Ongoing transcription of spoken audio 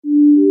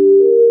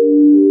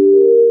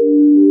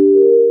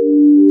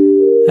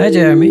Hi,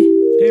 Jeremy.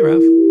 Hey,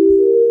 Ralph.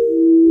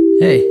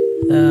 Hey.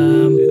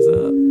 What is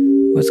up?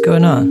 What's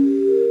going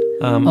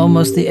on?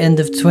 Almost the end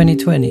of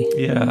 2020.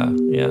 Yeah.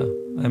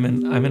 I'm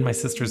in my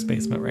sister's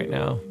basement right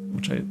now,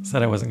 which I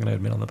said I wasn't going to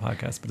admit on the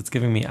podcast, but it's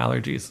giving me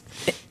allergies,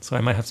 so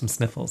I might have some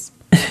sniffles.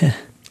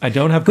 I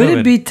don't have COVID. Would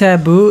it be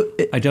taboo?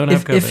 I don't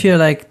have COVID. If you're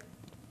like,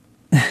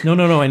 no.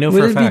 I know would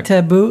for a it fact. be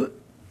taboo?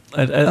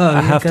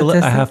 I have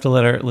to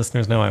let our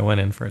listeners know I went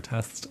in for a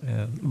test.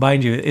 And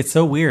mind you, it's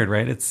so weird,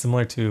 right? It's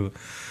similar to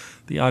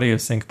the audio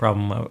sync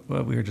problem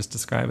what we were just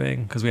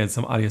describing, because we had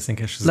some audio sync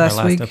issues in our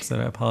last episode.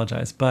 I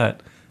apologize,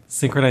 but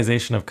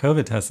synchronization of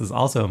COVID tests is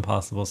also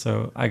impossible.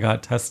 So I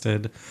got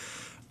tested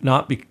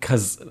not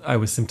because I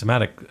was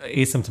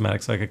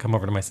asymptomatic, so I could come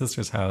over to my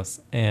sister's house,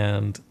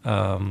 and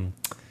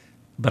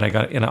but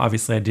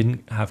obviously I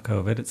didn't have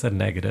COVID. It said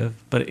negative,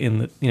 but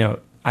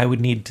I would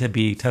need to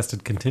be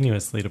tested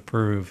continuously to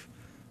prove,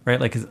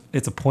 right? Like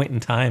it's a point in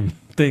time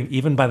thing.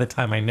 Even by the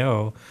time I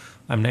know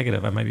I'm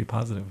negative, I might be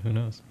positive. Who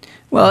knows?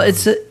 Well,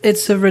 it's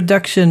a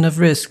reduction of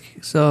risk.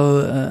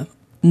 So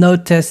no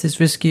test is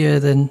riskier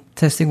than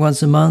testing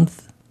once a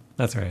month.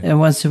 That's right. And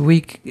once a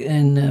week,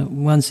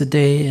 and once a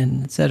day,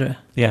 and etc.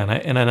 Yeah,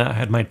 and I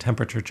had my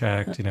temperature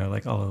checked.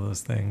 Like all of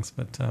those things.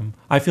 But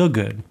I feel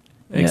good,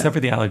 except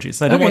for the allergies.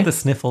 So I don't want the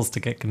sniffles to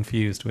get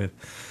confused with.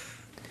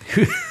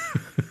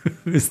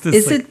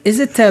 Is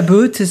it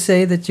taboo to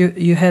say that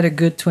you had a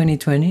good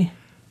 2020?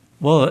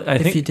 Well, I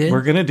think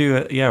we're gonna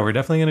do we're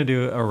definitely gonna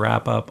do a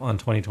wrap up on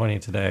 2020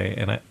 today,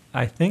 and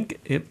I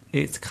think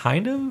it's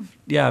kind of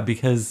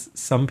because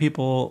some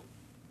people,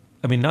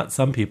 not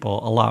some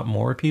people, a lot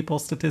more people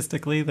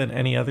statistically than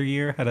any other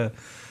year had a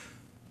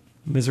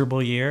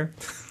miserable year.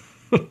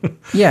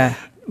 Yeah,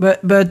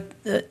 but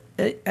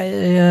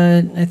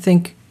I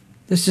think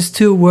there's just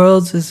two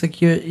worlds. It's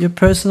like your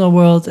personal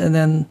world, and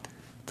then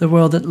the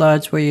world at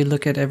large, where you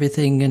look at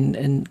everything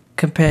and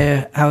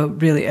compare how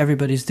really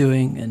everybody's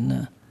doing.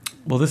 And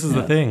well, this is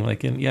the thing.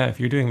 Like, if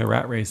you're doing the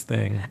rat race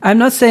thing, I'm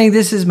not saying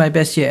this is my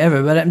best year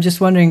ever, but I'm just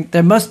wondering,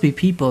 there must be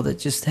people that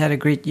just had a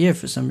great year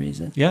for some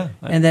reason. Yeah,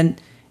 and then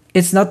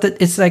it's not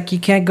that it's like you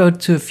can't go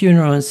to a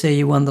funeral and say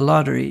you won the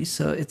lottery.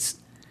 So it's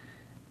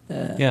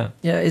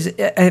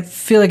I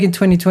feel like in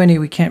 2020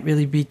 we can't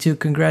really be too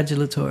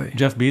congratulatory.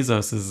 Jeff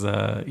Bezos is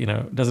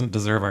doesn't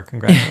deserve our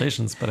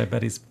congratulations, but I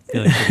bet he's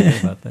feeling pretty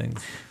good about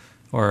things.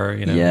 Or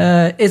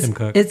Tim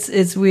Cook.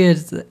 It's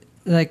weird.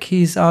 Like,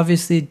 he's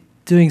obviously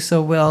doing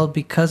so well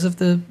because of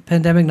the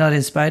pandemic, not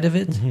in spite of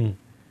it.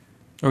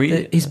 Mm-hmm. Or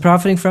he's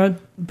profiting from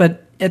it,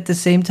 but at the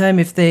same time,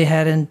 if they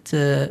hadn't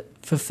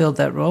fulfilled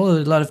that role,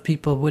 a lot of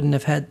people wouldn't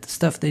have had the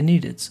stuff they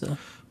needed. So.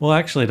 Well,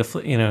 actually, to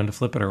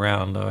flip it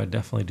around, though, I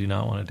definitely do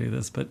not want to do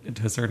this. But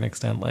to a certain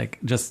extent,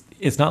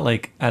 it's not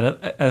like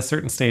at a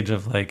certain stage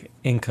of like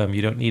income,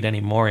 you don't need any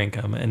more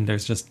income, and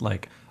there's just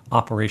like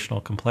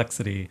operational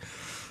complexity.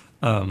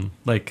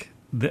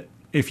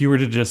 If you were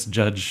to just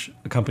judge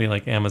a company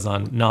like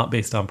Amazon not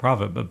based on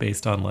profit, but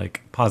based on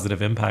like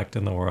positive impact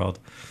in the world,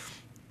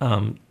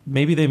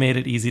 maybe they made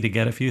it easy to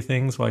get a few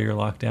things while you're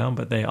locked down,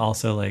 but they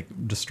also like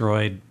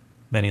destroyed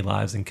many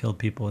lives and killed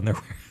people in their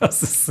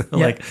warehouses. So,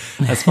 like,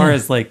 as far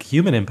as like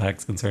human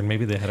impact's concerned,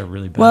 maybe they had a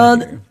really bad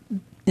year.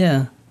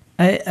 Yeah,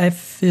 I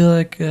feel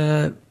like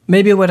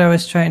maybe what I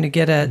was trying to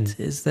get at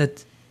is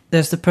that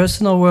there's the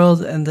personal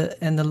world and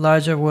the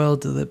larger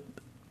world, the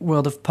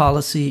world of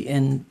policy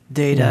and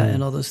data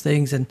and all those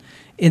things. And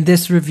in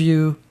this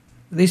review,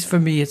 at least for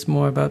me, it's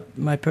more about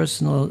my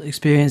personal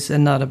experience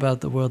and not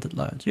about the world at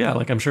large. Yeah,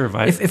 like I'm sure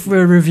if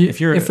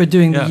we're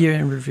doing the year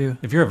in review.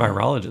 If you're a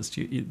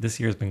virologist, this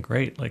year has been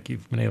great. Like,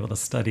 you've been able to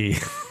study,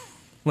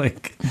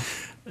 like,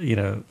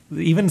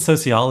 even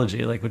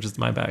sociology, like, which is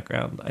my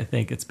background. I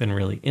think it's been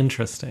really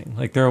interesting.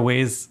 Like, there are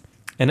ways,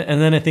 and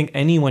then I think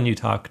anyone you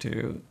talk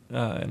to,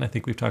 and I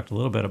think we've talked a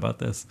little bit about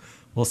this,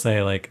 will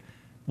say like,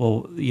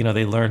 well,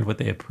 they learned what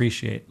they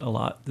appreciate a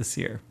lot this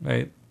year,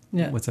 right?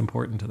 Yeah, what's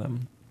important to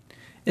them.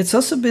 It's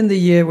also been the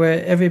year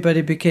where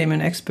everybody became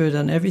an expert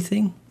on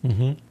everything.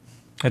 Mm-hmm.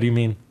 How do you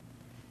mean?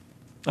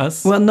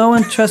 Us? Well, no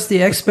one trusts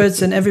the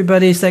experts, and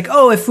everybody's like,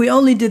 oh, if we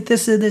only did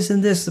this and this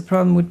and this, the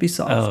problem would be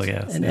solved. Oh,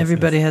 yes. And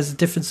everybody has a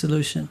different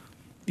solution.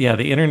 Yeah,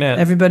 the internet.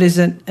 Everybody's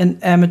an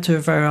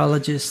amateur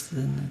virologist,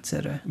 and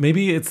etc.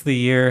 Maybe it's the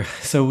year.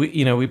 So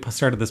we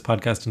started this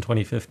podcast in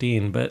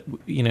 2015, but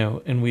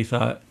and we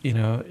thought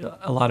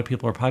a lot of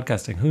people are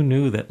podcasting. Who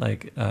knew that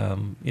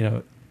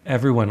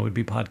everyone would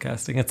be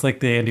podcasting? It's like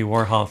the Andy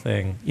Warhol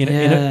thing,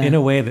 in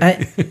a way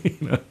that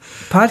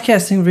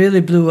podcasting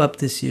really blew up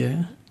this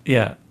year.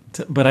 Yeah,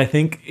 but I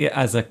think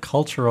as a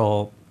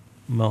cultural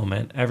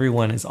moment,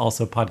 everyone is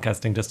also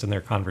podcasting just in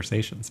their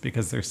conversations,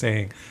 because they're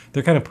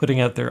kind of putting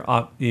out their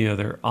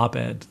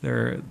op-ed,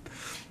 their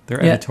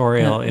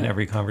editorial in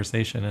every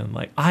conversation, and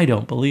like, I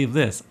don't believe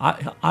this,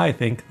 I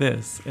think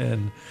this,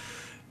 and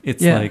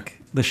it's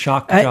like the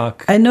shock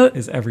jock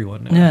is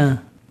everyone now. Yeah,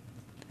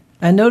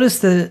 I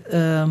noticed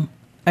that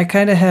I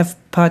kind of have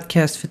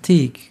podcast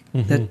fatigue.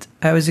 Mm-hmm. That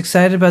I was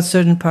excited about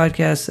certain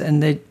podcasts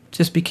and they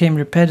just became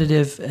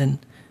repetitive, and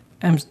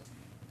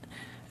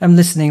I'm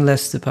listening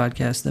less to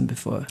podcasts than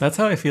before. That's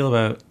how I feel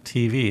about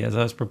TV. As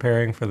I was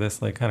preparing for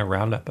this like kind of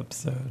roundup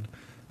episode,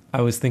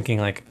 I was thinking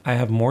like I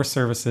have more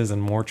services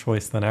and more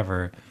choice than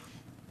ever.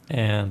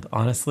 And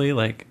honestly,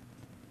 like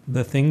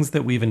the things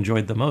that we've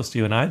enjoyed the most,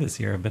 you and I this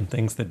year, have been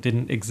things that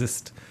didn't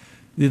exist,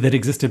 that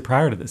existed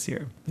prior to this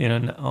year. You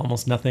know,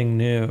 almost nothing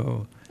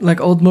new. Like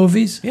old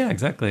movies? Yeah,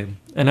 exactly.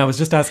 And I was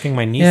just asking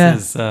my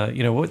nieces,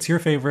 you know, what's your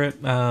favorite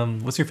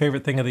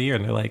thing of the year?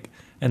 And they're like,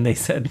 and they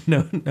said,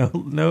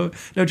 no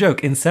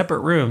joke. In separate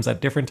rooms at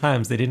different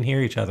times, they didn't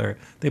hear each other.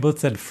 They both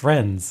said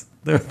Friends,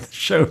 the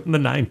show in the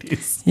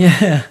 90s.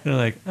 Yeah. They're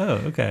like, oh,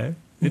 okay,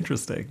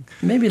 interesting.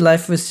 Maybe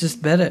life was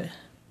just better.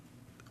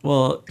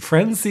 Well,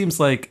 Friends seems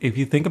like, if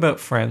you think about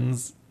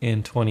Friends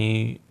in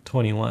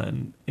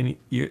 2021,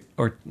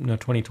 or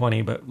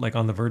 2020, but like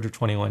on the verge of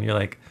 21, you're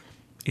like,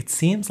 it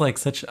seems like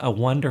such a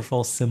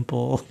wonderful,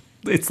 simple.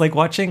 It's like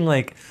watching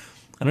like,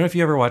 I don't know if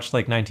you ever watched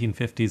like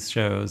 1950s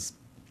shows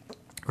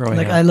growing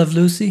like up. I Love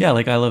Lucy? Yeah,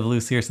 like I Love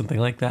Lucy or something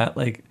like that.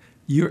 Like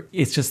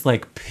it's just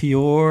like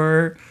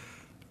pure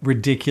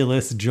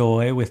ridiculous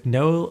joy with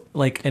no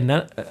like, and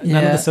none of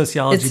the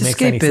sociology it's makes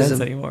escapism, any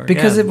sense anymore.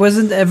 Because it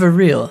wasn't ever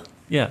real.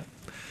 Yeah.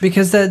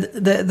 Because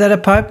that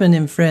apartment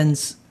in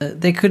Friends,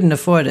 they couldn't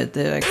afford it.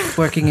 They're like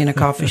working in a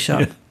coffee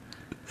shop.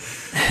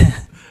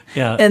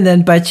 Yeah. And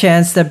then by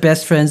chance, their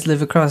best friends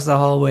live across the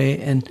hallway,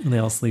 and they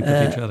all sleep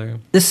with each other.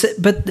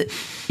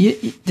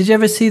 Did you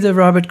ever see the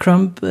Robert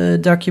Crumb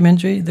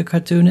documentary, The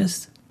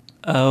Cartoonist?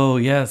 Oh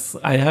yes,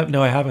 I have.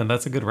 No, I haven't.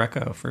 That's a good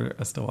reco for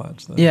us to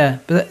watch. Though. Yeah,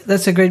 but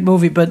that's a great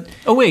movie. But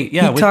oh wait,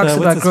 yeah, he talks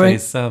about growing.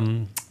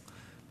 Face?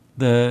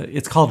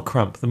 It's called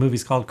Crump. The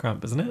movie's called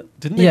Crump, isn't it?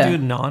 Didn't they do a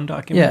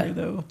non-documentary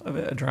though, of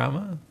a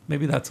drama?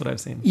 Maybe that's what I've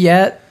seen.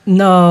 Yeah,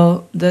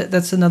 no,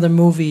 that's another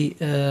movie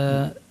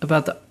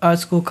about the Art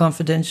School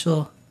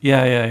Confidential.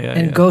 Yeah.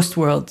 And Ghost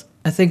World.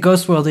 I think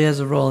Ghost World, he has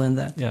a role in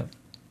that. Yeah.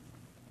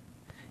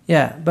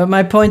 Yeah, but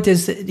my point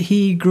is that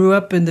he grew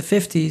up in the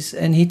 50s,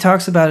 and he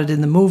talks about it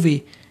in the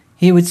movie.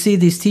 He would see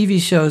these TV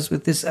shows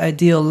with this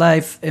ideal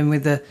life and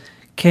with the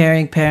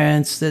caring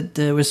parents that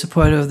were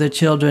supportive of their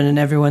children and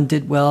everyone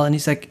did well. And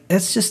he's like,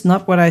 that's just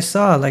not what I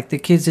saw. Like the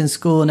kids in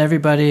school and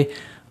everybody,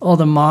 all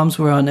the moms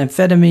were on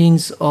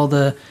amphetamines, all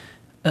the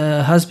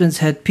husbands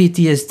had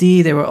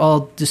PTSD. They were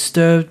all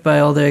disturbed by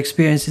all their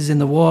experiences in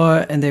the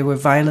war, and they were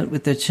violent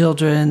with their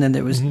children, and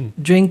there was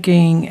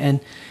drinking. And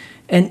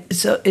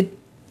so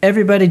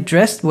everybody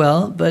dressed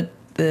well, but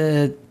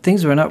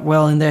things were not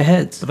well in their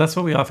heads. But that's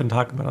what we often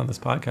talk about on this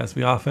podcast.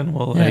 We often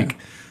will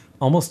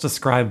almost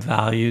ascribe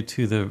value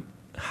to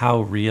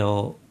how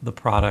real the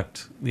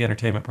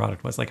entertainment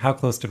product was. Like how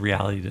close to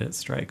reality did it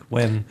strike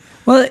when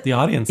the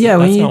audience,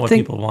 that's not what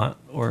people want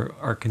or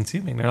are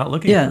consuming. They're not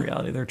looking for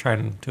reality. They're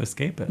trying to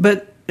escape it.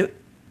 But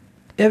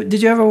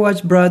did you ever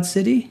watch Broad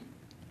City?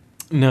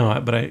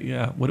 No, but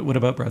what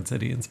about Broad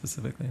City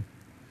specifically?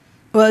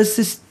 Well, it's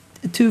just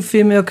two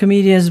female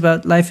comedians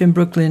about life in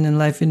Brooklyn and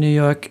life in New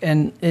York,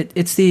 and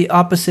it's the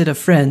opposite of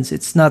Friends.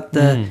 It's not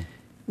the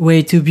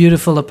way too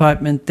beautiful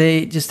apartment.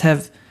 They just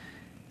have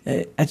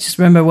I just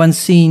remember one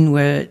scene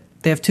where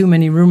they have too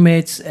many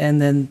roommates,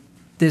 and then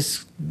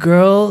this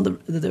girl,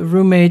 the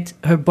roommate,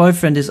 her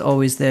boyfriend is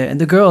always there, and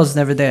the girl is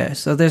never there.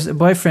 So there's a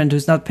boyfriend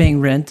who's not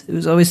paying rent,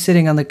 who's always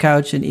sitting on the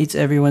couch and eats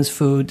everyone's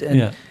food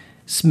and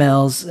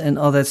smells and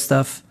all that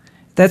stuff.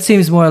 That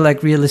seems more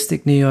like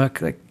realistic New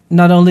York. Like,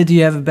 not only do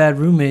you have a bad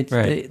roommate,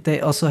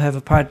 they also have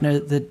a partner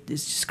that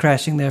is just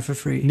crashing there for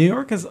free. New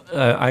York is,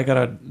 I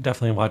gotta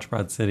definitely watch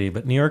Broad City,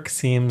 but New York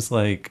seems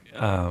like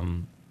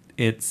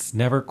it's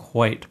never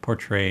quite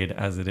portrayed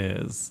as it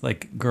is.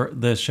 Like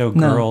the show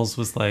Girls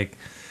was like...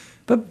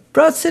 But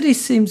Broad City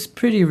seems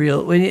pretty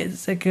real.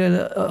 It's like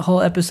a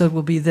whole episode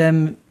will be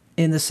them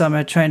in the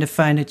summer trying to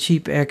find a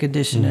cheap air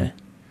conditioner.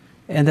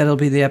 And that'll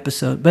be the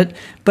episode.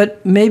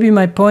 But maybe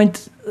my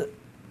point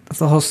of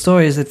the whole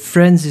story is that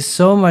Friends is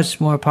so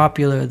much more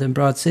popular than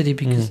Broad City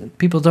because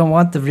people don't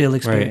want the real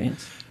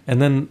experience. Right.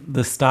 And then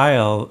the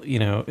style,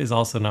 is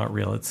also not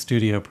real. It's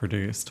studio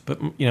produced.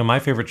 But, my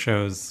favorite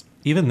shows,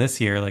 even this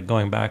year, like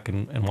going back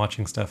and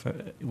watching stuff,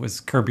 it was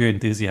Curb Your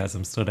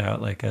Enthusiasm stood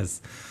out like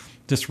as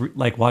just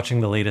like watching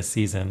the latest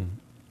season.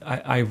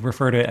 I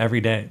refer to it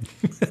every day.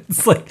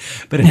 It's like,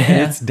 but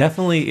it's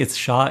definitely, it's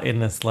shot in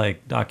this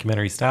like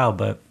documentary style,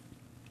 but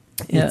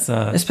it's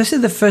especially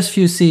the first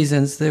few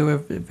seasons, they were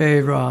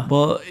very raw.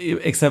 Well,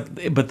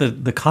 but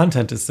the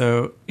content is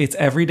so, it's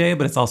every day,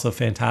 but it's also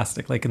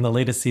fantastic. Like in the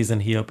latest season,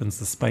 he opens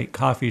the Spike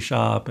coffee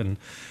shop, and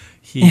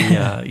he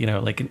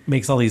like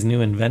makes all these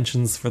new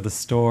inventions for the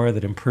store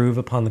that improve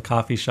upon the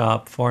coffee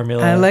shop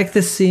formula. I like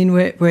the scene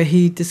where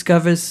he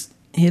discovers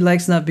he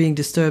likes not being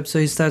disturbed, so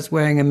he starts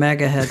wearing a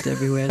MAGA hat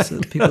everywhere so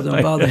that people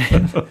don't bother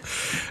him.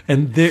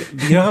 And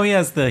you know how he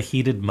has the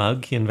heated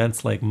mug? He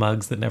invents like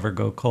mugs that never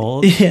go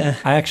cold. Yeah.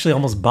 I actually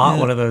almost bought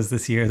one of those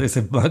this year. There's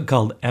a mug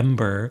called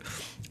Ember.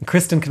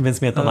 Kristen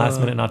convinced me at the last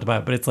minute not to buy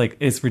it, but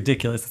it's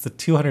ridiculous. It's a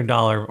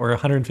 $200 or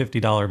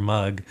 $150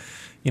 mug.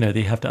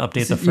 They have to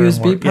update the firmware.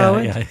 USB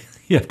powered? Yeah.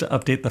 You have to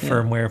update the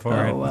firmware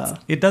for it. Wow.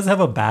 It does have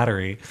a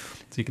battery.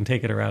 so you can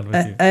take it around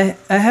with you.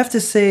 I have to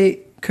say,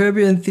 Curb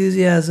Your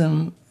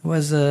Enthusiasm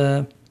was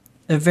a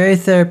very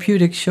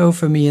therapeutic show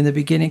for me in the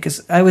beginning,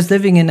 because I was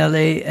living in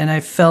LA and I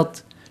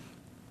felt,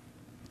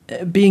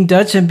 being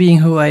Dutch and being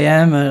who I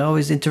am, and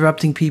always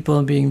interrupting people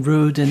and being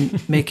rude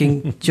and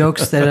making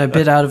jokes that are a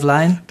bit out of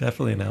line.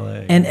 Definitely in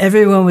LA. And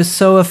everyone was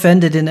so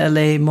offended in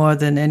LA more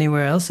than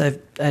anywhere else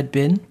I'd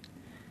been.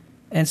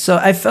 And so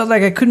I felt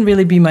like I couldn't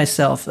really be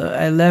myself.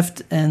 I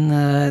left, and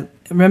I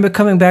remember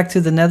coming back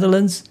to the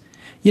Netherlands.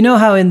 You know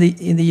how in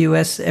the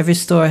US every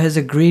store has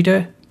a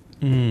greeter?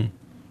 Mm.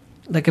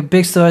 Like a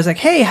big store is like,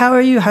 hey, how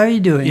are you? How are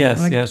you doing? Yes,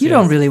 I'm like, yes, you yes.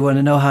 don't really want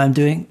to know how I'm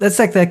doing. That's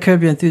like that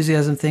Curb Your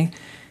Enthusiasm thing.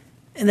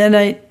 And then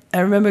I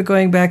remember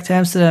going back to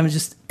Amsterdam and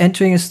just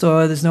entering a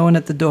store. There's no one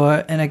at the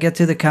door. And I get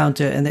to the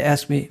counter and they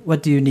ask me,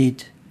 what do you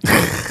need?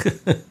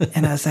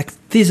 And I was like,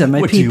 these are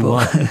my what people. Do you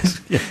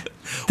want? Yeah.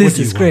 This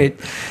is great.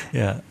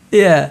 Yeah.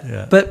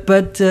 Yeah.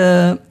 But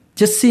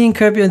just seeing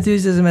Curb Your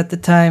Enthusiasm at the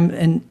time,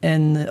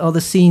 and all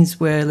the scenes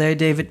where Larry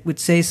David would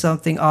say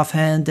something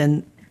offhand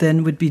and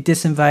then would be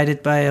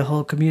disinvited by a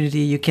whole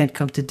community. You can't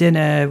come to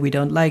dinner. We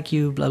don't like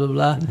you, blah, blah,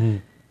 blah. Mm-hmm.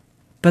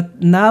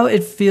 But now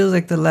it feels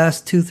like the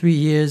last 2-3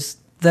 years,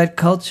 that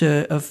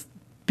culture of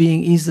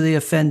being easily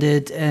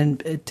offended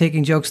and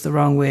taking jokes the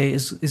wrong way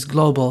is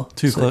global.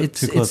 Too close it's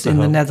to in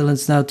home. the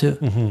Netherlands now too.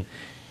 Mm-hmm.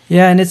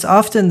 Yeah, and it's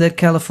often that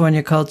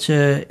California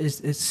culture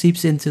it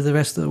seeps into the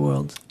rest of the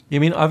world. I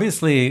mean,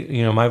 obviously,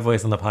 my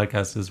voice on the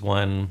podcast is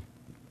one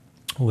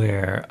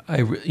where I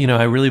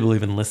really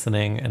believe in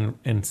listening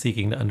and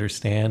seeking to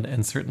understand,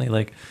 and certainly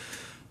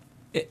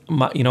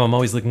I'm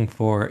always looking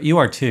for, you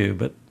are too,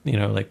 but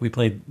like we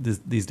played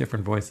these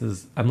different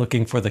voices. I'm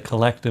looking for the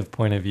collective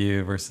point of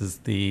view versus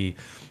the,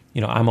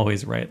 I'm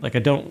always right. Like I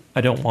don't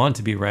want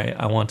to be right.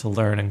 I want to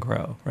learn and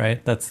grow.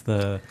 Right.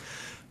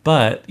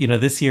 But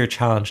this year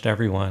challenged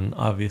everyone,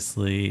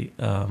 obviously,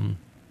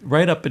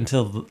 right up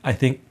until I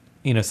think,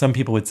 some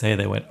people would say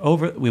we went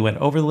over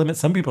the limit.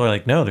 Some people are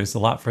like, no, there's a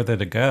lot further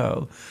to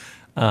go.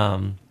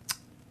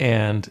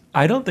 And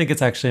I don't think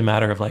it's actually a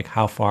matter of like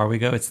how far we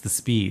go. It's the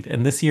speed.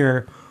 And this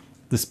year,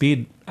 the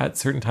speed at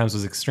certain times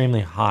was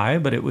extremely high,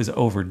 but it was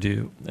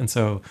overdue. And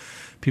so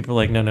people are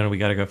like, no, we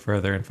got to go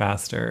further and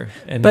faster.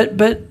 And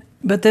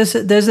but there's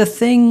a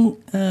thing,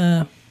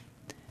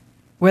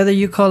 whether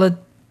you call it,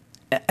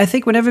 I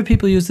think whenever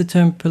people use the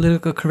term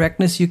political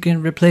correctness, you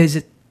can replace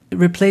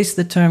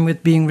the term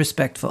with being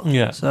respectful.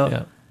 Yeah. So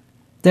yeah.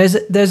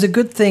 there's a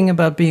good thing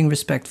about being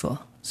respectful.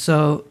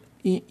 So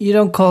you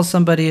don't call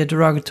somebody a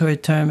derogatory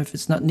term if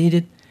it's not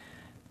needed.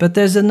 But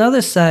there's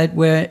another side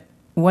where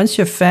once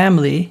you're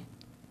family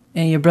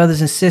and your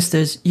brothers and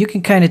sisters, you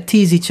can kind of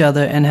tease each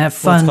other and have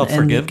fun,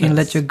 and you can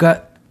let your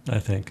gut. I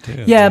think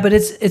too. Yeah, but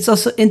it's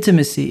also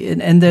intimacy,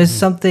 and there's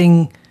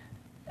something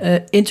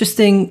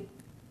interesting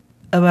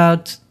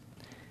about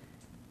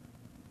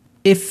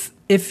if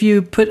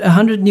you put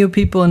 100 new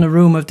people in a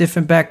room of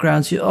different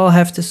backgrounds, you all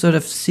have to sort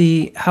of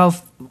see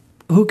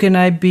who can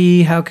I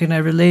be, how can I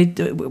relate,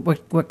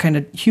 what kind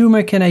of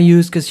humor can I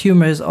use, because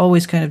humor is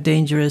always kind of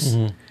dangerous.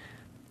 Mm-hmm.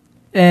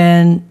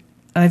 And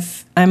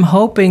I'm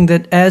hoping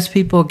that as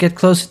people get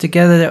closer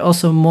together, they're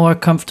also more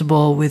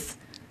comfortable with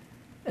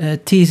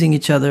teasing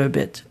each other a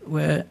bit.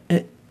 Where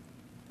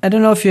I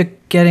don't know if you're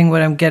getting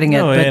what I'm getting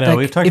at, but like,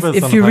 we've talked about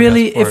this on if the you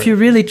podcast if you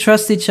really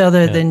trust each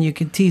other, Yeah. then you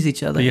can tease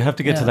each other. But you have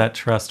to get to Yeah. that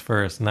trust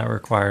first, and that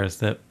requires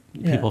that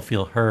people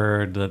feel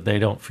heard, that they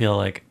don't feel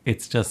like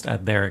it's just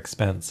at their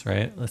expense,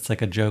 right? It's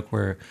like a joke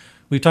where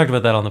we've talked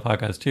about that on the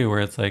podcast too, where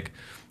it's like,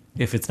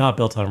 if it's not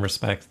built on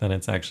respect, then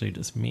it's actually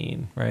just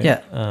mean, right?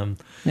 Yeah.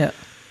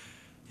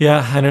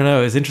 Yeah, I don't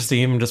know. It's interesting.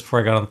 Even just before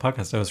I got on the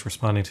podcast, I was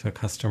responding to a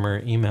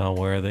customer email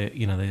where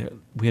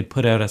we had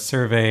put out a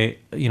survey.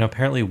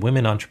 Apparently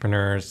women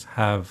entrepreneurs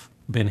have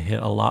been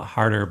hit a lot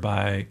harder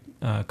by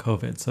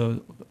COVID.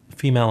 So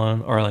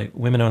female-owned or like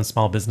women-owned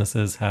small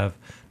businesses have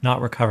not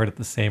recovered at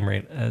the same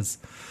rate as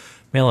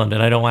male-owned.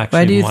 And I don't actually.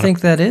 Why do you think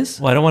that is?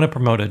 Well, I don't want to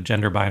promote a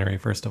gender binary,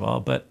 first of all,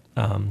 but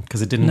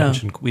because it didn't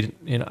mention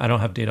I don't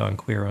have data on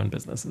queer-owned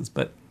businesses,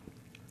 but.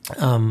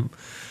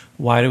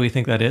 Why do we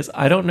think that is?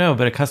 I don't know,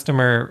 but a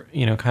customer,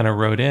 kind of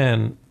wrote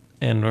in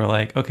and were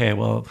like, okay,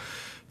 well,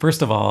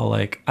 first of all,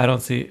 like, I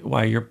don't see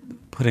why you're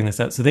putting this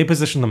out. So they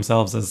position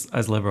themselves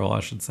as liberal, I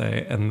should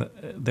say. And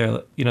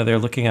they're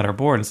looking at our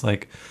board. It's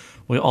like,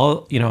 we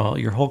all,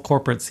 your whole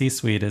corporate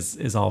C-suite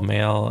is all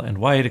male and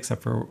white,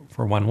 except for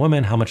one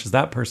woman. How much is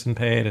that person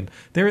paid? And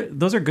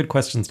those are good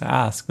questions to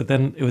ask. But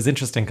then it was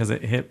interesting because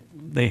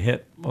they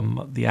hit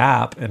the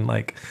app and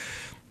like,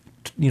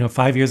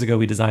 5 years ago,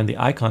 we designed the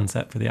icon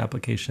set for the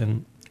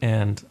application,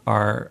 and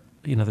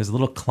there's a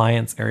little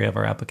clients area of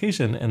our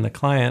application, and the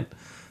client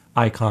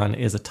icon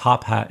is a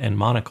top hat and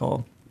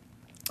monocle.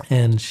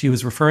 And she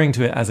was referring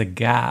to it as a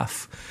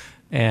gaffe.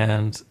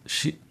 And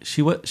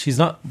she's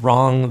not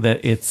wrong that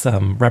it's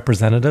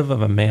representative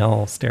of a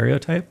male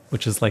stereotype,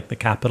 which is like the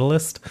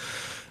capitalist.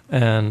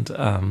 And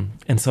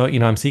so,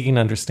 I'm seeking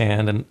to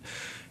understand. And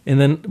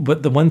then,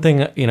 but the one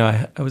thing,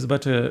 I was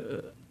about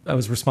to I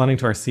was responding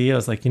to our CEO. I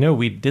was like,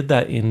 we did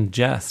that in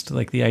jest.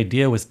 Like the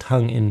idea was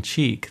tongue in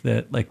cheek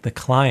that like the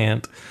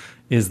client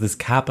is this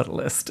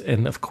capitalist.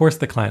 And of course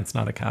the client's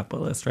not a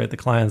capitalist, right? The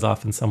client's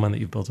often someone that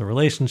you've built a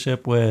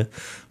relationship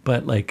with.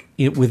 But like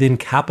within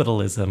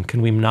capitalism,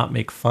 can we not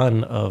make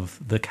fun of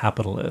the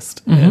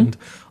capitalist and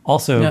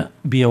also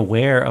be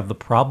aware of the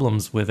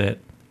problems with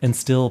it and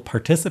still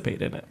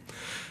participate in it?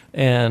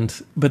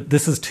 But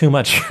this is too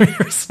much for me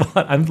to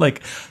respond. I'm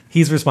like,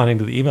 he's responding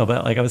to the email,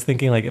 but like I was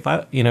thinking like if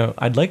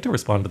I'd like to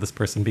respond to this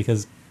person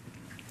because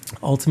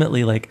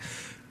ultimately like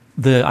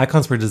the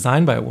icons were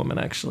designed by a woman,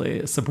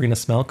 actually, Sabrina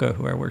Smelko,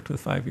 who I worked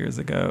with 5 years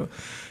ago.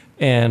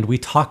 And we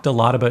talked a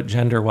lot about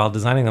gender while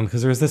designing them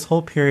because there was this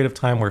whole period of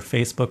time where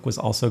Facebook was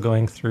also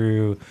going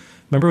through.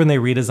 Remember when they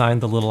redesigned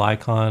the little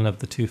icon of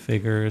the two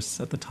figures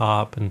at the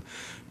top, and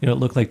it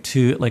looked like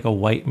a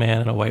white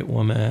man and a white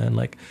woman.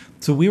 Like,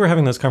 so we were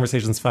having those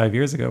conversations 5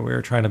 years ago. We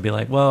were trying to be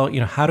like, well,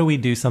 how do we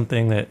do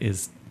something that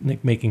is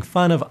making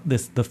fun of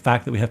the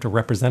fact that we have to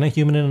represent a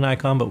human in an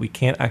icon, but we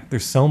can't act.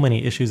 There's so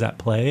many issues at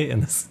play in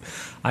this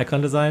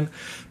icon design,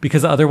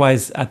 because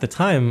otherwise at the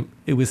time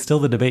it was still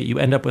the debate. You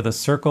end up with a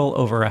circle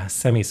over a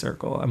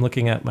semicircle. I'm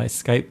looking at my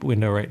Skype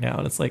window right now,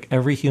 and it's like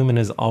every human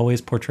is always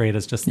portrayed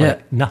as just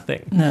like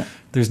nothing. Yeah.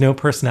 There's no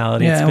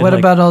personality. Yeah. And what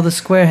about all the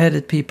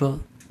square-headed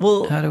people?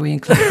 Well, how do we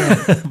include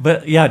that?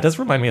 But yeah, it does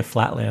remind me of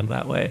Flatland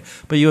that way.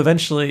 But you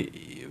eventually,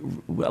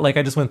 like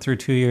I just went through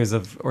 2 years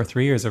or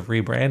 3 years of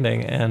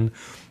rebranding, and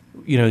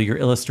your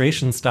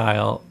illustration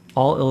style,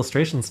 all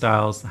illustration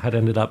styles had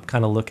ended up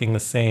kind of looking the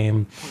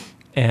same,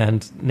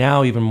 and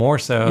now even more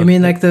so. You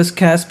mean like those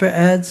Casper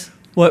ads?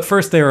 Well, at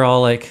first they were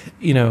all like,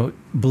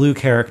 blue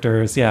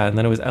characters, and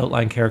then it was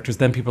outline characters.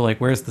 Then people are like,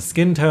 where's the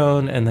skin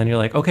tone? And then you're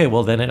like, okay,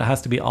 well then it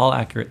has to be all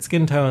accurate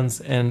skin tones,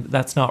 and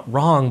that's not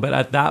wrong. But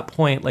at that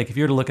point, like if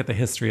you were to look at the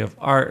history of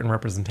art and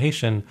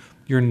representation,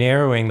 you're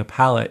narrowing the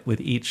palette with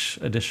each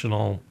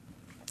additional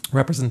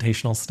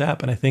representational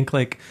step. And I think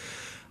like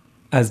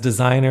as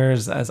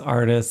designers, as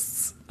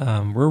artists,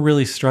 we're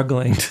really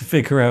struggling to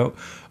figure out,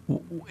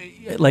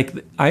 like,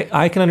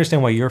 I can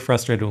understand why you're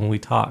frustrated when we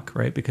talk,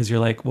 right? Because you're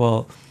like,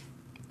 well,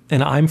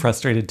 and I'm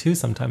frustrated too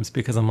sometimes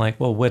because I'm like,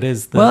 well, what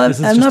is the... Well,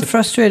 I'm not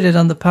frustrated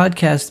on the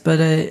podcast, but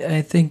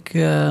I think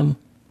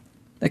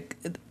like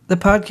the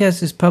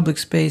podcast is public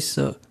space,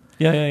 so...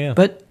 Yeah.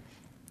 But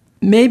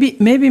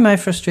maybe my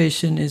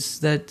frustration is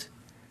that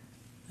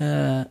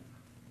I'm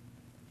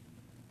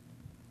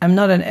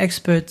not an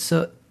expert,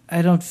 so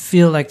I don't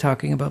feel like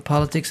talking about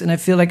politics, and I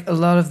feel like a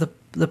lot of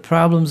the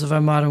problems of our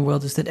modern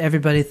world is that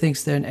everybody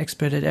thinks they're an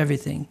expert at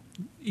everything.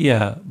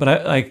 Yeah, but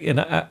I like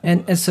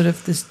and sort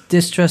of this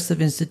distrust of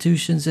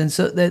institutions, and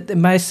so that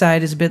my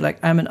side is a bit like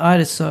I'm an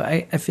artist, so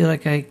I feel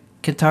like I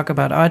can talk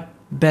about art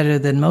better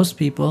than most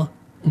people,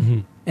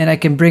 and I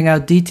can bring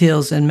out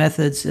details and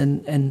methods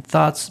and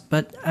thoughts,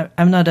 but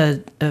I'm not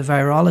a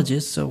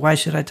virologist, so why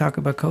should I talk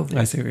about COVID?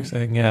 I see what you're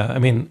saying. Yeah, I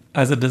mean,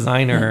 as a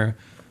designer.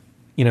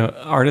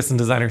 Artists and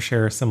designers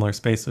share a similar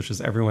space, which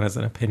is everyone has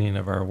an opinion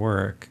of our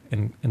work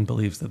and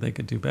believes that they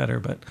could do better.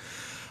 But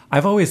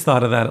I've always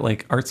thought of that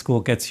like art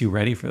school gets you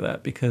ready for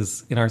that,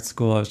 because in art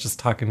school, I was just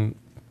talking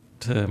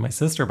to my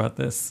sister about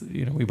this.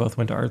 We both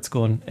went to art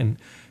school, and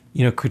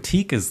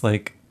critique is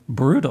like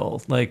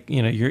brutal. Like,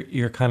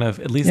 you're kind of,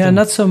 at least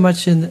not so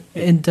much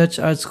in Dutch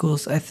art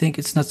schools. I think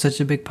it's not such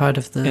a big part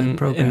of the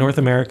program. In North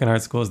American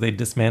art schools, they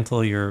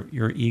dismantle your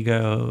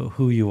ego,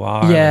 who you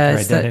are, your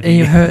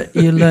identity. And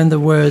you learn the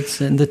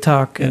words and the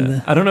talk. Yeah.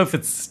 And I don't know if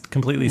it's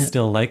completely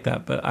still like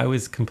that, but I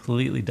was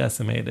completely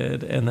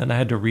decimated, and then I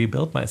had to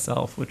rebuild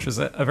myself, which was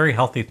a very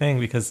healthy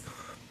thing, because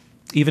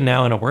even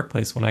now in a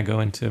workplace, when I go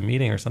into a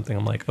meeting or something,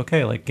 I'm like,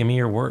 okay, like give me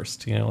your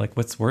worst. Like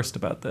what's worst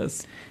about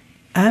this?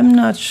 I'm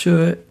not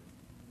sure.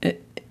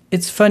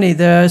 It's funny,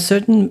 there are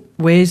certain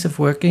ways of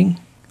working.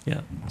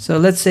 Yeah. So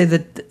let's say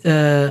that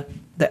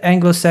the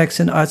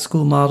Anglo-Saxon art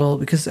school model,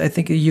 because I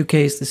think the UK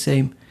is the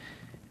same,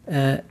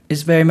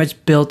 is very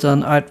much built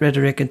on art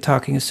rhetoric and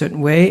talking a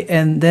certain way.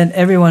 And then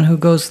everyone who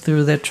goes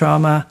through their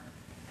trauma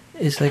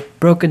is like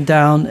broken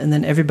down, and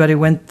then everybody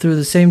went through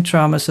the same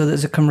trauma, so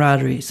there's a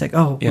camaraderie. It's like,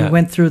 we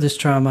went through this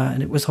trauma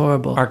and it was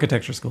horrible.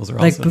 Architecture schools are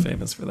also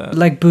famous for that.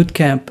 Like boot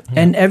camp. Mm-hmm.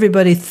 And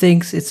everybody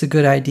thinks it's a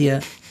good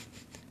idea.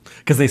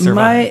 Because they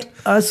survived.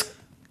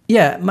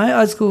 My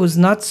art school was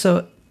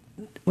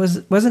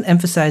wasn't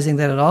emphasizing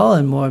that at all,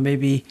 and more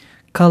maybe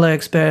color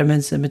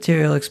experiments and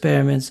material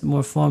experiments,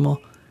 more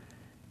formal.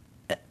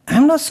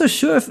 I'm not so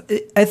sure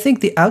I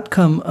think the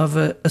outcome of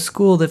a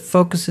school that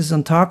focuses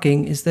on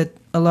talking is that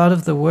a lot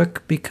of the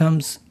work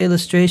becomes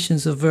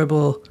illustrations of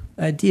verbal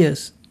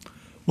ideas.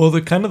 Well,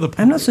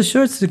 I'm not so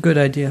sure it's a good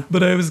idea.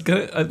 But I was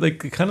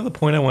the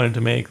point I wanted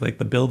to make, like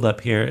the build up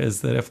here,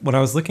 is that when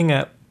I was looking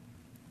at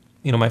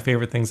my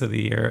favorite things of the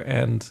year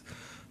and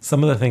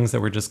some of the things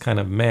that were just kind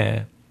of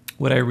meh,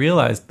 what I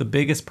realized the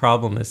biggest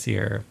problem this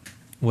year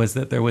was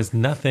that there was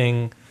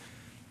nothing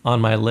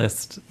on my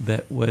list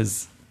that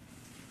was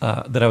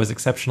that I was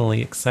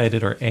exceptionally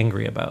excited or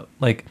angry about.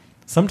 Like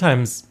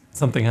sometimes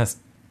something has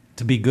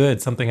to be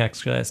good, something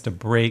actually has to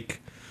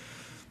break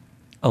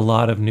a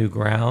lot of new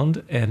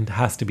ground and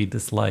has to be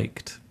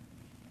disliked.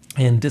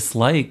 And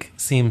dislike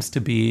seems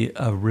to be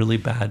a really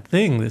bad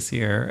thing this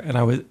year. And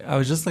I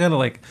was just kind of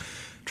like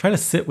trying to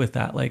sit with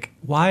that. Like,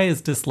 why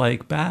is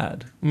dislike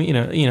bad? I mean,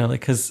 like,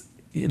 because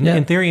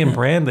in theory and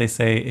brand, they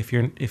say if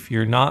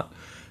you're not,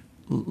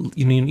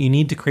 you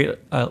need to create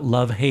a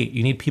love-hate.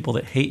 You need people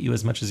that hate you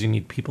as much as you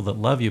need people that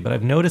love you. But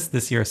I've noticed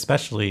this year,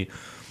 especially,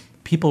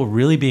 people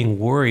really being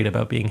worried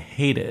about being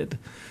hated.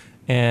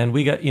 And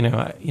we got,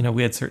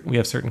 we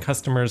have certain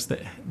customers that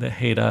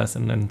hate us,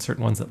 and then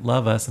certain ones that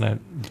love us. And I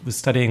was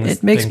studying this.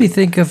 It makes me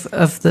think of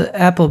the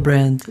Apple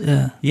brand.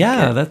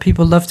 Yeah, that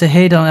people love to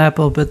hate on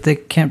Apple, but they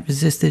can't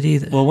resist it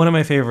either. Well, one of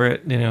my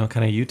favorite, kind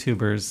of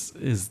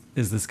YouTubers is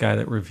this guy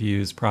that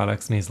reviews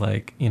products, and he's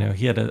like,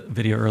 he had a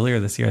video earlier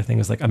this year. I think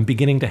it was like, I'm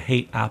beginning to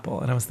hate Apple,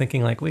 and I was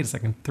thinking like, wait a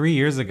second, 3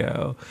 years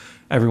ago,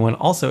 everyone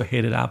also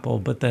hated Apple,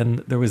 but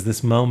then there was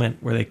this moment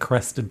where they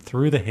crested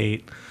through the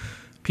hate.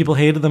 People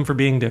hated them for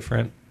being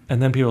different, and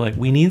then people were like,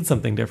 we need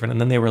something different, and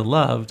then they were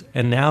loved,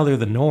 and now they're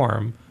the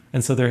norm,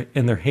 and so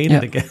they're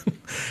hated again.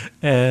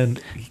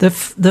 And the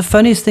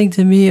funniest thing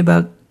to me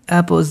about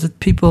Apple is that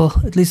people,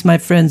 at least my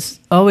friends,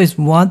 always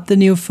want the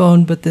new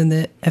phone, but then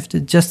they have to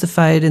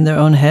justify it in their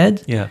own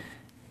head. Yeah.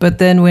 But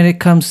then when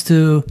it comes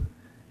to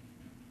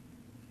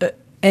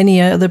any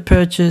other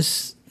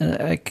purchase,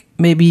 like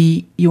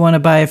maybe you want to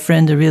buy a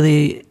friend a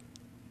really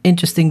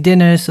interesting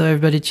dinner, so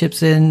everybody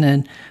chips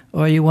in,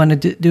 or you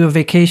want to do a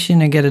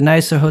vacation and get a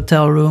nicer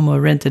hotel room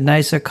or rent a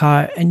nicer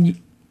car, and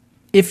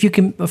if you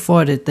can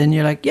afford it, then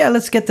you're like, yeah,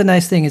 let's get the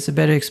nice thing, it's a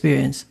better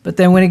experience. But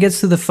then when it gets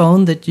to the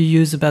phone that you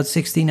use about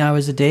 16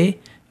 hours a day,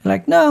 you're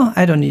like, no,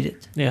 I don't need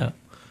it. Yeah.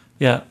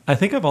 I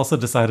think I've also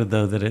decided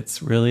though that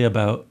it's really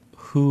about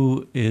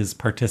who is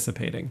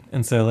participating.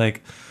 And so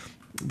like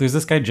there's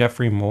this guy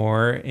Jeffrey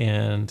Moore,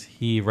 and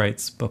he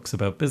writes books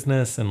about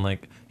business, and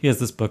like he has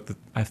this book that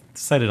I've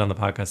cited on the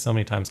podcast so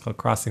many times called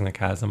Crossing the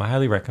Chasm. I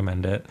highly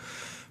recommend it.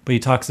 But he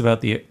talks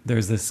about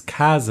there's this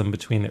chasm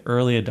between the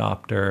early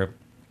adopter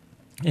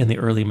and the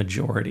early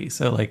majority.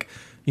 So like,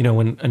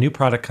 when a new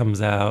product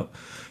comes out,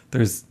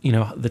 there's,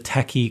 the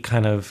techie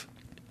kind of,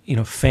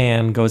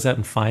 fan goes out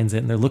and finds it,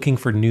 and they're looking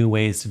for new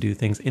ways to do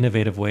things,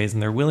 innovative ways,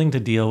 and they're willing to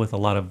deal with a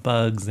lot of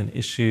bugs and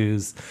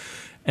issues.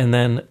 And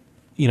then,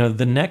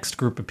 the next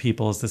group of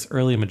people is this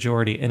early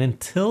majority. And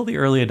until the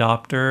early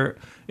adopter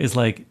is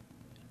like,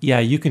 yeah,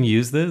 you can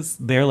use this,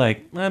 they're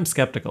like, I'm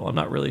skeptical, I'm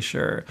not really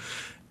sure.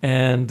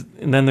 And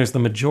then there's the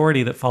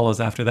majority that follows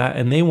after that,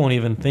 and they won't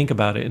even think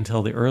about it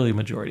until the early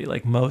majority.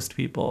 Like most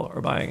people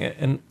are buying it.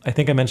 And I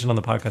think I mentioned on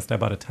the podcast I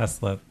bought a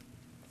Tesla,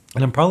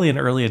 and I'm probably an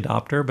early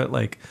adopter, but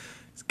like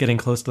it's getting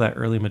close to that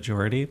early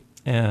majority.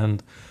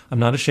 And I'm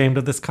not ashamed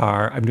of this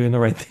car. I'm doing the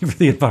right thing for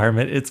the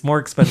environment. It's more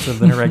expensive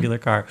than a regular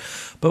car.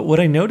 But what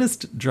I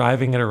noticed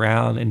driving it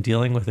around and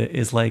dealing with it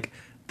is like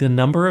the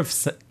number of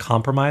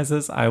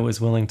compromises I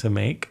was willing to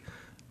make,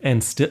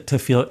 and to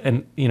feel,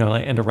 and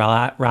and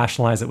to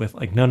rationalize it with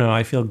like, no,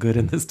 I feel good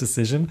in this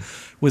decision,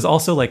 was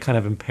also like kind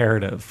of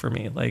imperative for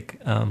me.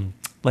 Like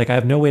I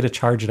have no way to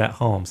charge it at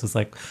home, so it's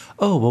like,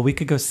 oh well, we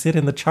could go sit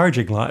in the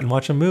charging lot and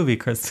watch a movie,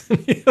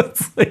 Kristen.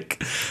 It's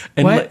like,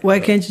 and why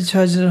can't you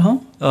charge it at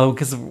home? Oh,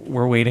 because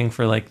we're waiting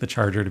for like the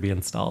charger to be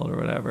installed or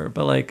whatever.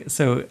 But like,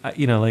 so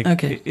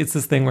okay. It's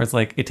this thing where it's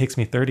like it takes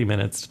me 30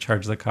 minutes to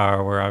charge the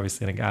car, where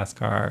obviously in a gas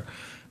car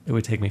it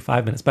would take me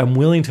 5 minutes. But I'm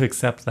willing to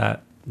accept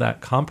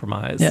that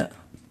compromise. Yeah.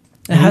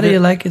 And how do you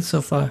like it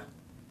so far?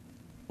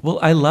 Well,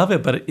 I love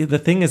it, but the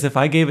thing is, if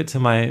I gave it to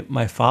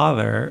my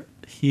father,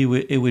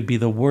 it would be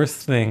the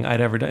worst thing I'd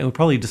ever done. It would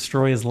probably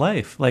destroy his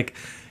life. Like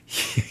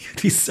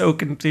he'd be so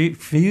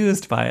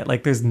confused by it.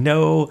 Like there's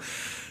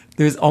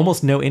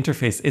almost no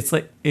interface.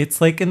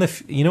 It's like in the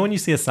when you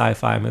see a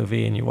sci-fi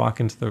movie and you walk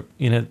into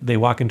they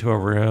walk into a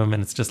room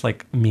and it's just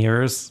like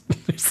mirrors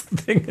or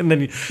something, and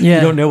then you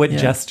don't know what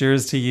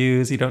gestures to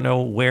use, you don't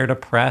know where to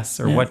press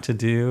or what to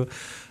do.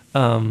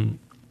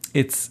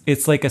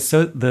 It's like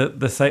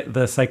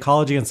the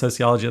psychology and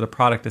sociology of the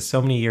product is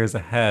so many years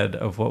ahead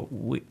of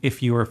what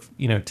if you were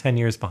 10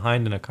 years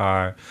behind in a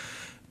car,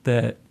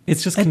 that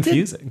it's just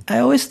confusing. I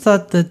always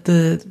thought that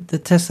the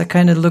Tesla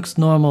kind of looks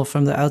normal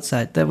from the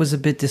outside. That was a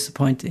bit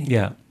disappointing.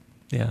 Yeah.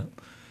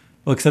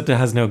 Well, except it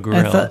has no grille.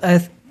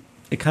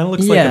 It kind of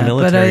looks like a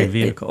military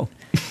vehicle.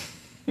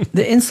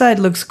 The inside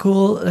looks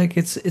cool. Like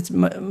it's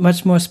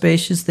much more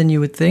spacious than you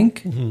would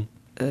think,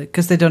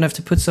 because they don't have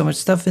to put so much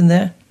stuff in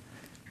there.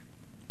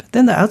 But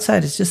then the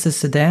outside is just a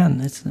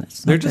sedan. It's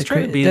they're just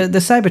trying to be. The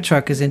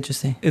Cybertruck is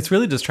interesting. It's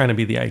really just trying to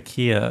be the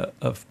IKEA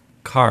of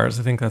cars.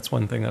 I think that's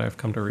one thing that I've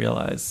come to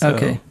realize. So,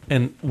 okay.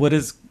 And what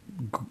is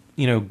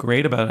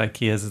great about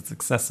IKEA is it's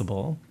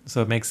accessible.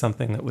 So it makes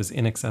something that was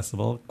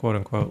inaccessible, quote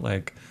unquote,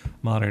 like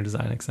modern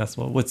design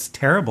accessible. What's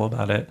terrible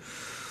about it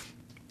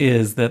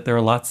is that there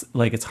are lots,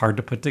 like it's hard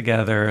to put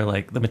together,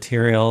 like the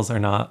materials are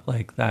not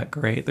like that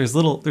great. There's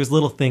little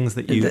things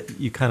that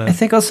you kind of, I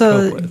think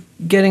also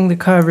getting the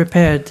car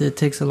repaired, it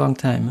takes a long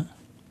time.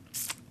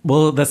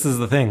 Well, this is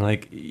the thing.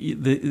 Like,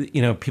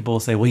 people will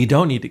say, well, you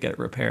don't need to get it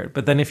repaired.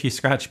 But then if you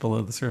scratch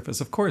below the surface,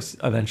 of course,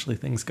 eventually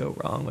things go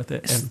wrong with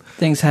it. And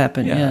things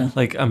happen, yeah.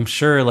 Like, I'm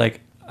sure,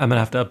 like, I'm going to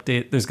have to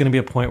update. There's going to be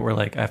a point where,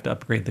 like, I have to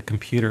upgrade the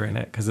computer in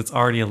it because it's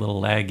already a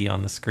little laggy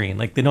on the screen.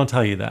 Like, they don't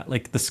tell you that.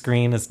 Like, the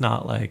screen is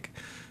not like...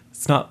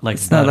 It's not like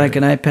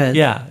an iPad.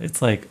 Yeah,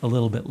 it's like a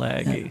little bit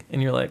laggy. Yeah.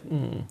 And you're like,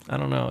 I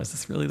don't know. Is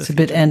this really the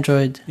future? A bit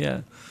Android.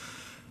 Yeah.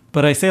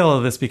 But I say all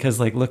of this because,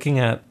 like,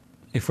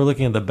 if we're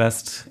looking at the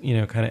best,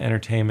 kind of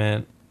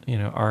entertainment,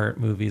 art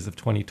movies of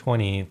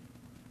 2020,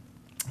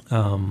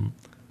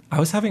 I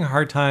was having a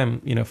hard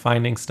time,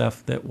 finding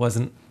stuff that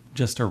wasn't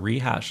just a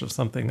rehash of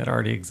something that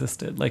already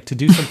existed. Like, to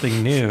do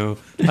something new,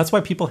 that's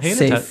why people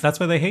hate it. That's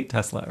why they hate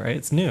Tesla, right?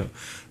 It's new.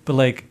 But,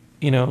 like,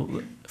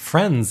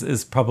 Friends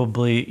is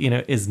probably,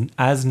 is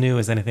as new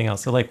as anything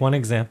else. So, like, one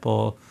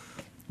example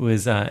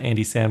was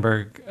Andy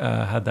Samberg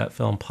had that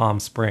film Palm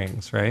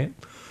Springs, right?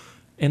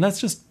 And that's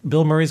just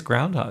Bill Murray's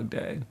Groundhog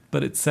Day,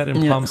 but it's set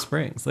in Palm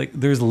Springs. Like,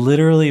 there's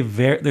literally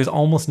there's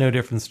almost no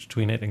difference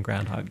between it and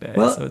Groundhog Day.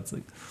 Well, so it's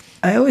like,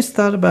 I always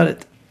thought about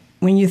it.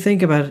 When you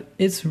think about it,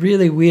 it's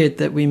really weird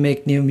that we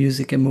make new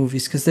music and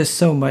movies because there's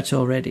so much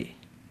already.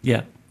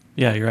 Yeah,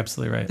 you're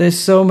absolutely right. There's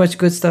so much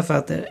good stuff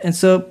out there, and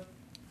so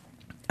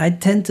I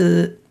tend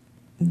to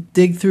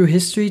dig through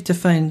history to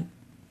find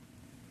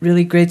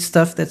really great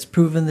stuff that's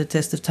proven the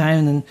test of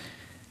time, and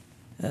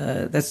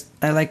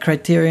I like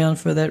Criterion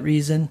for that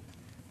reason.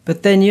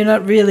 But then you're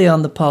not really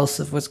on the pulse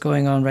of what's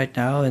going on right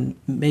now, and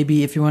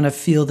maybe if you want to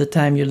feel the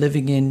time you're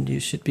living in, you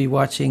should be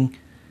watching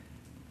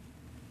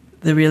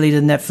the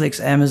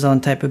Netflix, Amazon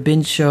type of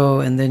binge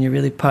show, and then you're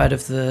really part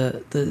of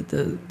the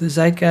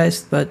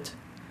zeitgeist. But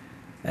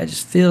I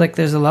just feel like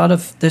there's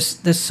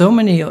there's so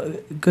many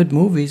good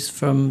movies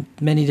from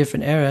many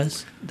different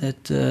eras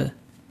that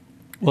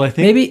well, I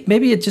think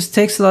maybe it just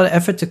takes a lot of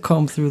effort to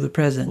comb through the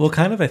present. Well,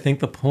 kind of, I think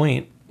the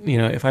point,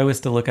 if I was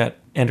to look at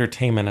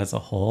entertainment as a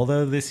whole,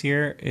 though, this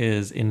year,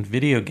 is in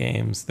video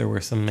games, there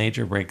were some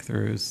major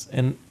breakthroughs.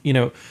 And,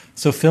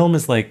 so film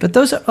is like... But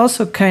those are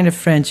also kind of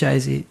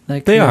franchisey.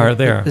 Like they are.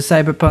 The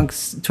Cyberpunk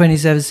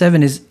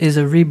 2077 is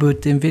a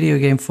reboot in video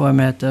game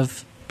format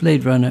of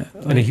Blade Runner.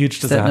 And a huge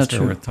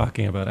disaster worth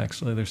talking about,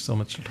 actually. There's so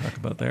much to talk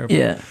about there.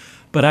 Yeah.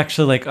 But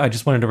actually, like, I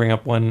just wanted to bring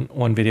up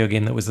one video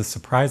game that was a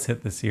surprise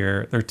hit this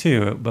year. There are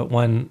two, but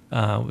one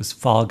was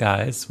Fall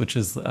Guys, which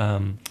is...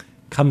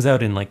 comes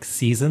out in like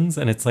seasons,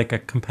 and it's like a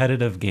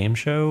competitive game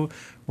show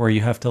where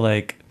you have to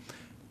like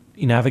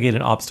you navigate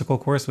an obstacle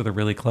course with a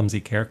really clumsy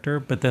character,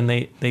 but then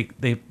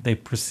they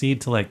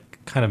proceed to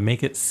like kind of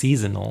make it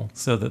seasonal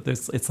so that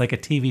it's like a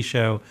TV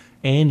show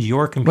and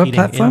you're competing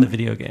in the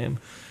video game.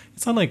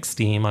 It's on like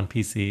Steam on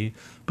PC,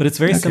 but it's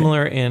very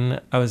similar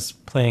I was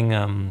playing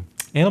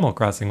Animal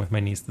Crossing with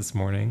my niece this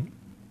morning,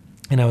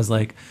 and I was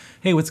like,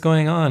 hey, what's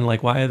going on?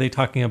 Like, why are they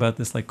talking about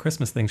this, like,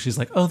 Christmas thing? She's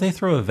like, oh, they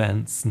throw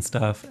events and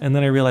stuff. And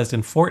then I realized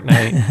in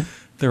Fortnite,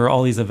 there were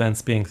all these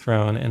events being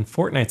thrown, and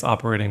Fortnite's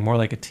operating more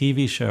like a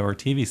TV show or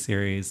TV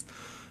series.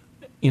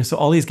 So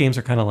all these games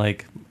are kind of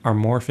like, are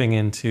morphing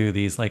into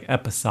these, like,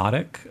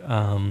 episodic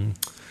kind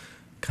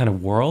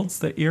of worlds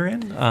that you're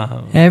in.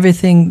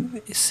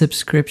 Everything is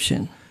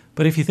subscription.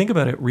 But if you think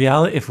about it,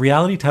 if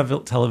reality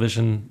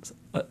television,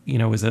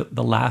 was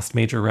the last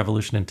major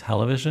revolution in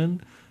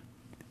television,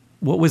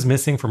 what was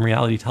missing from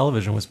reality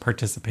television was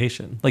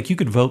participation. Like, you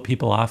could vote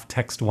people off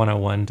Text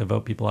 101 to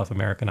vote people off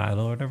American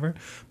Idol or whatever,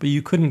 but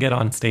you couldn't get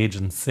on stage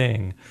and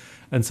sing.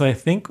 And so I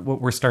think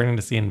what we're starting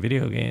to see in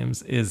video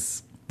games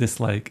is this,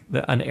 like,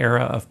 an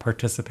era of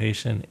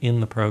participation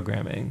in the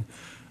programming.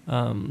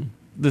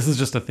 This is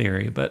just a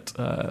theory, but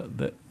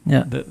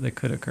that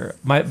could occur.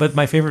 But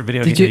my favorite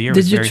video game of the year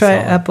was very solid. Did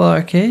you try Apple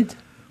Arcade?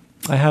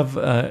 I have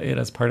it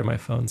as part of my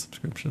phone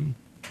subscription.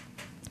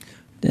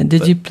 And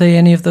did you play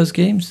any of those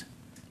games?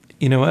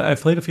 You know what? I've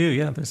played a few.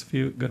 Yeah, there's a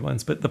few good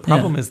ones. But the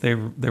problem is they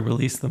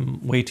release them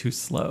way too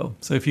slow.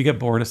 So if you get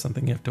bored of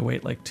something, you have to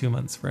wait like 2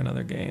 months for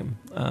another game.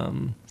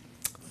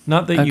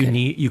 Not that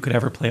you could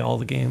ever play all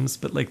the games,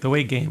 but like the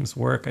way games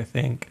work, I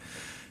think,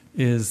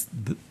 is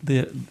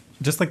the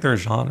just like there are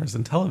genres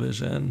in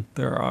television,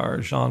 there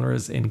are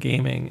genres in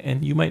gaming,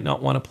 and you might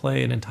not want to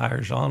play an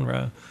entire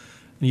genre.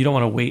 And you don't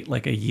want to wait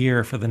like a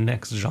year for the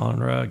next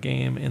genre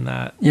game in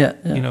that,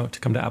 to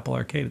come to Apple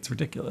Arcade. It's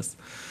ridiculous.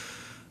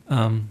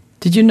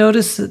 Did you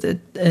notice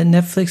that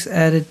Netflix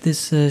added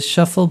this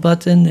shuffle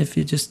button if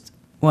you just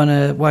want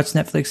to watch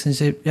Netflix and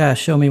say, yeah,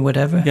 show me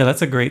whatever? Yeah,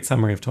 that's a great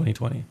summary of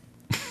 2020.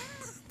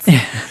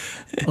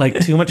 Like,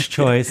 too much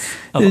choice.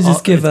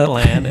 Just give up.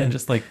 Bland, and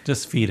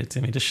just feed it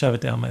to me. Just shove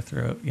it down my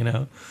throat,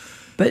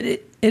 But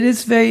it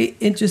is very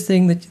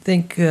interesting that you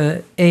think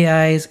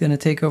AI is going to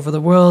take over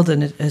the world,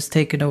 and it has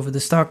taken over the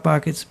stock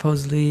market,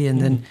 supposedly,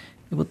 and then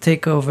it will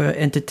take over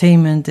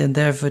entertainment and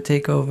therefore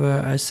take over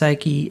our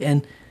psyche.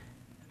 And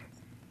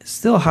it's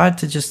still hard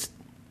to just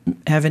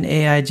have an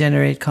AI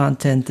generate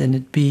content and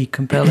it be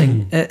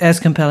compelling, as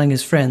compelling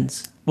as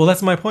Friends. Well,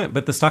 that's my point.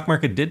 But the stock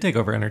market did take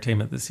over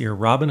entertainment this year.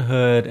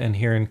 Robinhood, and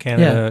here in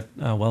Canada,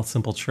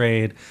 Wealthsimple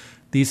Trade,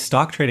 these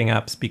stock trading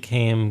apps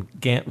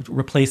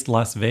replaced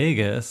Las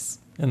Vegas.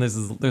 And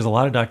there's a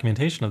lot of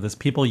documentation of this.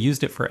 People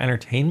used it for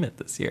entertainment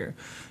this year,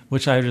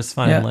 which I just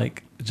find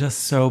like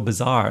just so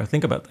bizarre.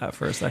 Think about that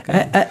for a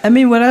second. I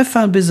mean, what I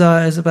found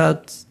bizarre is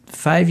about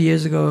 5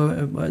 years ago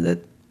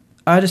that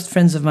artist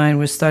friends of mine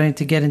were starting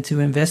to get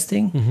into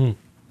investing. Mm-hmm.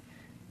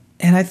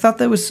 And I thought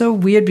that was so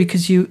weird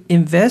because you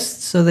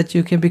invest so that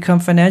you can become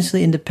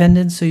financially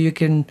independent, so you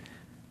can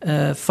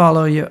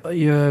follow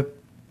your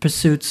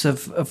pursuits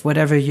of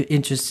whatever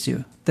interests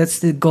you. That's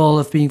the goal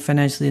of being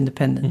financially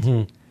independent.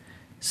 Mm-hmm.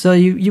 So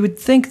you would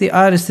think the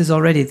artist is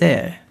already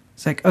there.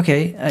 It's like,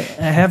 okay,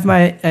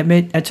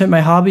 I turned my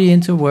hobby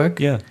into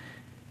work. Yeah.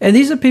 And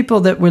these are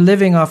people that were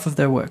living off of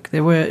their work. They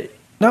were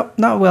not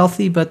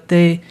wealthy, but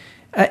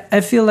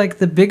I feel like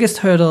the biggest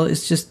hurdle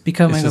is just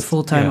becoming a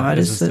full-time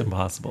artist. It's just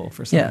impossible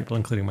for some people,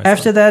 including myself.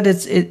 After that,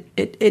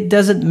 it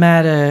doesn't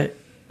matter.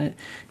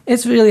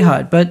 It's really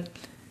hard. But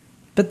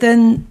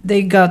then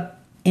they got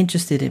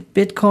interested in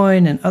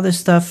Bitcoin and other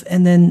stuff,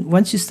 and then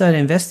once you start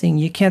investing,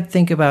 you can't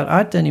think about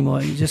art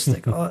anymore. You just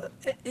like,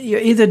 you're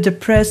either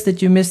depressed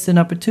that you missed an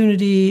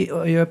opportunity,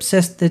 or you're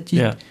upset that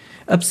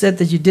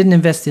you didn't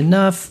invest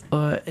enough,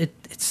 or it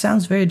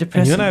sounds very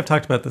depressing. And you and I have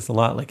talked about this a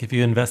lot. Like if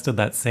you invested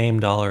that same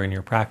dollar in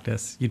your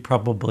practice, you'd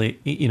probably,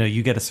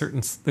 you get a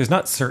certain, there's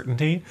not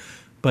certainty,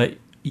 but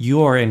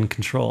you're in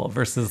control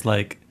versus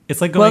like,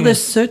 it's like going. Well,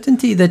 there's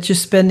certainty that you're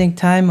spending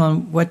time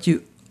on what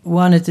you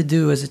wanted to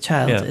do as a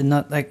child, and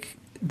not like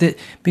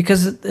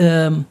because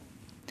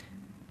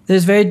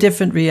there's very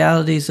different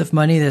realities of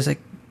money. There's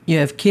like, you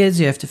have kids,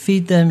 you have to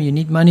feed them, you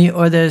need money,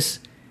 or there's,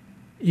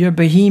 you're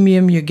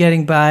bohemian, you're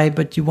getting by,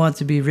 but you want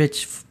to be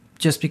rich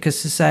just because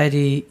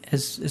society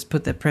has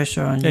put that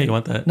pressure on you. Yeah, you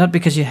want that. Not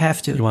because you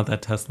have to. You want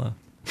that Tesla.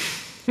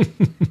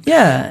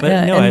 Yeah, but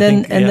yeah. No,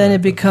 and then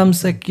it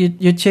becomes like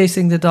you're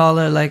chasing the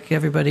dollar like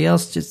everybody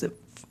else,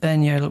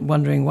 and you're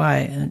wondering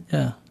why.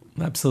 Yeah,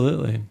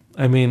 absolutely.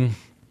 I mean,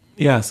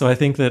 yeah. So I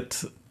think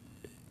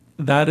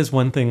that is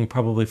one thing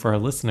probably for our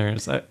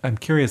listeners. I'm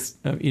curious.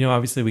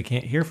 Obviously we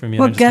can't hear from you.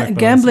 Well,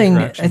 gambling.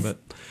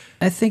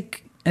 I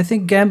think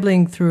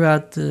gambling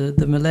throughout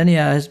the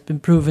millennia has been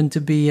proven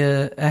to be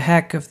a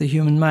hack of the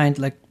human mind.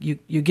 Like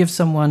you give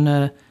someone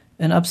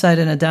an upside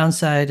and a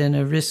downside and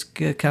a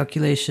risk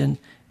calculation,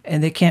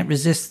 and they can't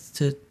resist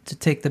to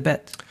take the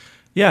bet.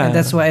 Yeah, and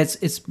that's why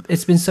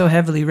it's been so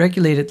heavily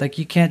regulated. Like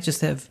you can't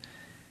just have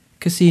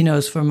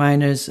casinos for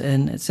minors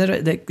and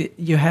etc. Like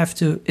you have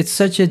to. It's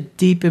such a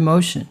deep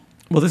emotion.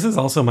 Well, this is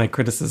also my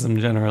criticism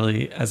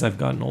generally as I've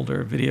gotten older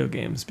of video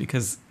games,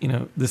 because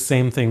the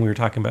same thing we were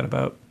talking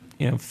about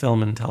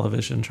film and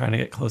television trying to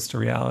get close to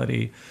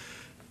reality.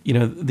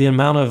 The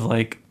amount of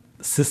like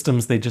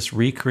systems they just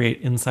recreate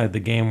inside the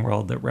game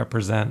world that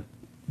represent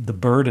the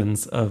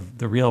burdens of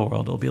the real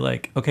world. It'll be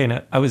like, okay,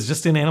 now I was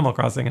just in Animal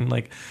Crossing and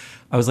like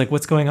I was like,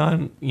 what's going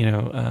on?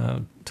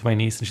 To my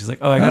niece, and she's like,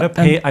 oh, I gotta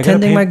pay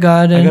my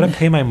garden. I gotta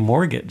pay my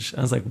mortgage.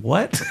 I was like,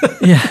 what?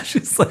 Yeah.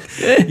 She's like,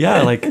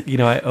 yeah, like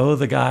I owe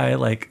the guy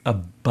like a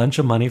bunch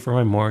of money for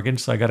my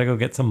mortgage, so I gotta go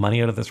get some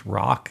money out of this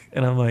rock.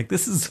 And I'm like,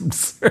 this is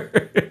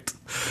absurd.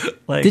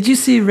 Like, did you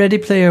see Ready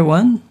Player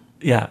One?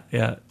 Yeah.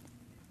 It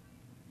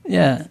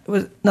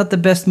was not the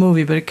best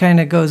movie, but it kind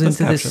of goes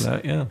into this.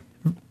 That, yeah.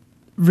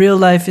 Real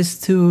life is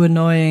too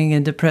annoying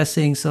and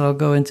depressing, so I'll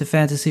go into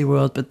fantasy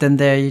world. But then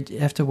there, you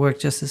have to work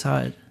just as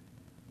hard.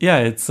 Yeah,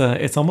 it's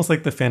almost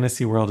like the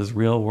fantasy world is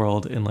real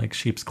world in like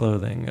sheep's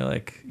clothing.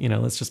 Like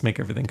let's just make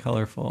everything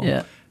colorful.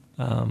 Yeah.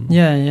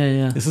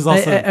 Yeah. This is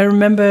also. I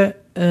remember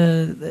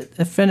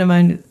a friend of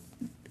mine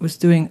was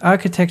doing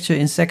architecture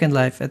in Second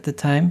Life at the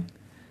time,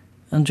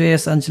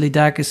 Andreas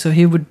Angelidakis. So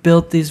he would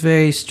build these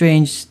very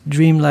strange,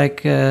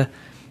 dreamlike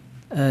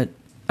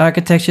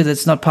architecture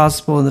that's not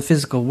possible in the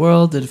physical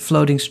world, the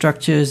floating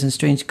structures and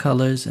strange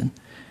colors.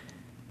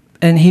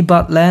 And he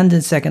bought land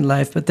in Second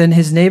Life, but then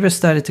his neighbors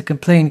started to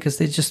complain because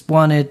they just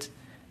wanted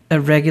a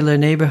regular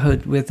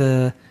neighborhood with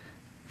a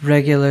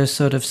regular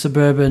sort of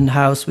suburban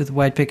house with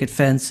white picket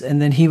fence.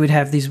 And then he would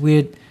have these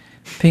weird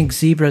pink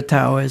zebra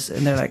towers,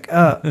 and they're like,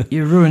 oh,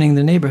 you're ruining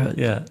the neighborhood.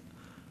 Yeah.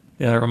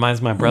 Yeah, it reminds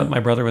my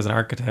brother was an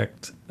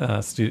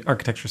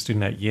architecture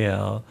student at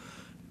Yale,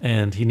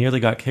 and he nearly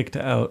got kicked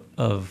out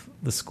of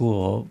the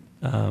school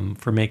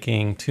for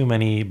making too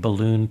many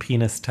balloon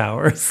penis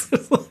towers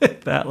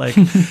like that. Like,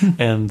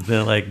 and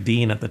the like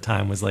dean at the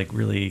time was like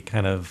really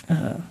kind of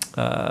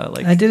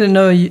like. I didn't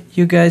know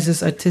you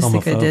guys'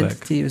 artistic homophobic.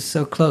 Identity was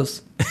so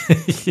close.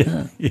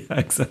 Yeah,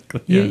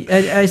 exactly.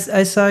 Yeah.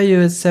 I saw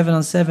you at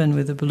 7-on-7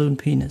 with a balloon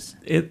penis.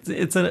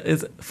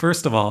 It's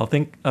first of all,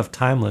 think of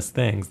timeless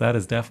things. That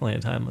is definitely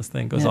a timeless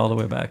thing. Goes all the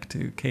way back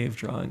to cave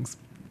drawings.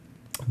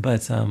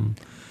 But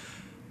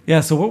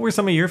yeah. So, what were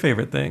some of your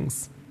favorite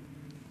things?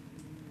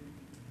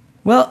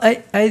 Well,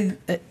 I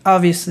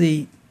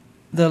obviously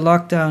the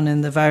lockdown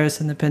and the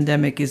virus and the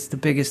pandemic is the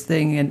biggest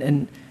thing,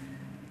 and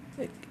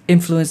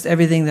influenced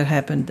everything that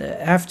happened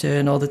after,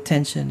 and all the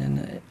tension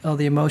and all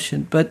the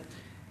emotion. But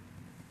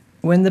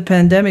when the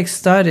pandemic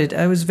started,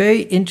 I was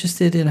very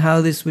interested in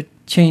how this would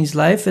change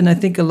life, and I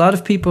think a lot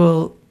of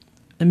people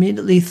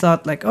immediately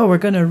thought like, oh, we're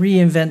going to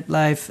reinvent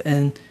life.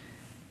 And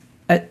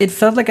it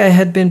felt like I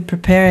had been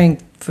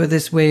preparing for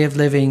this way of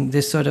living,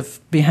 this sort of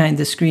behind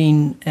the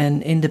screen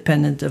and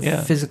independent of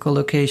physical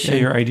location.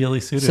 Yeah, you're ideally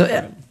suited for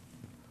it.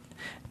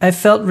 I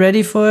felt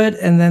ready for it,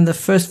 and then the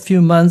first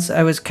few months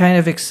I was kind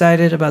of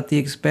excited about the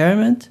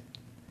experiment.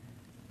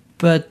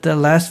 But the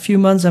last few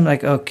months I'm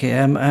like, okay,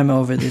 I'm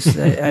over this.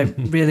 I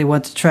really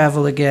want to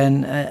travel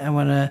again. I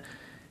want to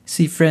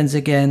see friends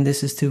again.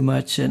 This is too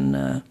much. And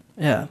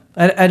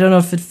I don't know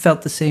if it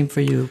felt the same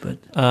for you, but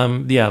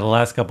the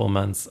last couple of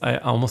months I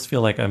almost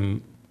feel like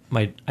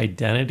my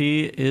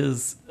identity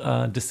is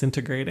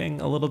disintegrating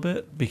a little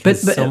bit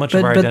because so much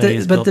of our identity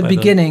is built by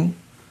beginning.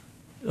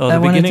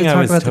 Beginning I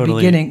was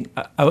totally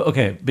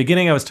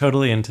beginning I was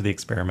totally into the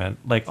experiment,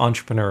 like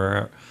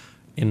entrepreneur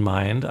in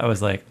mind. I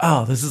was like,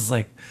 oh, this is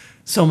like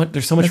so much.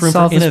 There's so much room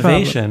for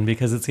innovation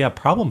because it's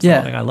problem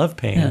solving. I love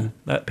pain. Yeah.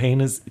 That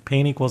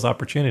pain equals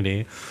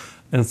opportunity.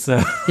 And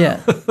so,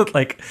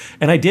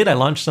 I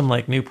launched some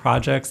like new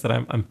projects that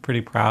I'm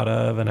pretty proud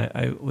of. And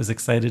I was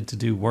excited to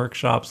do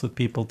workshops with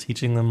people,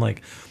 teaching them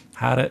like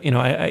how to,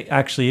 I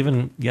actually,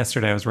 even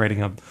yesterday I was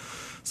writing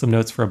some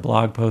notes for a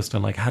blog post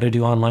on like how to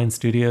do online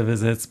studio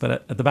visits. But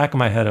at the back of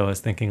my head, I was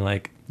thinking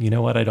like, you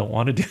know what? I don't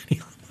want to do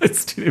any online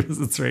studio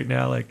visits right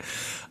now. Like,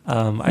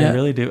 I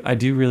really do. I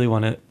do really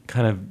want to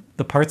kind of,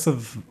 the parts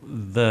of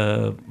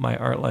my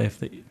art life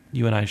that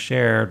you and I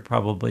shared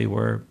probably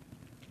were,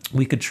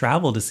 we could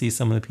travel to see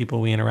some of the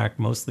people we interact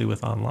mostly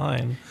with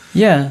online.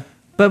 Yeah.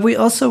 But we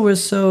also were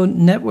so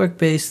network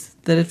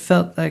based that it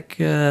felt like,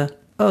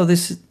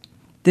 this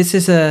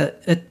is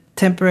a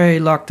temporary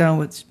lockdown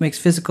which makes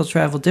physical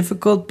travel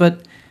difficult,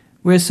 but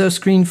we're so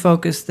screen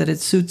focused that it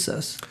suits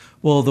us.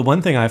 Well, the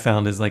one thing I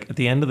found is like at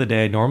the end of the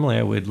day, normally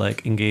I would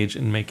like engage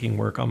in making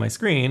work on my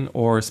screen,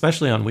 or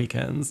especially on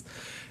weekends.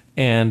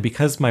 And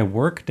because my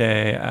work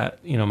day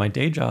at, my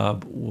day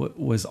job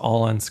was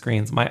all on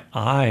screens, my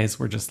eyes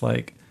were just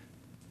like,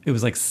 it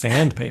was like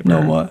sandpaper.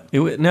 No more.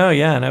 And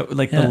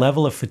the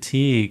level of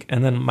fatigue,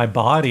 and then my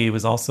body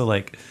was also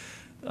like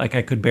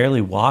I could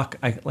barely walk.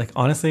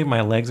 Honestly,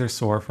 my legs are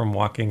sore from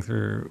walking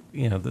through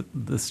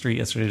the street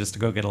yesterday just to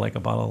go get a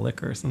bottle of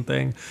liquor or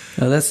something.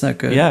 Oh, that's not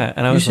good. Yeah,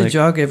 and you should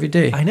jog every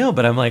day. I know,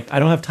 but I'm like, I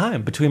don't have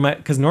time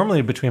because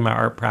normally between my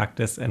art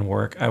practice and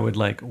work, I would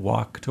like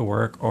walk to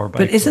work or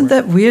bike. But isn't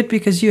that weird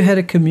because you had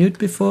a commute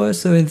before,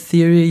 so in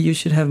theory you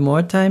should have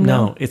more time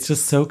now? No, it's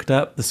just soaked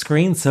up. The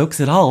screen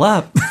soaks it all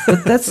up.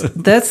 But that's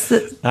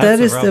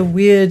the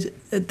weird.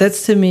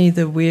 That's to me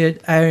the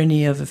weird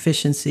irony of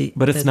efficiency.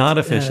 But it's not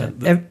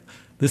efficient.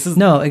 This is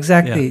no,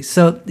 exactly. Yeah.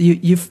 So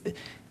you've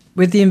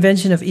with the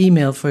invention of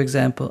email, for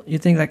example, you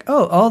think like,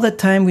 oh, all the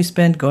time we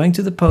spent going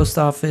to the post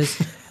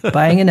office,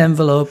 buying an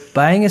envelope,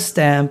 buying a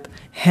stamp,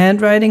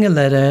 handwriting a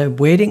letter,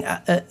 waiting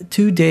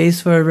 2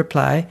 days for a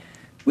reply,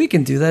 we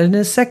can do that in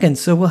a second.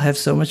 So we'll have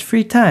so much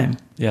free time.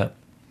 Yeah.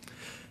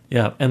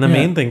 Yeah, and the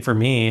main thing for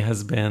me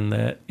has been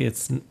that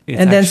it's and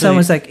then actually,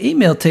 someone's like,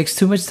 email takes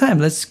too much time.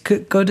 Let's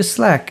go to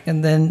Slack,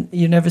 and then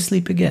you never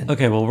sleep again.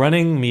 Okay, well,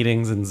 running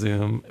meetings in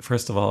Zoom,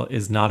 first of all,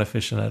 is not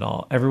efficient at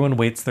all. Everyone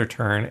waits their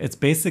turn. It's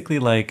basically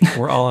like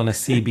we're all on a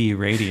CB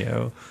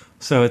radio.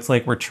 So it's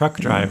like we're truck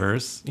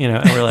drivers, and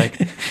we're like,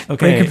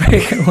 okay.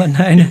 Breaker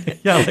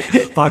 19. Yeah, like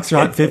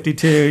Foxtrot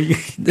 52.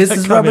 This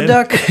is Rubber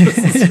Duck.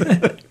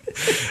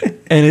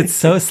 And it's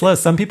so slow.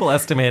 Some people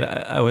estimate,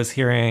 I was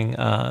hearing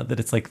that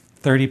it's like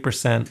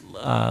 30%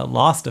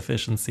 lost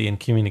efficiency in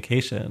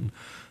communication.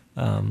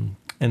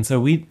 And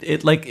so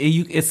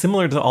it's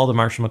similar to all the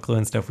Marshall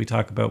McLuhan stuff we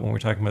talk about when we're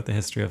talking about the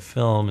history of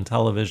film and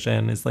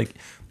television. It's like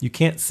you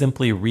can't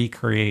simply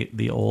recreate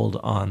the old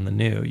on the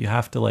new. You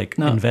have to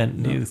invent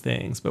new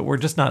things. But we're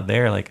just not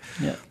there.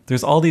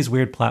 There's all these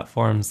weird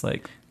platforms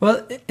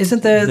Well,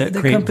 isn't there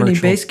the company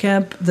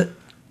Basecamp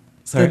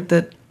Sorry?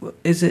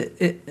 Is it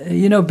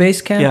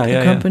Basecamp,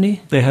 the company? Yeah.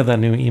 They have that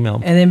new email.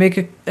 And they make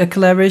a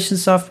collaboration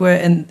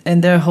software,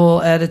 and their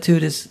whole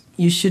attitude is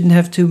you shouldn't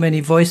have too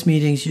many voice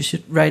meetings. You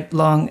should write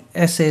long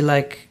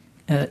essay-like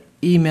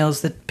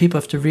emails that people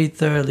have to read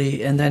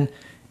thoroughly, and then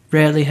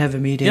rarely have a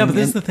meeting. Yeah, but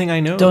this is the thing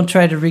I know. Don't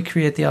try to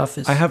recreate the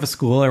office. I have a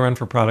school I run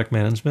for product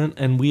management,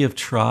 and we have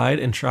tried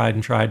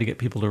to get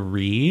people to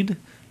read,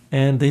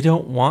 and they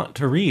don't want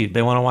to read.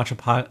 They want to watch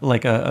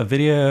a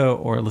video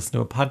or listen to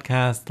a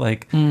podcast.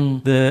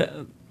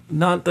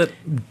 Not that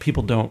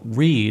people don't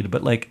read,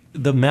 but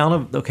the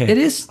amount of it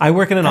is. I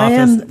work in an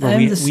office where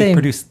we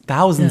produce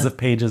thousands of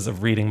pages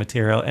of reading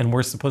material, and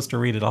we're supposed to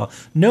read it all.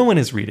 No one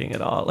is reading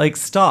it all.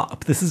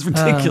 Stop! This is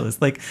ridiculous.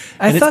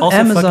 I thought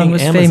Amazon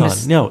was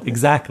famous. No,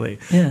 exactly.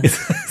 Yeah.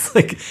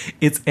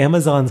 It's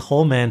Amazon's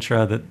whole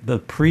mantra that the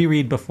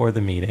pre-read before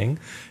the meeting.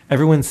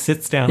 Everyone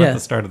sits down at the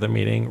start of the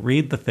meeting,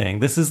 read the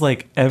thing. This is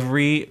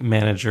every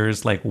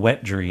manager's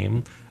wet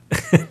dream.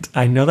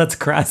 I know that's a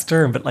crass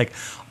term, but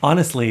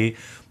honestly.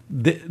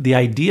 The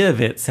idea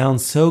of it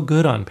sounds so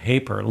good on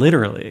paper,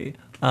 literally,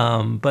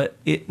 but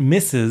it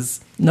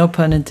misses... No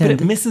pun intended.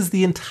 But it misses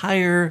the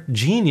entire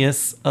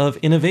genius of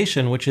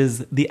innovation, which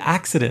is the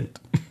accident.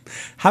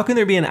 How can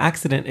there be an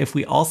accident if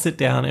we all sit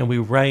down and we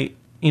write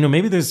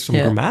maybe there's some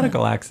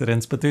grammatical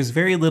accidents, but there's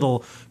very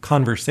little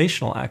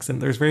conversational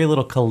accident. There's very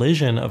little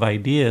collision of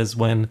ideas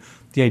when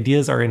the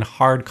ideas are in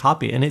hard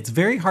copy. And it's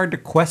very hard to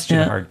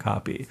question hard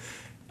copy.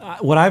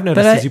 What I've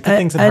noticed is you put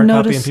things in hard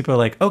copy and people are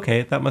like,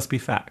 okay, that must be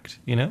fact,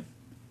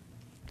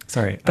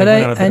 Sorry. But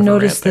I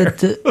noticed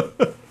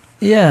that...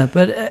 Yeah,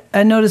 but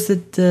I noticed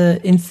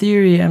that in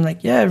theory, I'm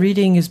like,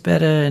 reading is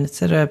better, and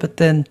etc. But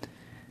then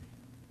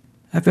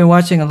I've been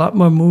watching a lot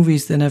more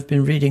movies than I've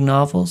been reading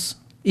novels.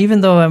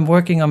 Even though I'm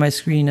working on my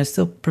screen, I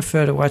still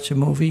prefer to watch a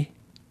movie.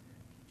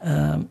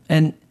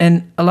 And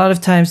a lot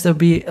of times there'll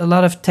be a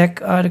lot of tech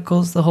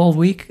articles the whole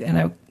week, and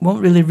I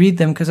won't really read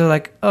them because they're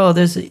like, oh,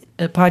 there's a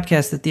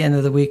podcast at the end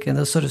of the week, and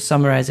they'll sort of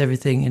summarize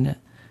everything in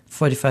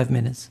 45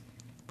 minutes.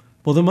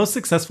 Well, the most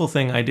successful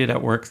thing I did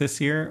at work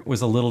this year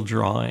was a little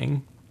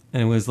drawing.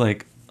 And it was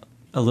like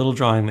a little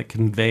drawing that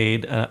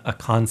conveyed a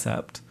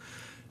concept.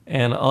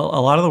 And a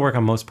lot of the work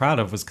I'm most proud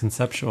of was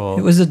conceptual.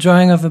 It was a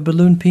drawing of a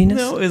balloon penis?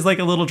 No, it was like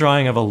a little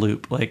drawing of a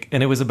loop.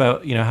 And it was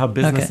about, how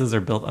businesses are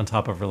built on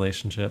top of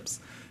relationships.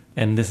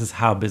 And this is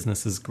how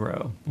businesses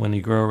grow. When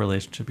you grow a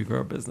relationship, you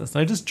grow a business.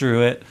 And I just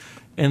drew it.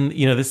 And,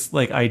 this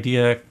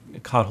idea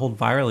caught hold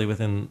virally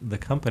within the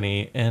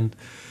company.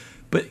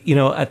 But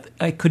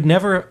I could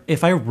never,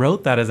 if I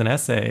wrote that as an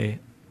essay,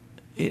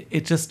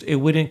 it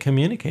wouldn't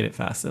communicate it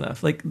fast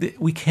enough.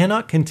 We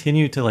cannot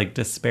continue to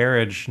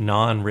disparage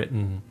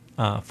non-written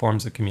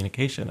forms of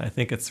communication. I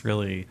think it's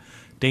really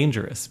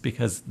dangerous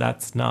because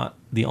that's not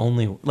the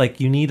only,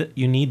 you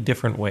need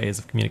different ways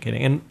of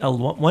communicating. And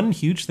one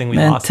huge thing we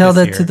lost tell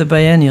this that year, to the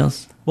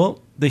biennials. Well,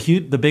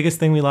 the biggest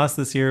thing we lost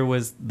this year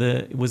was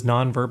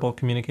nonverbal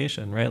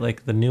communication,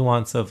 right? The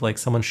nuance of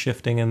someone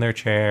shifting in their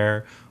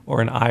chair or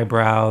an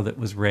eyebrow that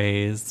was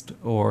raised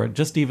or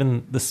just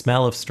even the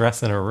smell of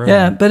stress in a room.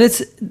 Yeah, but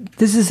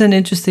this is an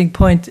interesting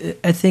point.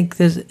 I think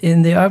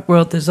in the art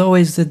world, there's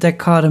always the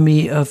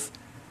dichotomy of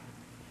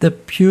the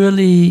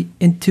purely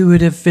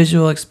intuitive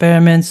visual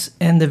experiments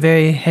and the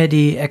very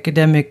heady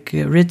academic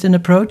written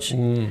approach.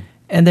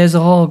 And there's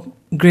a whole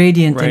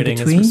gradient Writing in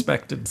between. Is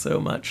respected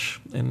so much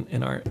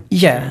in art.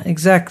 Yeah,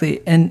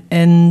 exactly. And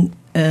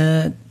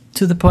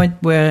to the point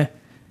where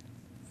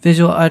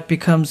visual art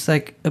becomes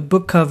like a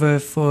book cover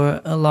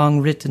for a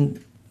long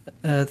written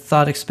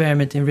thought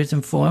experiment in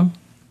written form.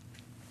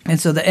 And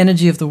so the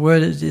energy of the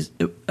word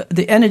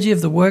the energy of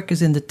the work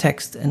is in the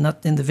text and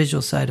not in the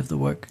visual side of the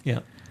work. Yeah.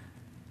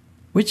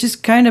 Which is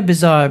kind of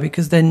bizarre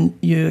because then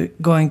you're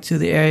going to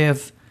the area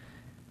of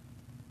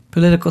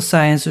political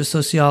science or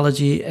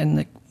sociology,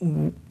 and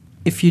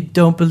if you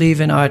don't believe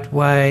in art,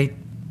 why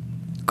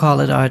call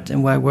it art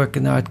and why work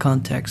in the art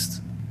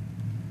context?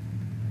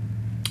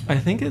 I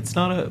think it's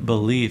not a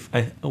belief.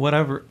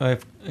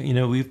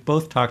 We've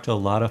both talked to a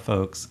lot of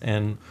folks,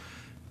 and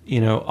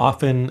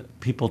often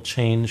people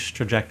change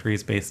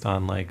trajectories based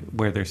on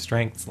where their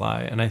strengths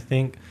lie. And I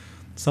think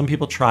some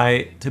people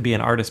try to be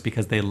an artist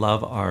because they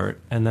love art,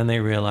 and then they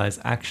realize,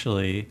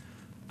 actually,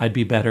 I'd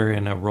be better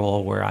in a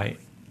role where I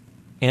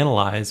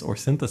analyze or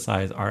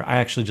synthesize art. I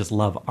actually just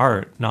love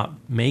art, not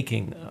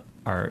making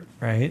art,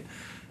 right?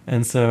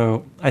 And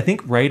so I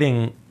think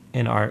writing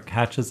in art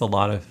catches a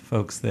lot of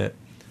folks that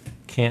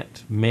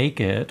can't make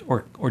it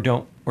or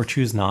don't or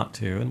choose not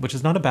to, which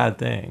is not a bad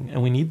thing.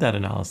 And we need that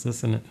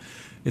analysis, and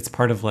it's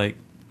part of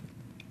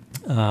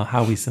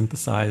how we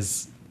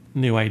synthesize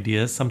new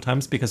ideas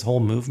sometimes, because whole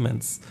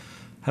movements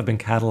have been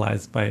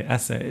catalyzed by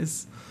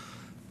essays.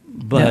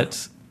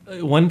 But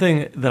one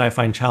thing that I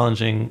find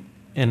challenging,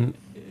 and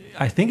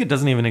I think it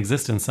doesn't even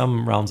exist in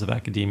some realms of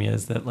academia,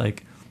 is that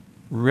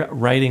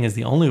writing is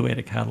the only way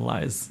to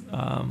catalyze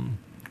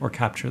or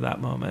capture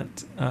that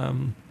moment.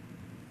 And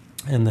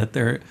that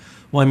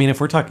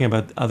if we're talking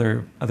about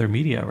other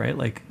media, right?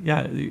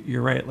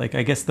 You're right.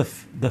 I guess the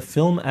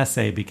film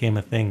essay became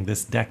a thing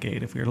this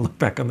decade, if we were to look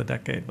back on the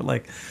decade,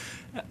 but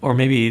or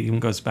maybe it even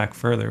goes back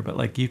further, but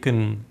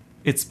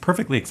it's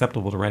perfectly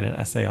acceptable to write an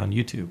essay on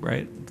YouTube,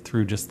 right?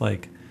 Through just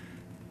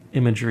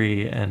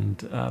imagery and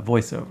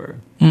voiceover.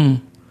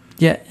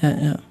 Yeah.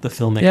 The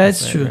filmic Yeah, essay,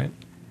 it's true. Right?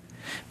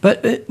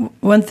 But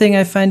one thing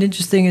I find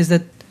interesting is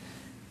that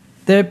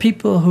there are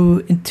people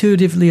who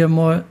intuitively are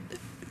more,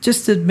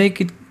 just to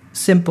make it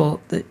simple,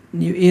 that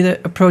you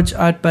either approach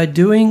art by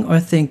doing or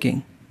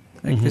thinking.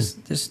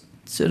 There's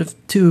sort of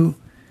two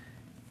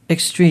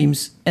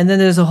extremes, and then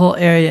there's a whole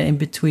area in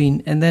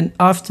between. And then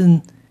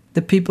often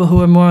the people who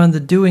are more on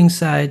the doing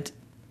side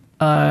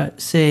are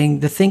saying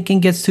the thinking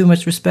gets too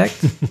much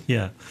respect.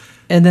 Yeah.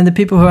 And then the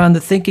people who are on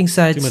the thinking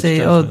side say,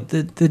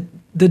 judgment. oh,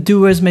 the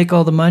doers make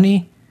all the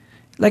money.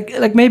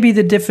 Like maybe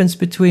the difference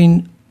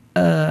between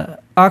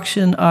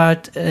auction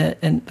art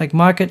and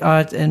market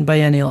art and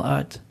biennial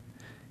art,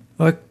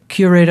 or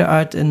curator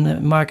art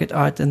and market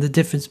art, and the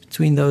difference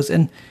between those.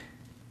 And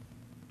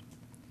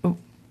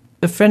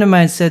a friend of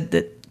mine said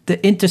that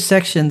the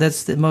intersection,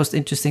 that's the most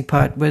interesting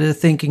part, where the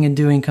thinking and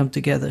doing come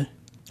together.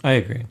 I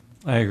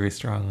agree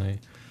strongly.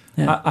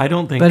 Yeah. I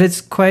don't think, but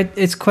it's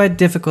quite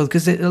difficult,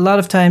 because a lot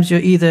of times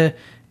you're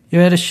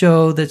at a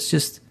show that's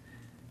just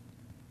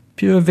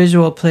pure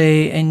visual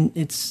play, and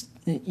it's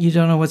you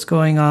don't know what's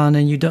going on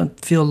and you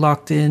don't feel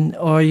locked in,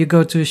 or you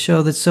go to a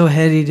show that's so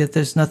heady that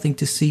there's nothing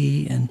to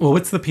see. And well,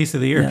 what's the piece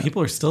of the year?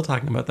 People are still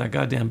talking about that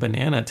goddamn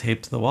banana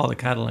taped to the wall, the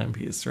Catalan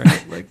piece,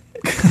 right? Like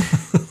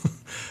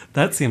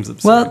that seems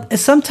absurd. Well,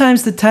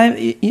 sometimes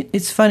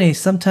it's funny.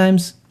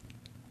 Sometimes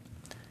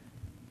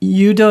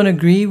you don't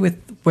agree with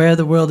where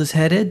the world is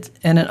headed,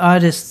 and an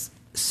artist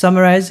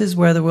summarizes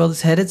where the world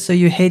is headed, so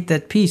you hate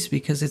that piece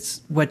because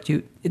it's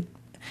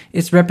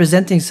it's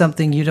representing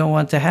something you don't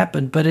want to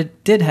happen, but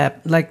it did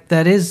happen. Like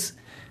that is,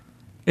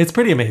 it's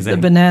pretty amazing.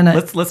 The banana.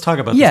 Let's talk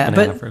about this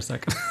banana for a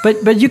second.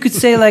 but you could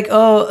say like,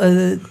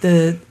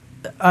 the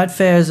art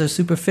fairs are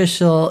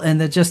superficial and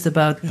they're just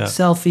about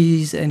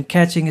selfies and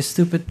catching a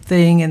stupid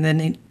thing and then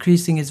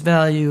increasing its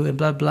value and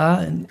blah blah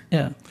and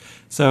yeah.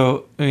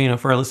 So,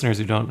 for our listeners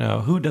who don't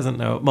know, who doesn't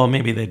know, well,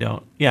 maybe they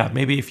don't. Yeah,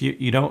 maybe if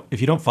you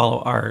don't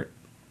follow art,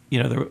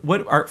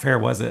 what art fair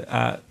was it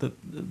at?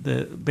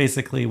 The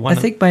basically one.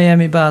 I think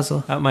Miami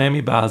Basel. At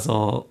Miami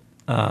Basel.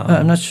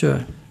 I'm not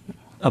sure.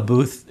 A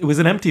booth. It was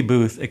an empty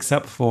booth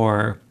except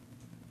for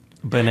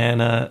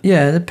banana.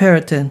 Yeah, the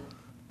Periton.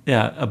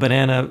 Yeah, a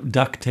banana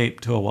duct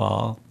taped to a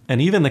wall,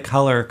 and even the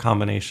color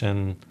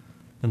combination,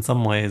 in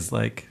some ways,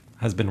 like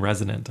has been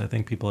resonant. I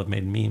think people have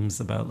made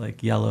memes about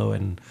like yellow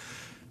and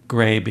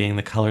gray being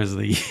the colors of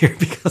the year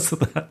because of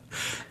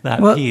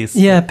that piece.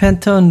 Yeah,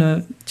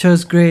 Pantone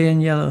chose gray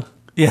and yellow.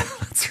 Yeah,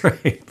 that's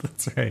right.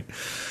 That's right.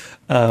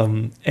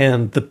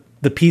 And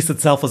the piece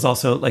itself was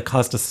also like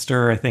caused a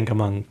stir, I think,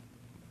 among,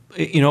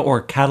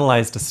 or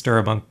catalyzed a stir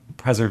among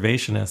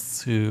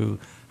preservationists who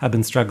have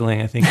been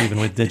struggling, I think, even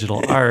with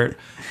digital art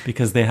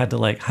because they had to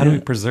like, how do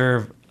we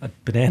preserve a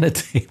banana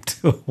tape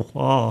to a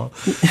wall?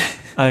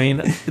 I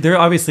mean, there are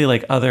obviously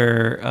like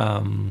other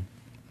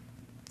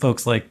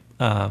folks like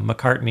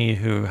McCartney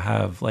who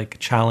have like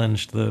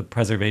challenged the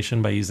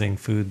preservation by using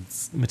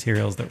foods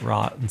materials that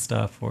rot and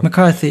stuff. Or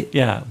McCarthy.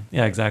 Yeah,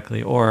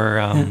 exactly. Or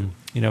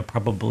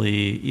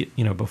probably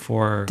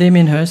before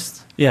Damien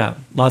Hirst. Yeah,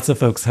 lots of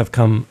folks have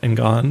come and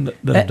gone.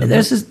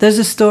 There's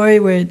a story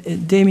where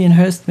Damien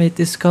Hirst made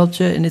this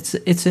sculpture, and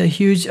it's a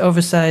huge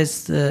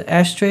oversized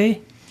ashtray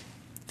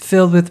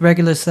filled with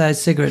regular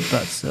sized cigarette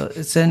butts. So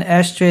it's an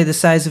ashtray the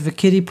size of a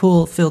kiddie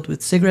pool filled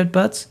with cigarette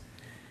butts.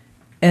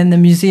 And the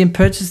museum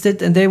purchased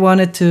it, and they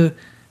wanted to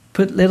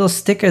put little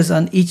stickers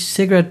on each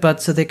cigarette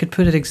butt so they could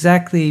put it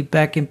exactly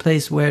back in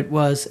place where it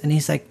was. And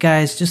he's like,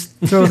 guys, just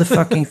throw the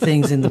fucking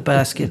things in the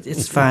basket.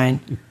 It's fine.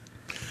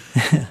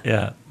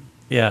 Yeah.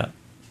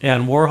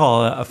 And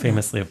Warhol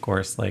famously, of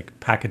course, like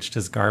packaged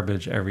his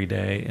garbage every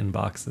day in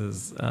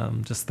boxes,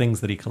 just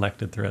things that he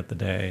collected throughout the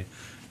day.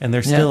 And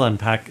they're still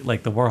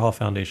like the Warhol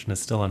Foundation is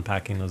still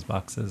unpacking those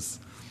boxes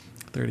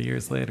 30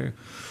 years later,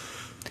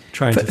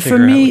 trying to figure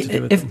out what to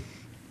do with them.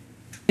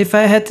 If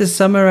I had to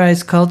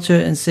summarize culture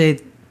and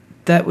say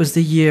that was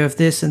the year of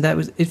this and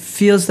it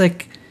feels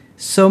like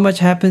so much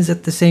happens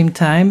at the same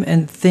time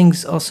and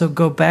things also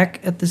go back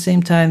at the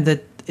same time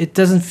that it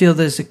doesn't feel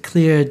there's a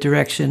clear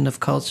direction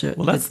of culture.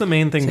 Well, that's the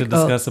main thing to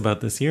discuss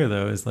about this year,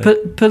 though, is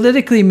like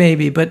politically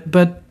maybe,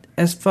 but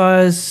as far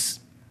as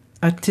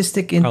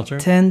artistic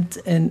intent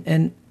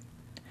and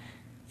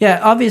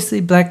yeah,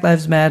 obviously Black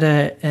Lives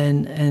Matter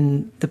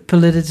and the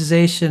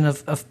politicization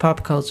of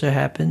pop culture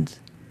happened.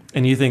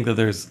 And you think that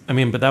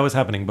but that was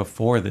happening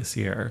before this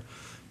year,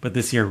 but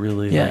this year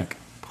really like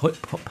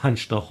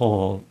punched a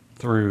hole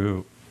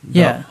through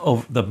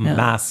the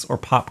mass or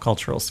pop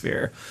cultural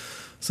sphere,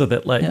 so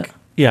that like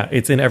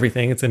it's in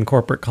everything. It's in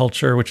corporate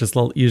culture, which is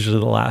usually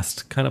the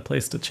last kind of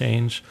place to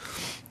change.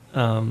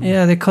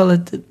 They call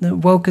it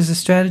woke as a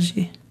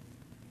strategy.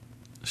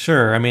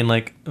 Sure, I mean,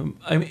 like,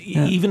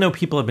 even though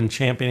people have been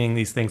championing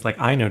these things, like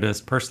I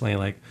noticed personally,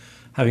 like,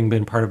 having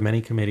been part of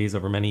many committees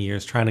over many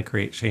years trying to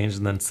create change,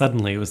 and then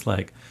suddenly it was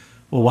like,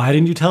 well, why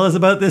didn't you tell us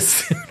about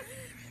this?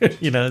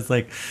 It's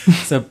like,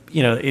 so,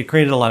 it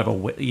created a lot of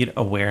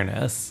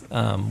awareness.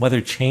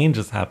 Whether change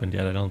has happened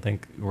yet, I don't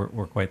think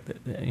we're quite,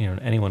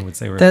 anyone would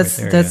say we're quite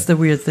there That's yet. the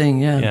weird thing,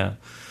 yeah.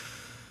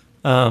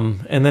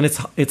 And then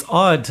it's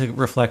odd to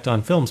reflect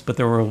on films, but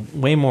there were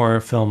way more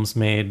films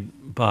made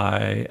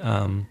by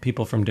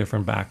people from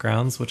different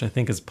backgrounds, which I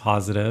think is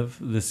positive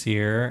this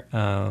year,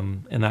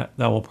 and that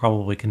will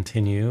probably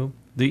continue.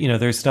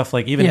 There's stuff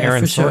like even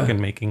Aaron Sorkin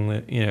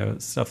making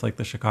stuff like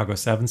the Chicago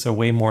 7, so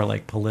way more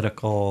like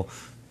political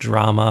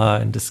drama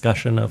and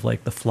discussion of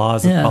like the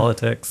flaws of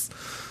politics.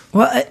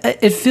 Well,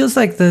 it feels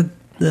like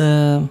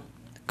the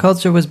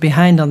culture was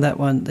behind on that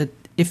one. That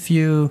if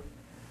you,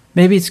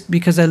 maybe it's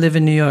because I live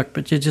in New York,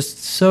 but you're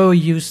just so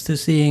used to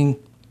seeing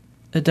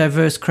a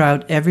diverse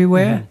crowd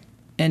everywhere. Mm-hmm.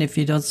 And if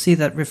you don't see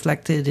that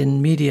reflected in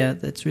media,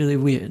 that's really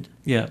weird.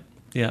 Yeah.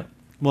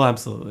 Well,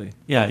 absolutely.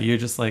 Yeah, you're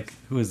just like,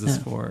 who is this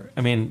for?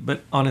 I mean,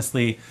 but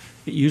honestly,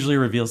 it usually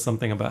reveals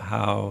something about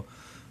how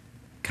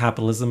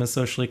capitalism is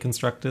socially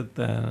constructed.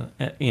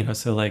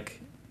 So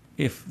like,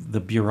 if the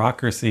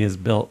bureaucracy is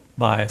built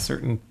by a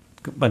certain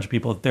bunch of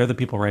people, they're the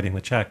people writing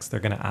the checks.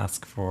 They're going to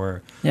ask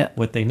for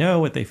what they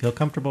know, what they feel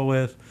comfortable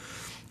with.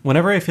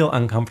 whenever I feel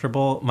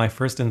uncomfortable, my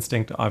first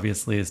instinct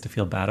obviously is to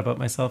feel bad about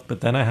myself,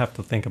 but then I have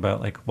to think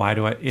about like, why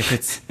do I, if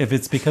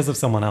it's because of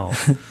someone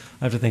else, I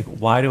have to think,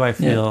 why do I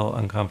feel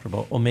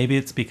uncomfortable? Well, maybe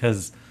it's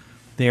because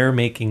they're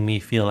making me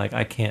feel like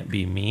I can't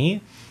be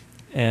me.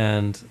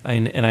 And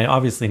I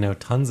obviously know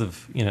tons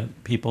of,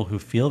 people who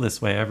feel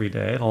this way every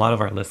day, and a lot of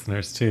our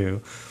listeners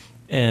too.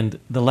 And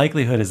the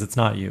likelihood is it's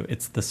not you.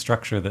 It's the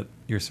structure that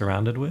you're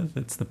surrounded with.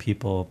 It's the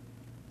people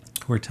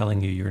who are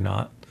telling you you're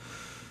not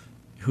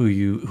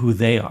who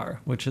they are,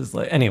 which is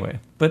like, anyway.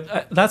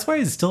 But that's why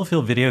I still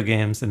feel video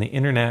games and the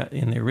internet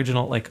in the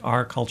original, like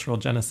our cultural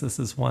genesis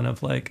is one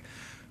of like,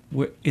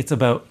 it's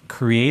about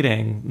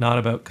creating, not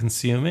about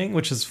consuming,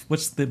 which is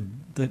what's the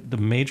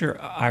major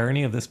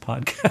irony of this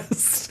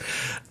podcast.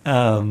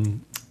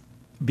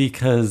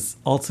 Because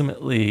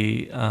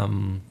ultimately,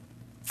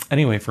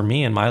 anyway, for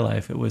me in my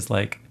life, it was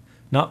like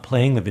not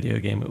playing the video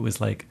game. It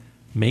was like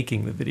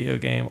making the video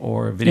game,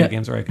 or video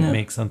games where I could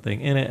make something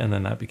in it, and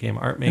then that became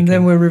art making. And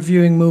then we're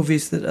reviewing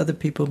movies that other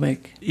people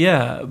make.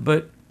 Yeah,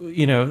 but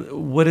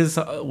what is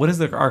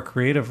our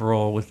creative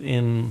role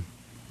within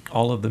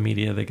all of the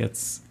media that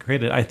gets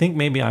created? I think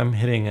maybe I'm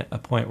hitting a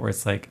point where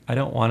it's like I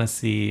don't want to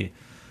see,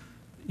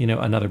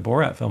 another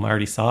Borat film. I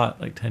already saw it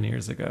like 10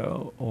 years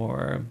ago,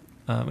 or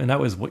and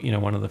that was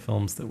one of the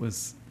films that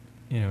was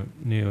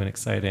new and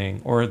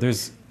exciting. Or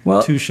there's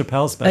two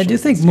Chappelle specials. I do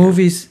think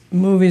movies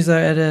are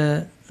at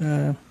a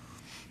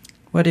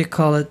what do you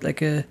call it?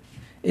 Like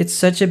it's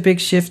such a big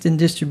shift in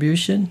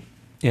distribution.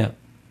 Yeah,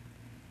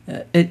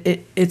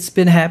 it's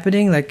been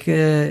happening. Like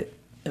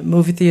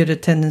movie theater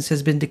attendance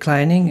has been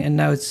declining, and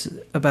now it's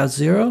about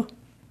zero.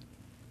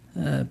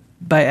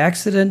 By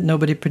accident,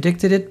 nobody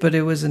predicted it, but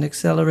it was an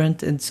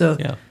accelerant, and so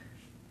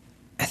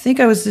I think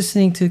I was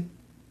listening to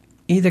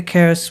either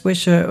Kara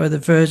Swisher or The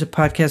Verge, a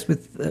podcast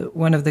with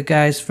one of the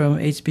guys from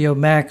HBO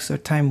Max or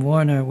Time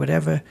Warner or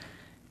whatever,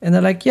 and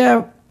they're like,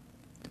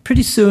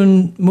 pretty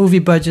soon movie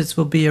budgets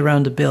will be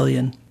around $1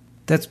 billion.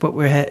 That's what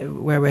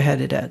where we're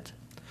headed at.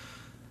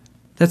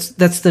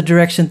 That's the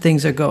direction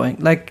things are going.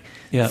 Like,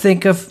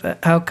 think of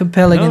how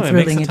compelling and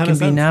thrilling it can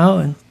be now.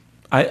 And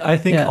I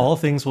think all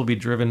things will be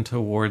driven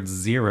towards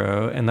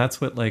zero, and that's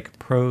what like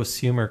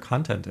prosumer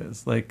content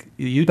is. Like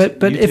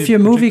But if your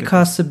movie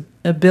costs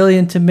 $1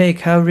 billion to make,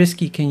 how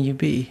risky can you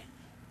be?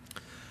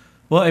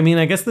 Well, I mean,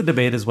 I guess the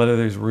debate is whether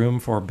there's room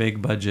for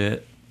big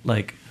budget.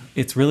 Like,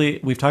 it's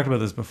really, we've talked about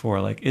this before.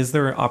 Like, is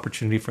there an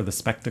opportunity for the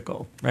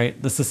spectacle, right?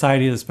 The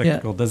society of the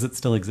spectacle, does it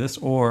still exist?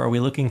 Or are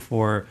we looking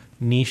for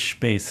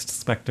niche-based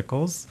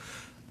spectacles?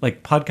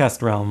 Like,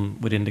 podcast realm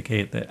would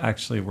indicate that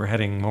actually we're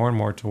heading more and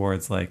more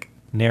towards like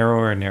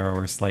narrower and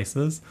narrower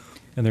slices,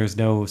 and there's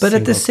no. But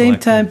at the same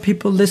time,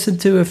 people listen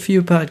to a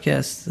few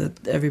podcasts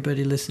that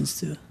everybody listens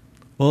to.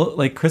 Well,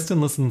 like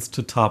Kristen listens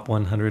to top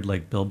 100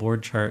 like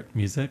Billboard chart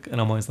music, and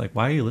I'm always like,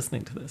 "Why are you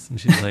listening to this?" And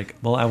she's like,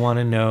 "Well, I want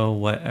to know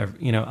what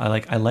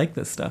I like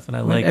this stuff, and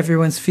I like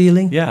everyone's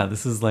feeling." Yeah,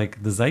 this is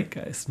like the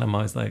zeitgeist, and I'm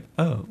always like,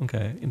 "Oh,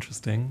 okay,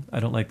 interesting. I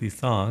don't like these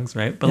songs,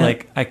 right?" But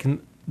like, I can,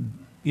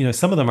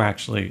 some of them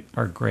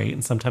are great,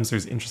 and sometimes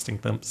there's interesting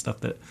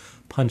stuff that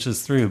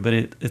punches through. But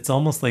it's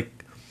almost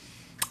like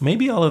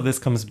maybe all of this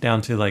comes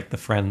down to like the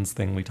Friends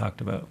thing we talked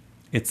about.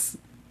 It's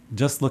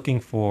just looking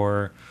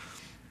for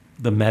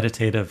the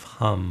meditative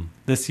hum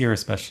this year,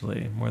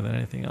 especially more than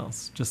anything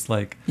else. Just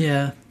like,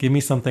 give me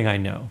something I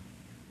know.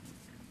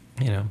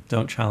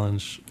 Don't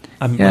challenge.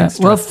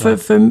 Well,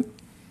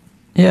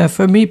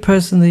 for me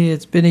personally,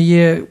 it's been a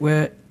year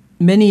where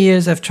many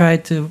years I've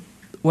tried to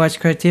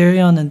watch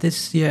Criterion, and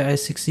this year I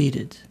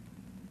succeeded.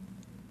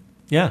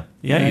 Yeah,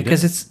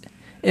 because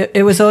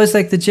it was always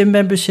like the gym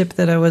membership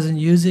that I wasn't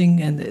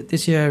using, and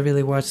this year I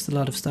really watched a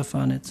lot of stuff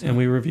on it. So. And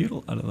we reviewed a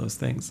lot of those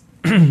things.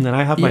 And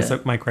I have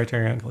my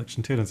Criterion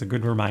collection too, and it's a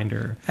good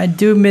reminder. I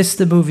do miss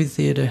the movie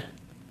theater.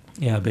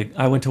 Yeah,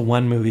 I went to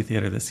one movie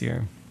theater this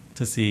year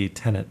to see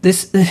Tenet.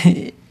 This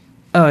is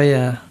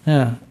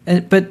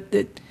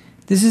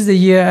the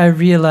year I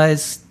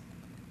realized,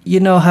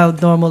 how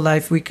normal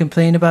life we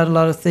complain about a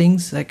lot of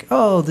things, like,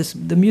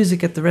 the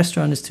music at the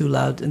restaurant is too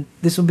loud, and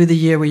this will be the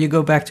year where you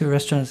go back to a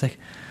restaurant, it's like,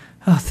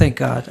 oh, thank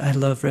God, I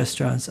love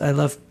restaurants. I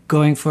love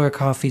going for a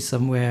coffee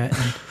somewhere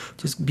and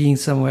just being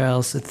somewhere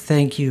else. And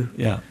thank you.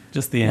 Yeah,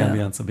 just the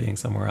ambience of being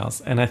somewhere else.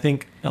 And I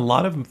think a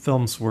lot of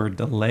films were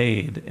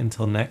delayed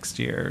until next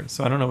year.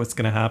 So I don't know what's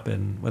going to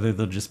happen, whether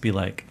they'll just be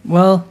like...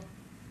 Well,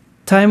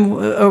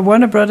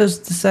 Warner Brothers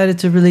decided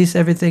to release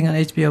everything on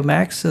HBO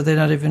Max, so they're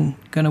not even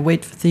going to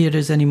wait for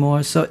theaters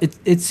anymore. So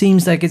it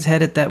seems like it's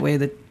headed that way,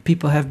 that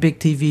people have big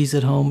TVs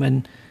at home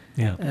and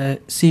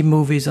see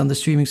movies on the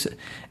streaming.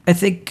 I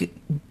think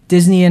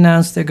Disney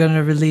announced they're going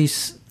to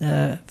release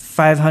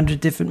 500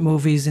 different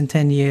movies in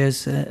 10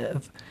 years,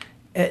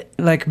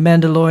 like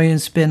Mandalorian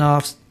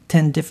spin-offs,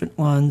 10 different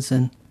ones.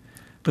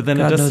 But then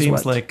God it just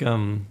seems like,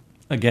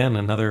 again,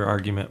 another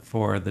argument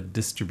for the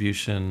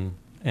distribution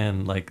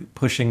and like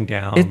pushing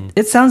down.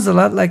 It sounds a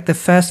lot like the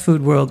fast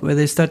food world, where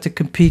they start to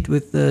compete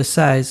with the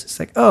size. It's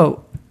like,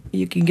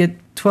 you can get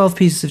 12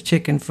 pieces of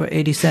chicken for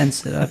 80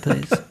 cents at our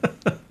place.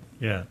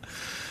 Yeah.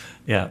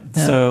 Yeah.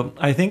 So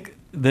I think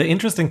the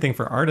interesting thing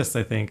for artists,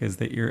 I think, is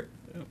that you're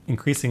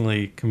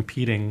increasingly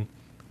competing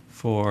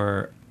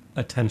for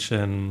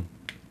attention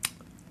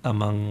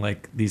among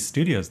like these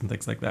studios and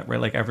things like that, right?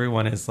 Like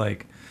everyone is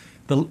like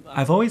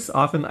I've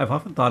often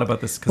thought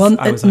about this because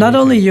I was not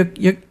only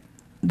you're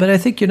but I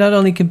think you're not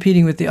only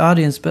competing with the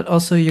audience, but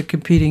also you're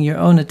competing your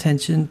own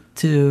attention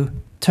to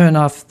turn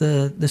off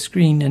the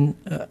screen and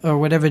or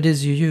whatever it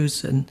is you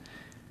use and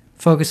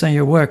focus on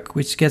your work,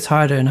 which gets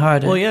harder and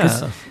harder. Well,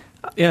 yeah.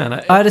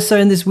 And artists are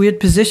in this weird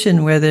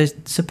position where they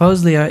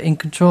supposedly are in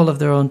control of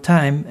their own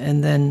time,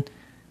 and then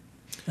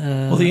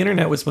well, the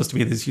internet was supposed to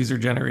be this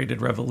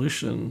user-generated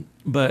revolution,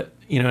 but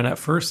and at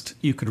first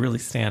you could really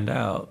stand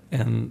out,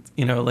 and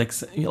like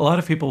a lot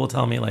of people will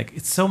tell me like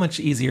it's so much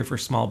easier for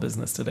small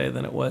business today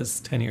than it was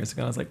 10 years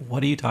ago. And I was like,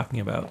 what are you talking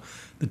about?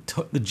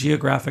 The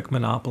geographic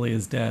monopoly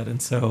is dead,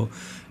 and so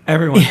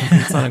everyone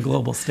competes on a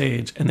global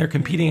stage, and they're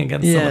competing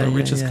against some of the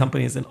richest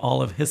companies in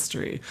all of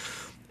history.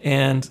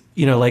 And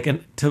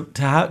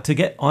to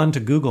get onto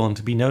Google and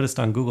to be noticed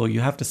on Google,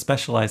 you have to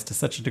specialize to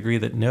such a degree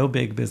that no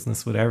big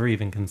business would ever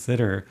even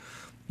consider,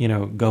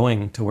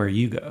 going to where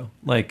you go.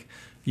 Like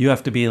you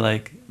have to be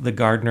like the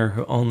gardener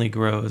who only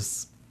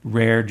grows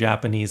rare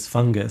Japanese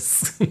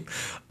fungus,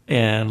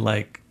 and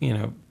like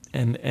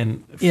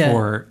in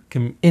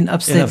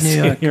upstate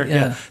New York.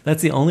 Yeah,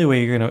 that's the only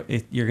way you're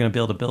gonna be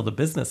able to build a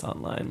business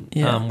online.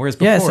 Whereas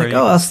before, it's like,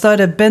 I'll start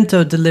a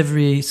bento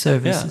delivery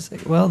service. Yeah. It's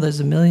like, well, there's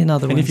a million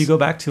other ones. And if you go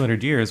back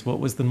 200 years, what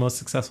was the most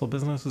successful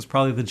business? Was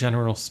probably the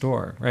general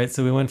store, right?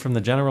 So we went from the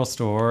general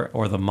store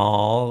or the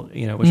mall,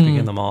 which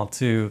became the mall,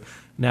 to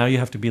now you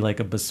have to be like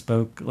a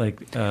bespoke,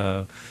 like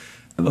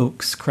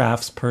Oaks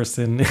crafts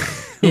person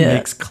who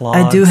makes cloths.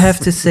 I do have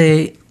to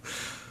say,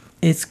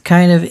 it's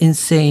kind of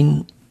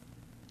insane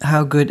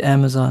how good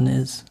Amazon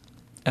is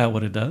at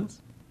what it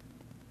does.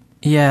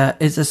 Yeah,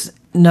 it's just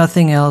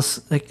nothing else.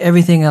 Like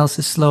everything else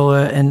is slower,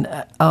 and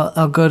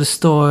I'll go to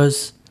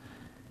stores,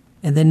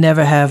 and they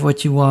never have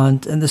what you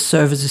want, and the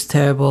service is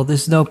terrible.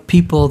 There's no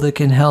people that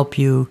can help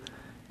you.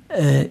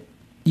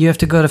 You have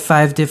to go to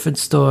 5 different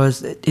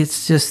stores.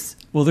 It's just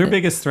their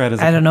biggest threat is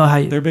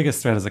their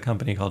biggest threat is a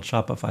company called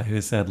Shopify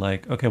who said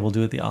like, okay, we'll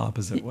do it the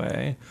opposite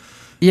way.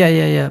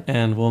 Yeah.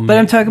 And But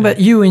I'm talking about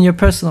you in your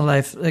personal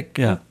life, like.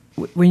 Yeah.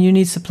 When you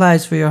need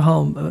supplies for your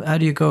home, how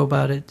do you go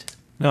about it?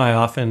 No, I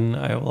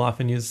will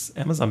often use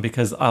Amazon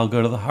because I'll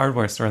go to the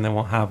hardware store and they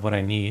won't have what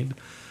I need.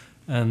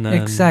 And then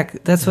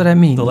exactly, that's what I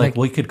mean. They're like,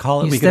 we could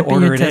call it, we could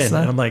order it in.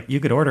 And I'm like, you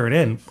could order it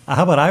in.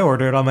 How about I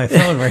order it on my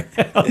phone right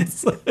now?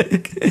 It's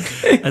like,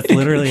 that's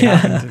literally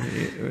happened to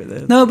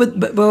me. No,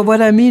 but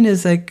what I mean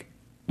is like,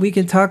 we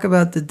can talk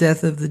about the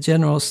death of the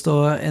general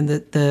store and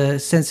the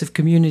sense of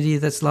community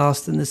that's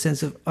lost and the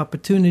sense of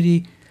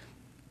opportunity,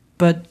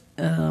 but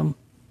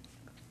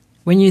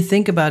when you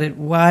think about it,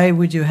 why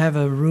would you have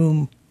a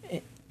room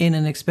in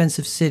an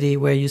expensive city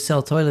where you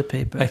sell toilet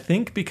paper? I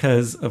think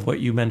because of what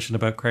you mentioned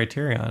about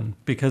Criterion.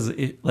 Because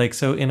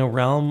so in a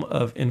realm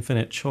of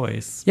infinite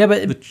choice,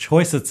 but the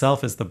choice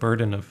itself is the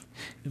burden of.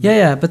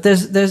 But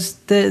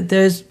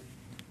there's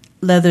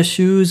leather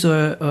shoes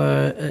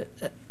or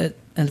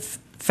and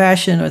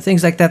fashion or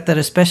things like that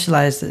are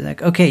specialized.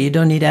 Like, okay, you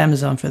don't need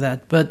Amazon for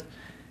that, but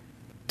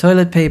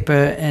toilet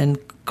paper and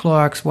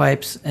Clorox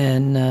wipes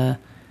and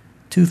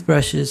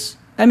toothbrushes.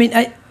 I mean,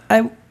 I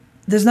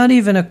there's not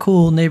even a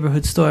cool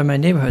neighborhood store in my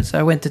neighborhood. So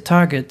I went to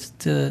Target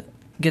to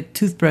get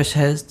toothbrush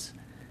heads,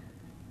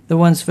 the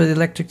ones for the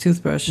electric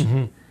toothbrush.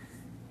 Mm-hmm.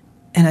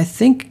 And I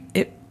think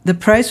the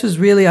price was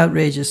really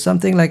outrageous,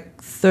 something like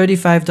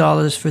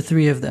 $35 for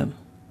 3 of them.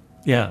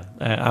 Yeah,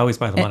 I always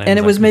buy them on Amazon. And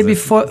it was maybe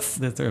 4,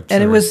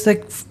 and it was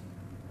like,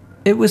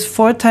 it was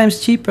 4 times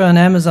cheaper on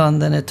Amazon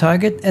than at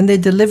Target, and they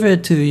deliver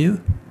it to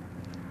you.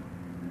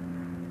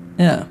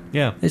 Yeah.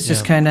 It's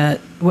just kind of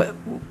what.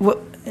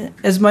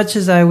 As much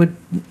as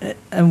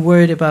I'm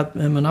worried about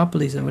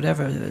monopolies and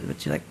whatever,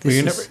 but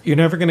you're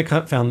never going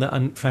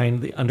to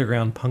find the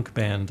underground punk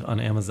band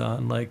on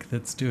Amazon like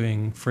that's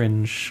doing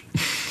fringe,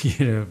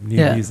 new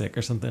music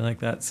or something like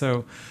that.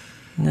 So,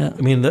 I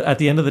mean, at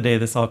the end of the day,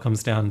 this all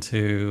comes down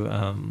to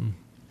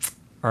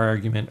our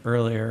argument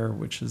earlier,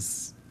 which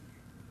is,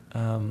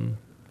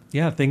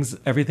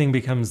 everything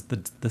becomes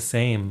the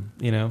same.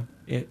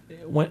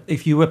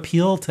 If you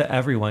appeal to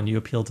everyone, you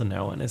appeal to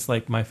no one. It's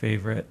like my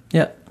favorite.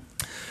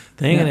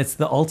 Thing, and it's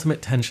the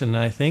ultimate tension. And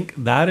I think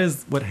that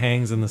is what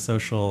hangs in the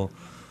social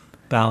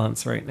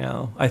balance right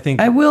now. I think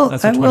I will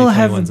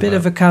have a bit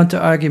of a counter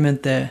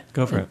argument there.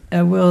 Go for it.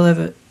 I will have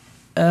it.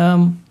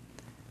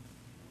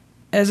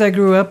 As I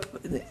grew up,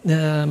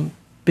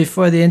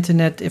 before the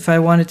internet, if I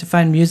wanted to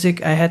find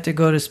music, I had to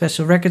go to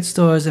special record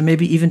stores and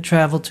maybe even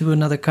travel to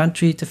another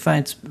country to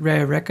find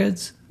rare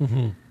records.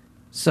 Mm-hmm.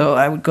 So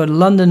I would go to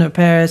London or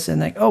Paris and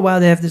like, oh wow,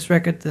 they have this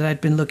record that I'd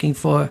been looking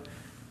for.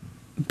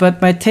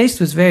 But my taste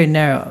was very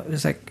narrow. It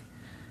was like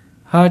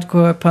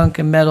hardcore, punk,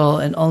 and metal,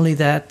 and only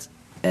that.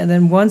 And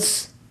then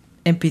once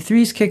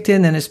MP3s kicked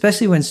in, and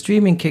especially when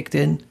streaming kicked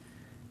in,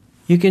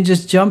 you can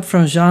just jump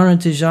from genre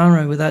to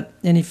genre without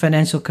any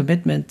financial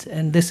commitment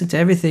and listen to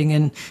everything.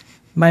 And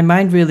my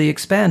mind really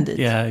expanded.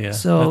 Yeah.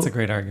 So that's a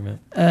great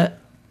argument.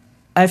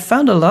 I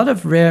found a lot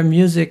of rare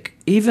music,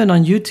 even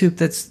on YouTube,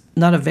 that's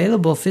not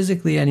available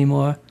physically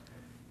anymore.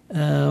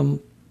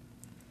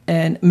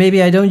 And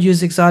maybe I don't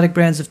use exotic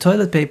brands of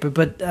toilet paper,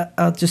 but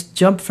I'll just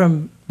jump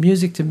from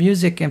music to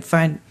music and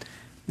find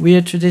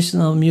weird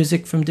traditional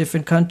music from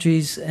different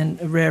countries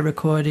and rare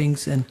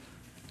recordings. And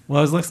well,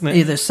 I was listening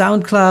either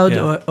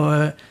SoundCloud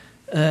or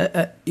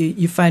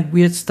you find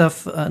weird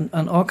stuff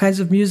on all kinds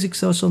of music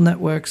social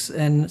networks.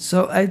 And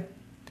so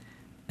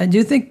I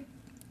do think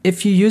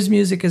if you use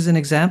music as an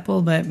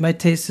example, my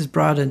taste has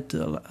broadened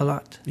a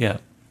lot. Yeah.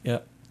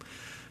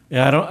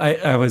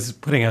 I was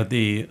putting out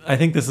I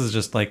think this is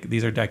just like,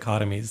 these are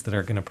dichotomies that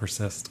are going to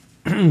persist.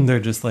 They're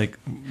just like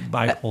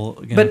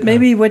bipolar. But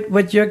maybe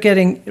what you're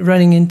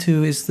running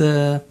into is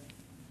there's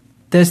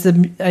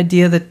the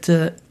idea that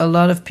a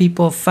lot of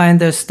people find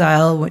their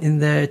style in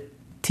their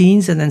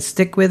teens and then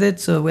stick with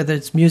it. So whether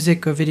it's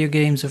music or video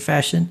games or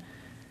fashion,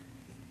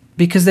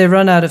 because they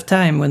run out of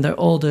time when they're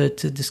older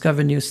to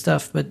discover new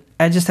stuff. But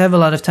I just have a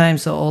lot of time,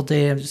 so all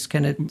day I'm just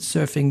kind of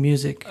surfing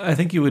music. I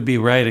think you would be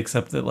right,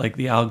 except that like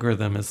the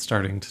algorithm is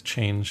starting to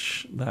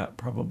change that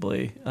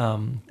probably.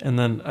 And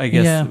then I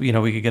guess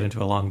we could get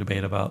into a long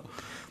debate about.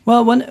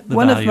 Well, one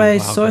of my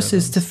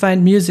sources to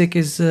find music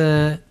is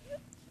the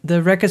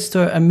record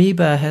store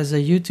Amoeba has a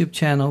YouTube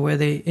channel where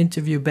they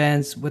interview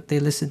bands, what they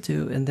listen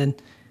to, and then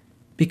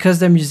because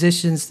they're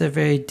musicians, they're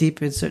very deep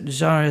in certain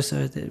genres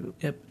or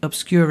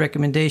obscure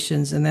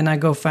recommendations. And then I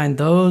go find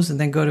those and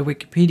then go to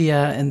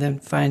Wikipedia and then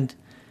find,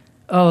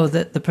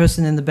 that the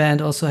person in the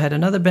band also had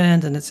another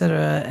band and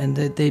etc. And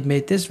they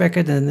made this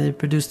record and they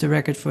produced a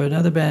record for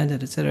another band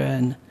and etc.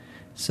 And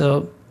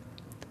so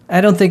I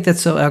don't think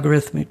that's so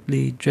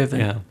algorithmically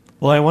driven. Yeah.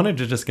 Well, I wanted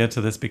to just get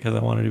to this because I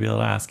wanted to be able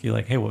to ask you,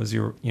 like, hey, what was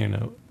your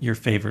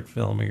favorite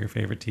film or your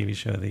favorite TV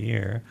show of the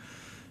year?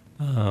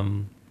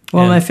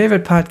 Well, my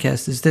favorite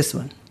podcast is this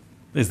one.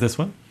 Is this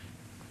one?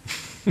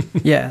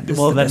 Yeah.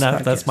 Well, then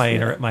that's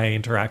my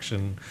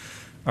interaction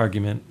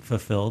argument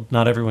fulfilled.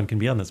 Not everyone can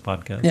be on this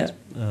podcast.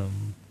 Yeah.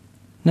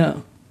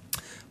 No.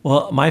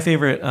 Well, my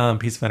favorite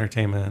piece of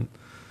entertainment,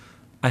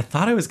 I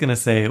thought I was going to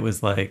say it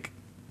was like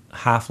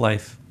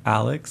Half-Life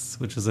Alyx,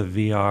 which is a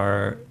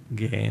VR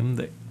game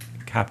that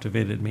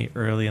captivated me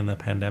early in the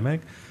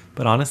pandemic.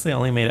 But honestly, I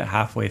only made it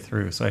halfway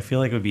through, so I feel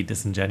like it would be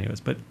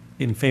disingenuous. But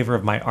in favor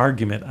of my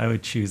argument, I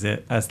would choose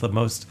it as the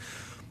most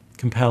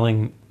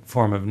compelling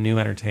form of new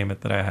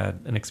entertainment that I had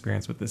an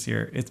experience with this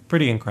year. It's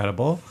pretty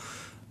incredible.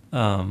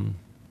 And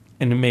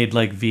it made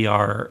like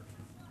VR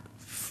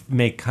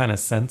make kind of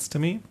sense to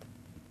me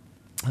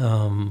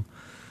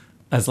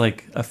as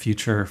like a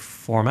future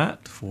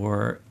format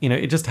for,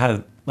 it just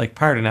had, like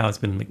prior to now, it's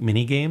been like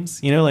mini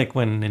games. Like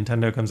when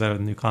Nintendo comes out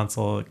with a new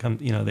console,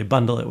 they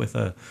bundle it with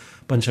a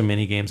bunch of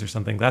mini games or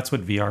something. That's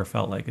what VR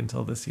felt like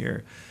until this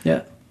year.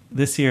 Yeah.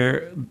 This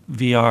year,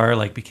 VR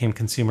like became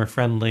consumer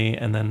friendly,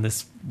 and then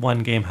this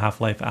one game,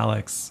 Half-Life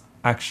Alyx,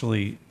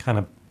 actually kind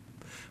of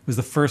was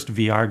the first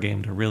VR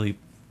game to really.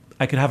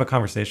 I could have a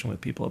conversation with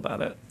people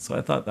about it, so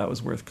I thought that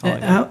was worth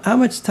calling. How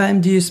much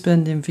time do you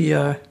spend in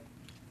VR?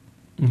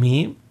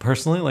 Me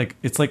personally, like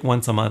it's like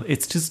once a month.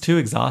 It's just too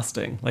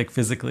exhausting, like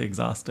physically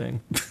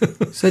exhausting.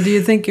 So, do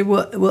you think it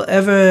will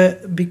ever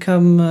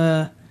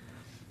become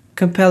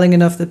compelling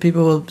enough that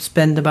people will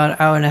spend about an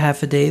hour and a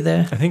half a day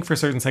there? I think for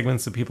certain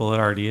segments of people it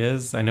already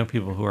is. I know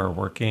people who are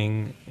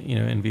working,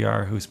 in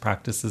VR whose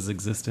practices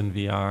exist in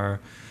VR.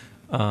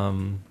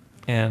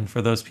 And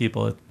for those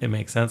people, it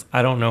makes sense.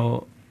 I don't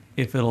know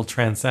if it'll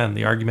transcend.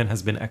 The argument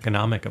has been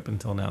economic up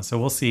until now. So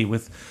we'll see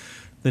with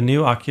the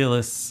new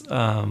Oculus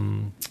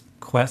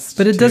Quest.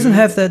 But it doesn't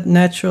have that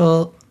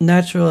natural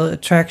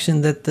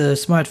attraction that the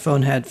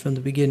smartphone had from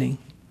the beginning.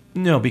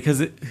 No,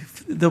 because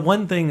the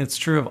one thing that's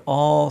true of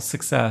all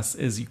success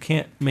is you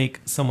can't make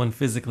someone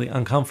physically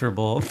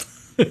uncomfortable.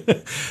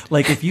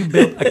 Like if you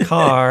built a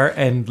car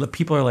and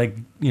people are like,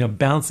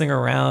 bouncing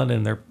around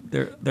and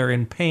they're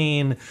in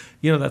pain,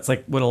 that's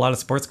like what a lot of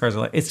sports cars are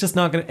like. It's just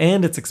not going to,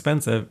 and it's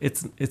expensive.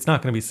 It's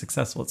not going to be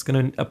successful. It's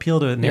going to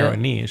appeal to a narrow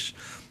niche.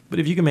 But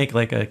if you can make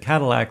like a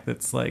Cadillac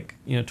that's like,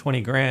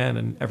 $20,000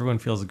 and everyone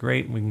feels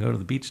great and we can go to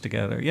the beach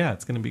together, yeah,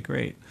 it's going to be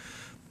great.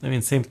 I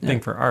mean, same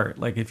thing for art.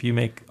 Like if you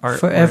make art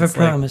forever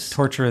promise, like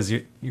tortures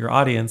your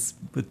audience,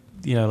 but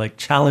like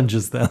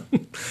challenges them.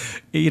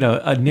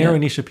 A narrow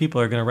niche of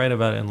people are going to write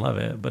about it and love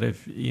it. But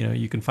if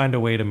you can find a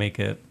way to make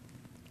it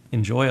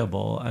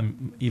enjoyable,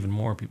 even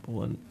more people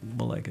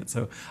will like it.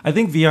 So I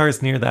think VR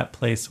is near that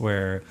place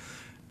where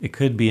it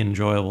could be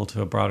enjoyable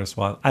to a broader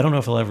swath. I don't know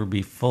if it'll ever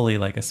be fully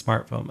like a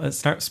smartphone. A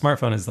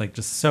smartphone is like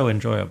just so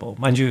enjoyable,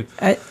 mind you.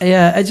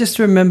 I just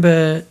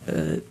remember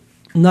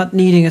not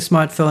needing a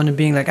smartphone and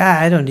being like,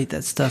 I don't need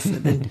that stuff.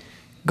 And then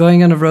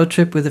going on a road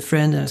trip with a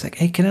friend, and I was like,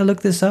 hey, can I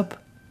look this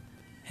up?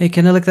 Hey,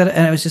 can I look that up?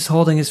 And I was just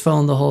holding his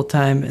phone the whole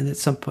time. And at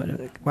some point, I'm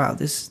like, wow,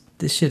 this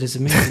shit is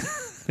amazing.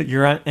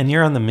 You're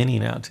on the Mini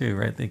now too,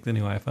 right? Like the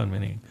new iPhone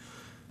Mini.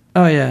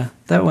 Oh yeah,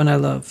 that one I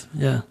love.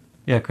 Yeah.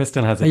 Yeah,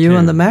 Kristen has it. Are you too.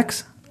 on the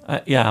Max?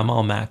 Yeah, I'm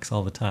all Max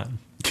all the time.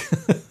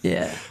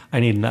 Yeah. I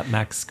need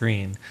max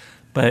screen.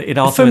 But it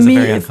also is a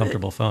very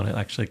uncomfortable phone. It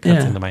actually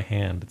cuts into my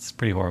hand. It's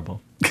pretty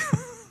horrible.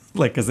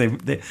 Like, because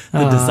the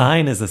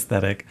design is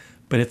aesthetic,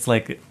 but it's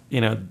like,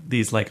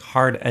 these like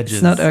hard edges.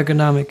 It's not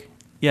ergonomic.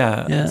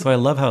 Yeah. So I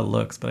love how it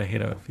looks, but I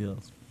hate how it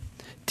feels.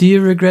 Do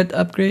you regret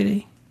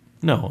upgrading?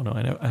 No,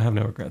 I have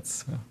no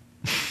regrets. So.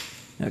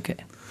 Okay.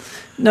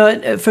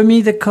 No, for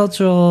me, the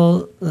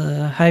cultural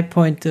high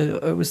point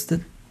was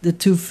the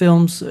two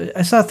films.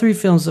 I saw 3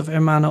 films of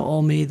Ermanno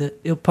Olmi, the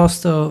Il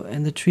Posto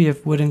and The Tree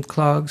of Wooden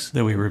Clogs.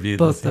 That we reviewed.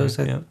 Both those.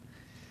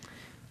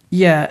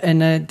 Yeah,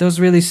 and those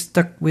really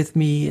stuck with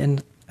me,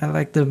 and I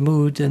like the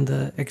mood and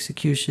the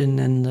execution,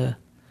 and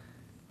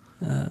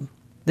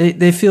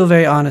they feel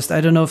very honest.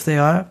 I don't know if they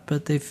are,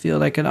 but they feel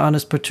like an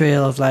honest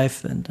portrayal of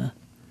life. And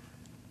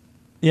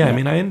yeah, I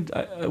mean,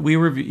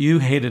 you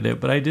hated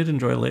it, but I did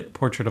enjoy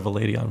Portrait of a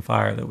Lady on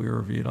Fire that we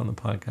reviewed on the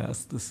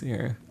podcast this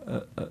year.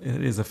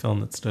 It is a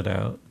film that stood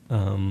out.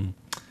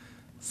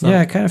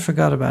 I kind of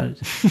forgot about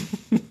it.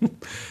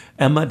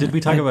 Emma, did we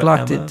talk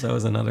about Emma? That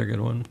was another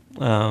good one.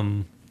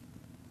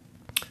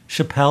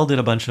 Chappelle did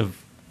a bunch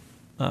of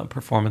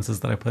performances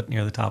that I put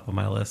near the top of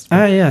my list.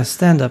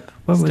 Stand-up.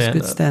 What was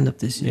good stand-up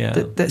this year?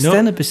 Yeah.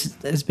 Stand-up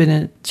has been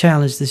a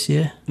challenge this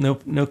year.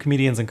 No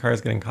comedians in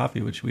cars getting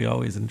coffee, which we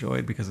always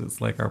enjoyed because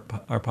it's like our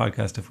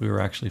podcast if we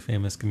were actually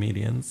famous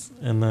comedians.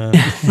 And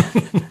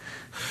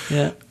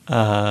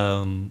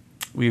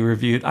we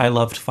reviewed I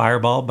Loved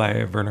Fireball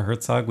by Werner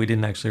Herzog. We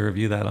didn't actually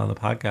review that on the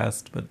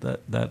podcast, but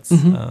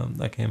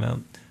that came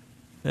out.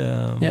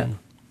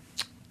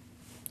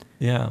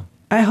 Yeah.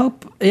 I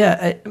hope.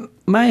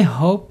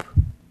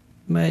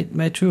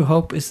 My true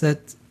hope is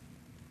that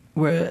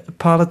where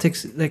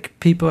politics, like,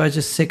 people are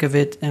just sick of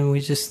it, and we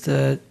just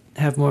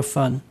have more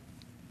fun.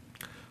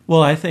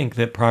 Well, I think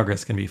that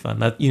progress can be fun.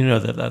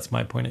 That's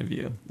my point of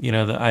view.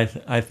 That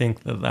I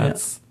think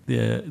that's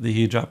the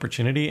huge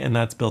opportunity, and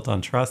that's built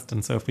on trust.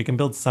 And so, if we can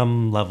build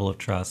some level of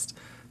trust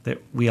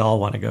that we all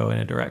want to go in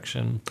a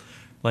direction,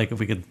 like if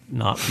we could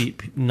not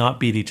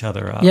beat each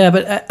other up. Yeah,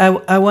 but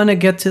I want to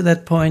get to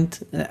that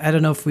point. I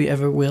don't know if we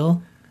ever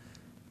will,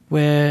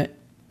 where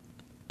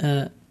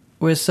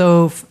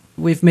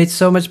we've made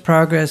so much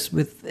progress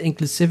with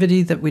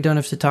inclusivity that we don't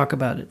have to talk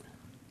about it.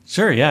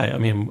 Sure, yeah. I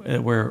mean,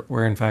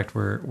 we're in fact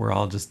we're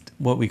all just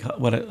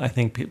what I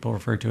think people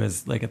refer to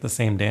as like at the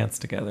same dance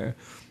together.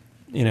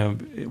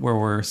 Where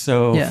we're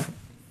so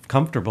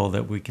comfortable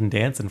that we can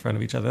dance in front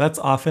of each other. That's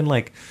often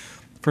like,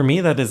 for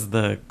me, that is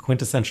the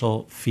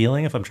quintessential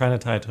feeling if I'm trying to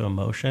tie it to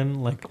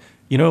emotion. Like,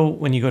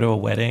 when you go to a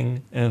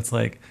wedding and it's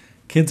like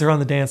kids are on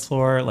the dance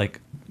floor,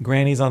 like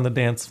granny's on the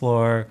dance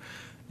floor,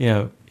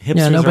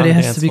 hipsters nobody are on the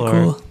has dance to be floor.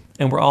 cool.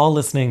 And we're all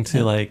listening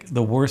to like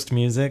the worst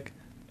music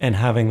and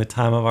having the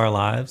time of our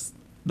lives.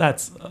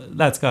 That's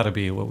got to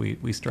be what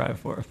we strive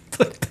for.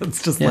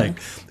 That's just like,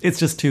 it's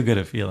just too good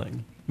a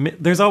feeling.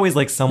 There's always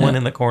like someone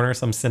in the corner,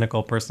 some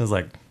cynical person is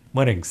like,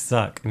 weddings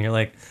suck, and you're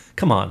like,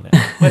 come on, man,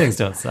 weddings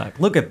don't suck.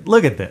 Look at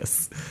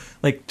this.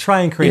 Like,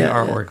 try and create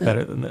artwork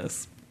better than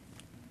this.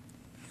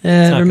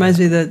 It reminds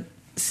me of that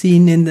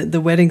scene in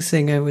the Wedding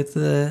Singer with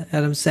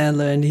Adam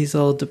Sandler, and he's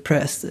all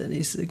depressed, and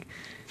he's like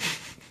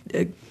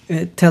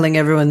telling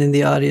everyone in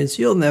the audience,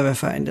 "You'll never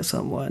find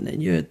someone,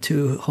 and you're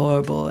too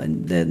horrible,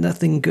 and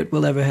nothing good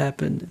will ever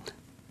happen."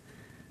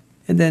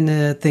 And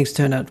then things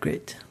turn out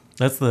great.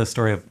 That's the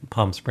story of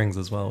Palm Springs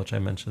as well, which I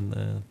mentioned,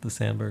 the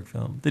Sandberg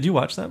film. Did you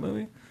watch that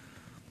movie?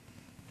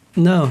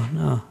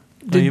 No.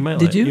 You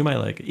might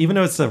like it. Even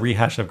though it's a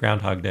rehash of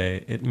Groundhog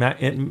Day, it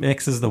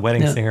mixes The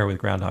Wedding Singer with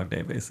Groundhog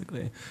Day,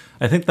 basically.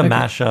 I think the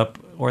mashup,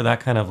 or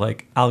that kind of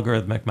like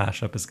algorithmic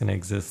mashup, is going to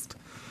exist.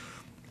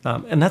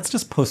 And that's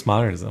just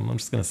postmodernism. I'm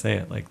just going to say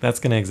it. Like, that's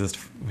going to exist,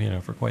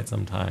 for quite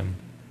some time.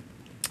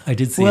 I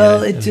did see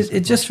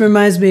it just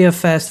reminds me of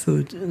fast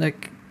food.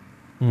 Like,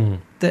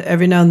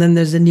 every now and then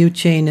there's a new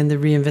chain and they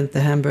reinvent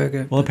the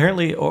hamburger. Well,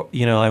 apparently,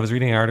 I was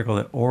reading an article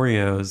that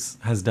Oreos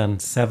has done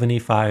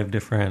 75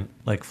 different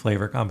like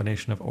flavor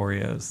combination of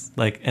Oreos,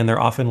 like, and they're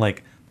often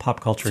like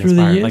pop culture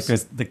inspired. Like,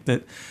 there's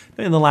they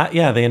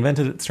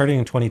invented it starting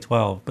in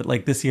 2012, but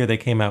like this year they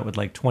came out with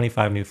like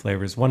 25 new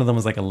flavors. One of them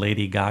was like a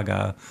Lady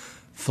Gaga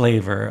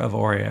flavor of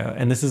Oreo,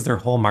 and this is their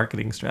whole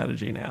marketing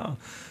strategy now.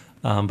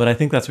 But I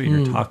think that's what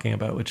you're talking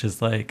about, which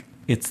is like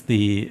it's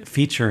the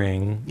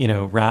featuring,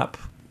 rap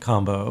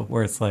combo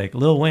where it's like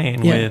Lil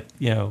Wayne with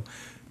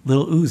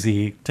Lil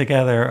Uzi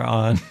together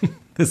on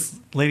this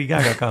Lady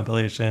Gaga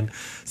compilation,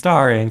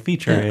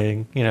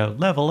 featuring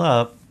Level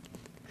Up.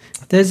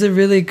 There's a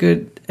really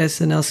good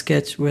SNL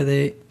sketch where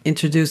they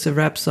introduce a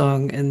rap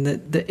song, and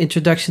the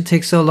introduction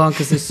takes so long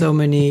because there's so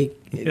many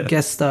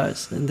guest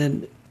stars, and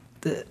then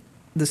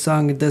the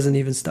song doesn't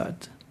even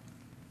start.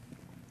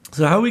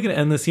 So how are we going to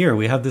end this year?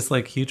 We have this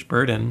like huge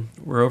burden.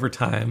 We're over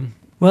time.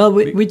 Well,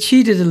 we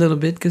cheated a little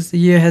bit because the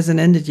year hasn't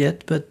ended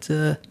yet, but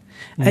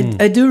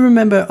I do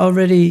remember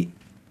already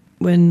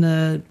when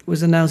it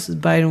was announced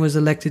that Biden was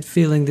elected,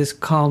 feeling this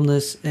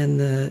calmness,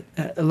 and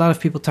a lot of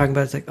people talking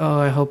about it's like, oh,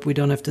 I hope we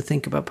don't have to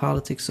think about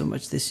politics so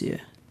much this year.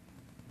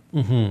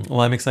 Mm-hmm.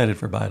 Well, I'm excited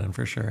for Biden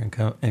for sure,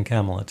 and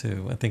Kamala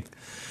too. I think,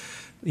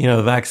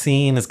 the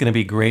vaccine is going to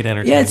be great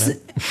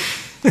entertainment.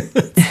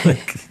 Yeah,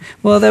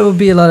 well, there will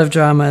be a lot of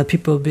drama.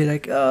 People will be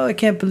like, "Oh, I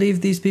can't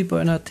believe these people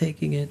are not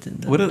taking it."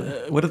 And what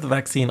if the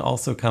vaccine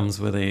also comes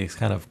with a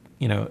kind of,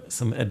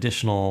 some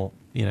additional,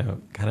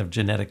 kind of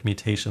genetic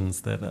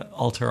mutations that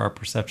alter our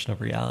perception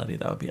of reality?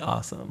 That would be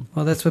awesome.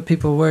 Well, that's what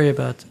people worry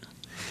about.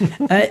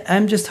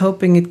 I'm just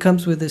hoping it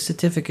comes with a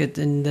certificate,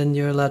 and then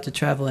you're allowed to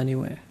travel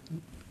anywhere.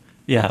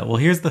 Yeah, well,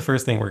 here's the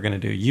first thing we're going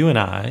to do. You and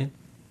I,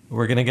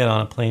 we're going to get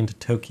on a plane to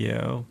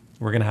Tokyo.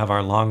 We're going to have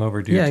our long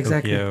overdue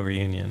Tokyo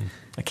reunion.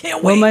 I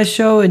can't wait. Well, my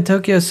show in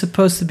Tokyo is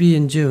supposed to be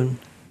in June.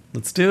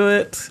 Let's do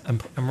it.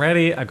 I'm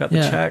ready. I've got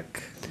the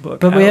check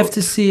book But out. we have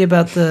to see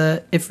about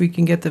if we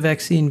can get the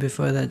vaccine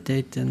before that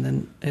date, and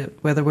then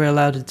whether we're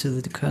allowed into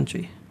the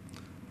country.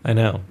 I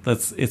know.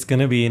 This is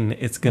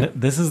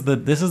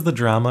the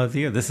drama of the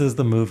year. This is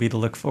the movie to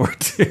look forward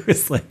to.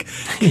 It's like,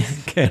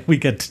 can we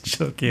get to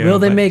Tokyo? Will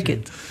they make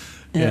it?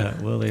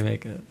 Yeah, will they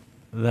make it?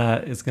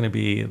 That is going to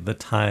be the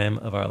time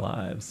of our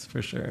lives,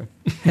 for sure.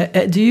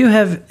 Do you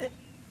have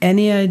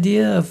any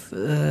idea of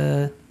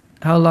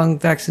how long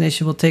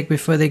vaccination will take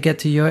before they get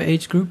to your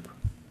age group?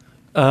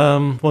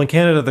 Well, in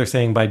Canada, they're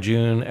saying by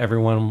June,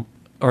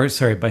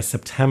 by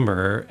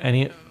September,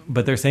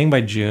 but they're saying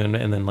by June,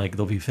 and then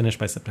they'll be finished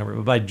by September.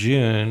 But by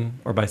June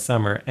or by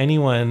summer,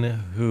 anyone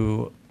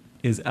who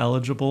is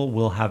eligible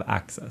will have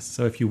access.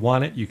 So if you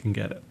want it, you can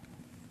get it.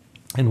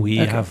 And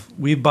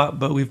we've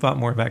bought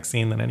more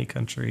vaccine than any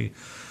country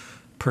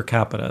per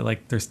capita.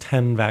 There's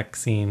 10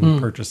 vaccine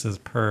purchases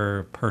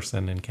per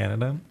person in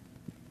Canada.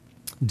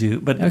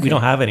 But we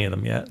don't have any of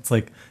them yet. It's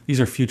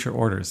these are future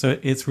orders. So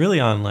it's really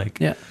on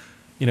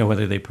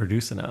whether they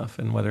produce enough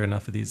and whether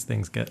enough of these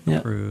things get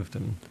approved.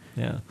 And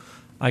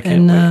I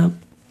can't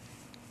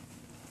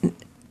wait.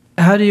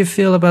 How do you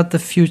feel about the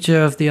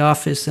future of the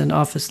office and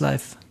office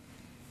life?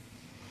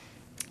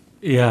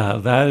 Yeah,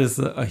 that is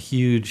a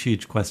huge,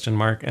 huge question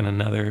mark and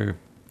another.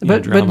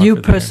 But you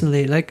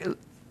personally,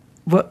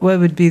 what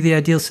would be the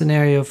ideal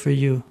scenario for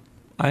you?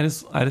 I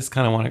just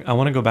kind of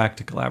want to go back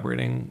to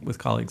collaborating with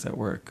colleagues at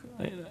work.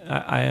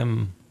 I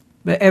am.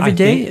 But every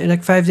day,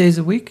 5 days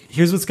a week?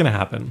 Here's what's going to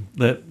happen.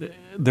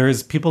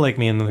 There's people like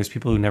me, and then there's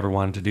people who never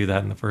wanted to do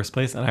that in the first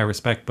place, and I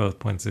respect both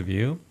points of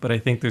view. But I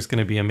think there's going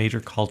to be a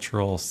major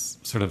cultural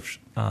sort of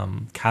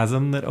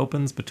chasm that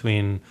opens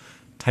between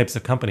types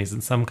of companies,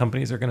 and some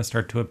companies are going to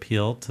start to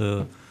appeal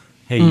to,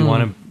 hey, you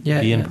want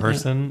to be in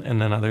person,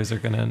 and then others are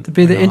going to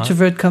be the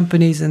introvert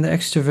companies and the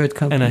extrovert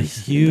companies. And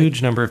a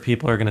huge number of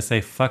people are going to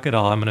say, fuck it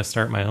all, I'm going to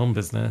start my own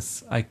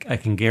business. I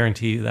can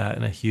guarantee you that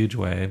in a huge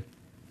way.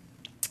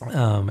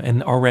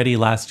 And already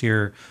last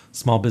year,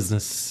 small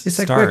business it's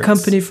we're a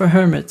company for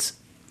hermits.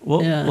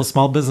 Well,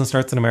 small business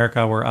starts in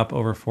America were up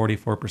over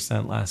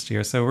 44% last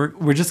year. So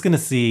we're just going to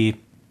see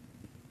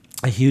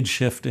a huge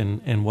shift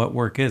in what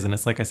work is. And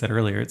it's like I said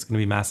earlier, it's going to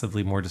be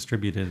massively more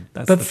distributed.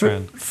 That's the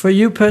trend. For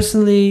you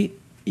personally,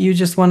 you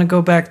just want to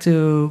go back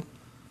to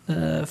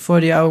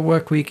 40-hour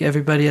work week,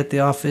 everybody at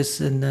the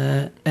office,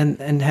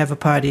 and have a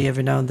party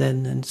every now and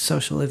then and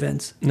social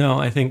events. No,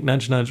 I think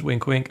nudge, nudge,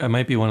 wink, wink. I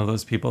might be one of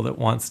those people that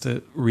wants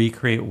to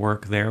recreate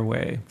work their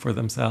way for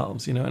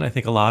themselves, And I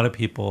think a lot of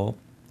people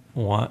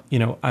want,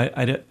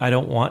 I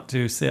don't want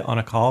to sit on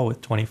a call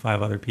with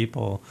 25 other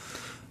people.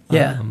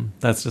 Yeah.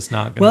 That's just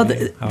not going to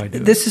be how I do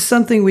it. This is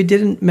something we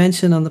didn't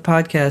mention on the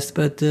podcast,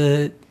 but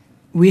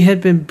we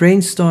had been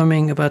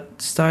brainstorming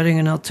about starting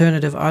an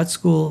alternative art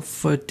school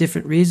for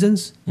different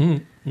reasons.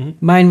 Mm-hmm.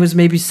 Mine was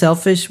maybe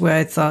selfish, where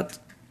I thought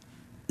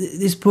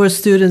these poor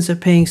students are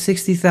paying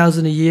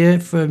 $60,000 a year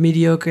for a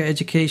mediocre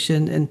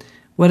education, and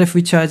what if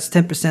we charge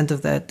 10%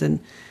 of that?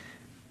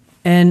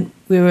 And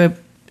we were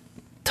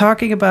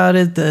talking about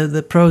it,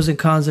 the pros and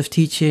cons of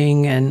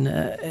teaching, and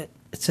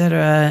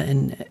etc.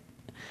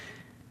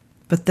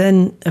 But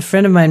then a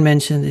friend of mine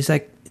mentioned, he's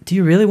like, "Do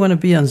you really want to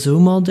be on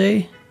Zoom all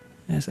day?"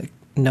 And I was like,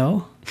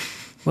 "No."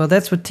 Well,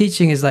 that's what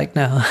teaching is like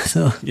now.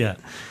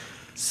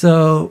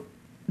 So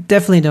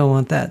definitely don't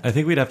want that. I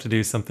think we'd have to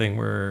do something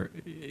where,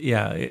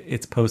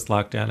 it's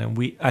post-lockdown,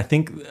 and I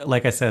think,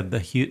 like I said,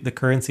 the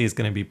currency is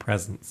going to be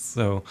presence.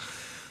 So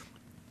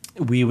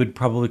we would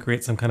probably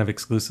create some kind of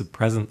exclusive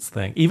presence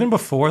thing. Even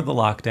before the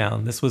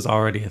lockdown, this was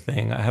already a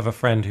thing. I have a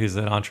friend who's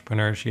an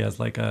entrepreneur. She has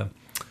a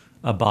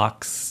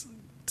box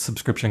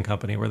subscription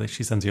company where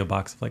she sends you a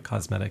box of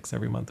cosmetics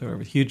every month or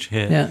whatever. Huge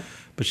hit. Yeah.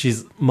 But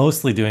she's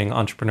mostly doing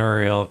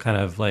entrepreneurial kind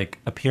of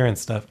appearance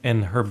stuff.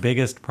 And her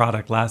biggest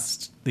product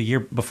the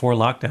year before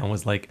lockdown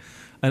was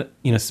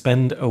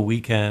spend a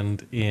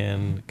weekend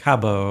in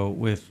Cabo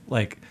with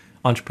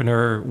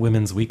entrepreneur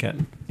women's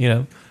weekend,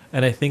 And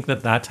I think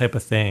that type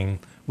of thing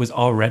was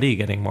already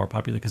getting more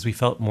popular because we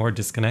felt more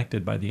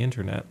disconnected by the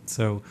internet.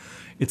 So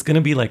it's going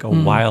to be a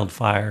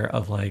wildfire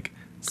of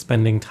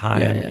spending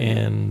time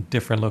in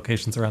different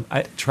locations around.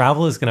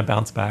 Travel is going to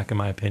bounce back, in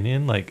my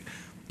opinion.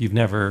 You've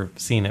never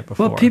seen it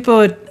before. Well,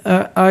 people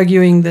are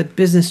arguing that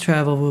business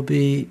travel will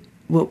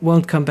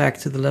won't come back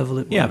to the level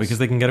it was. Yeah, because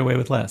they can get away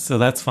with less. So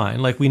that's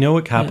fine. Like, we know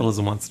what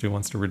capitalism wants to do. It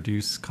wants to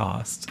reduce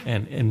cost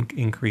and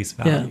increase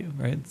value,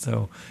 right?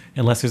 So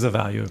unless there's a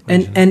value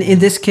equation. And in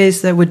this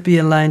case, that would be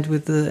aligned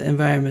with the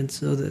environment.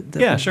 So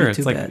that sure.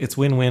 It's like, it's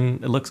win-win.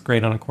 It looks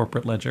great on a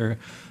corporate ledger.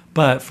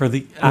 But for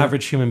the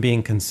average human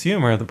being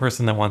consumer, the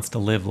person that wants to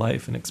live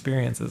life and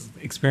experience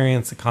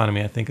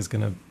economy, I think, is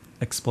going to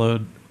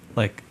explode.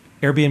 Like,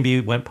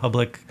 Airbnb went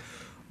public,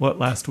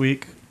 last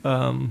week?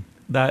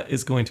 That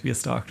is going to be a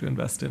stock to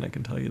invest in, I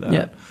can tell you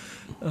that.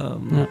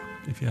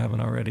 If you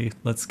haven't already,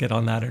 let's get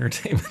on that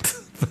entertainment.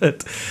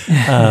 But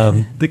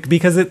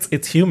because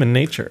it's human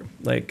nature,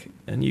 like,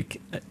 and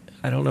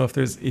I don't know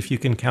if you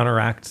can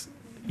counteract,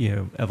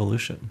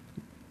 evolution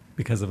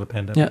because of a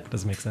pandemic. It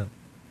doesn't make sense.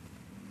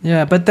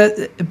 Yeah, but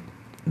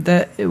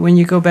that when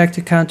you go back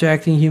to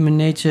counteracting human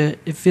nature,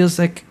 it feels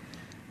like,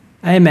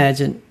 I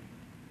imagine,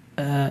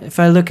 if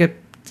I look at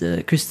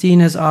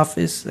Christina's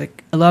office,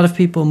 like, a lot of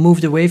people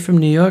moved away from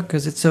New York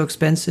because it's so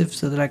expensive.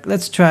 So they're like,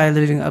 let's try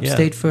living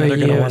upstate for a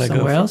year or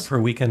somewhere else. For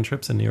weekend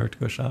trips in New York to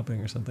go shopping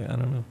or something. I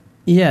don't know.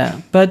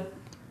 Yeah, but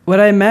what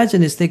I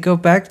imagine is they go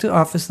back to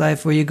office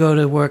life where you go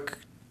to work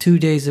 2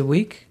 days a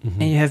week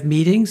and you have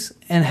meetings,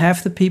 and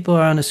half the people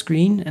are on a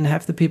screen and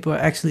half the people are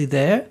actually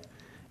there.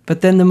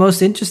 But then the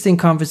most interesting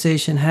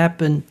conversation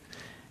happened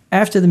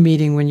after the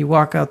meeting, when you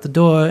walk out the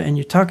door and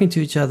you're talking to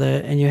each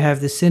other and you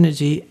have this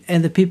synergy,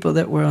 and the people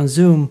that were on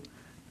Zoom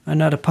are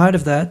not a part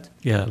of that.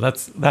 Yeah,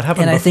 that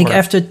happened. And I think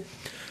after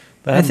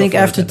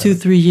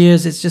 2-3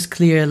 years, it's just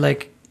clear,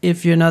 like,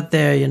 if you're not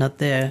there, you're not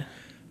there.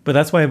 But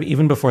that's why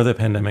even before the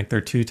pandemic, there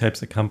are two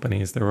types of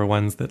companies. There were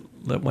ones that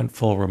went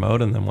full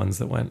remote, and then ones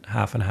that went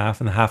half and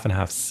half, and the half and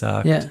half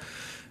sucked. Yeah.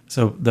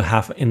 So the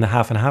half and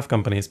half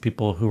companies,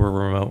 people who were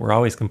remote were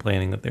always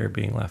complaining that they were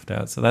being left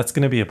out. So that's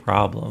going to be a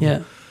problem.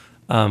 Yeah.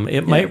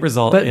 It might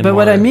result in But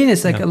what I mean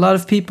is, like, a lot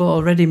of people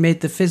already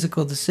made the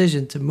physical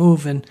decision to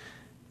move, and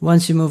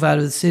once you move out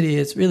of the city,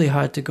 it's really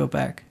hard to go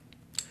back.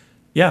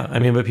 Yeah, I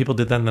mean, but people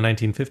did that in the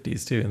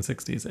 1950s too, and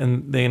 60s,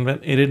 and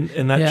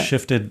that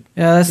shifted.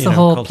 Yeah, that's the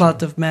whole culture.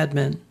 Plot of Mad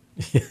Men.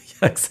 Yeah,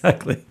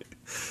 exactly.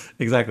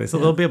 So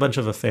there'll be a bunch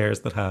of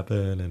affairs that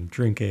happen, and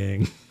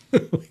drinking.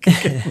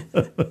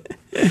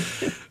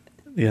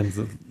 The ends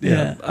of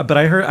but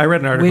I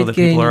read an article that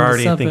people are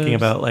already thinking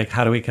about, like,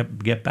 how do we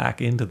get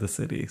back into the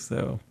city.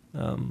 So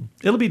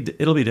it'll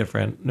be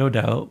different, no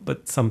doubt,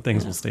 but some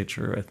things will stay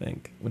true, I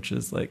think, which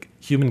is, like,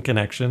 human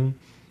connection.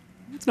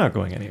 It's not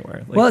going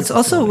anywhere. Like, well, it's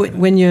also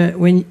when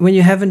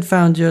you haven't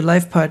found your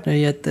life partner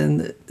yet,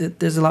 then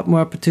there's a lot more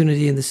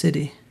opportunity in the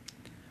city.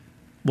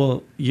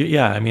 Well,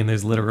 I mean,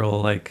 there's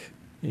literal, like,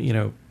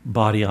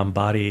 body on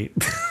body.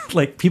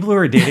 Like, people who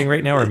are dating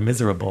right now are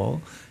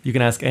miserable. You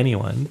can ask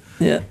anyone.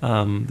 Yeah.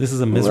 This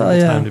is a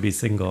miserable time to be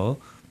single.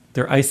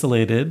 They're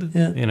isolated.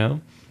 Yeah.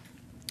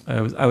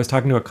 I was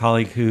talking to a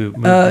colleague who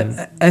moved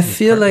in. I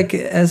feel like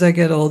as I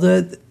get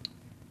older,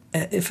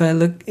 if I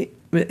look,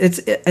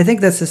 I think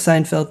that's a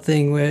Seinfeld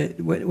thing where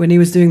when he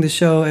was doing the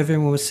show,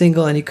 everyone was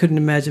single and he couldn't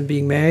imagine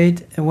being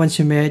married. And once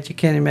you're married, you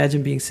can't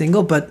imagine being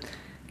single. But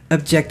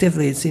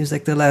objectively, it seems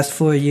like the last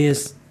 4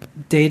 years,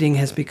 dating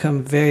has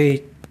become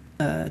very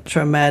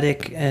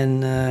traumatic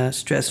and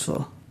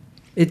stressful.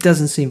 It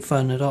doesn't seem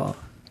fun at all.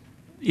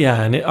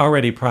 Yeah, and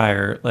already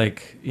prior,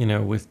 like,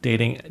 with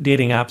dating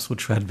apps,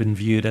 which had been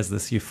viewed as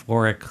this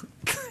euphoric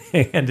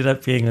thing, ended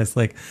up being this,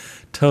 like,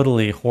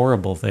 totally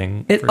horrible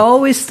thing. It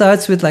always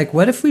starts with, like,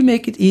 what if we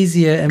make it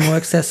easier and more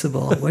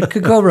accessible? What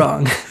could go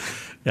wrong?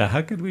 Yeah,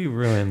 how could we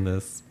ruin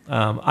this?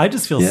 I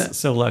just feel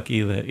so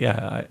lucky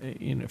that,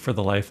 for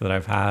the life that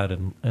I've had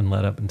and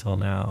led up until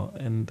now.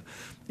 And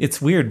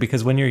it's weird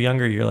because when you're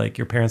younger, you're like,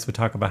 your parents would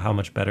talk about how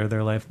much better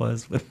their life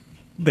was when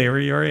they were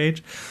your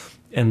age.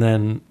 And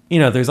then,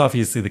 there's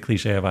obviously the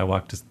cliche of I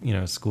walked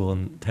to, school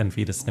in 10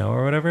 feet of snow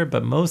or whatever,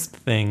 but most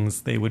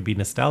things they would be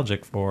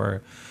nostalgic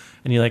for.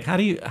 And you're like,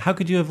 how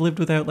could you have lived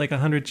without, like,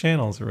 100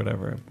 channels or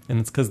whatever? And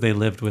it's because they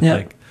lived with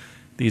like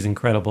these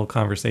incredible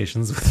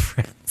conversations with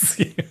friends.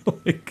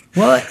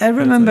 Well, I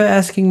remember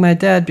asking my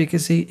dad,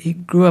 because he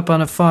grew up on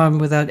a farm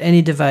without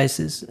any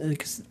devices.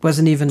 It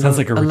wasn't even sounds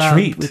like a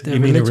retreat. With you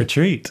mean religion. A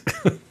retreat?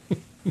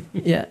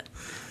 Yeah.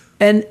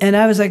 And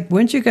I was like,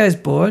 weren't you guys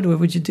bored? What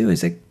would you do?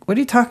 He's like, what are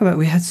you talking about?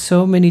 We had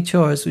so many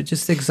chores. We're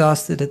just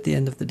exhausted at the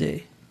end of the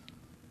day.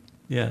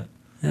 Yeah.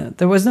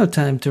 There was no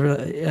time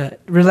to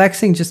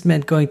relaxing. Just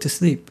meant going to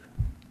sleep.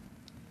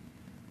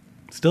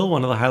 Still,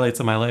 one of the highlights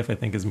of my life, I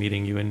think, is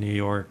meeting you in New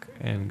York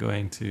and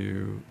going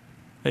to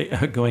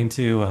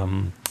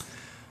one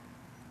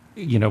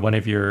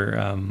of your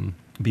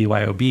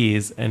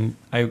BYOBs, and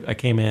I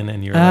came in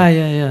and you're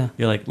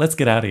you're like, let's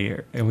get out of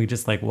here, and we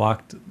just, like,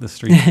 walked the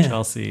streets of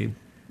Chelsea.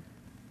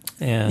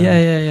 And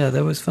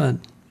that was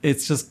fun.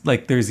 It's just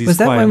like there's these. Was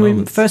that when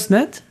moments. We first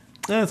met?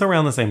 Yeah, it's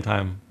around the same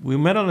time. We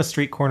met on a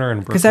street corner in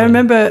Brooklyn. Because I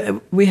remember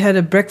we had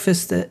a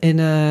breakfast in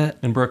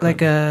Brooklyn,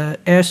 like a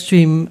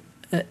Airstream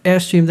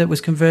Airstream that was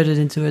converted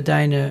into a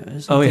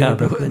diner. Oh yeah,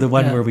 the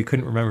one where we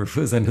couldn't remember if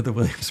it was under the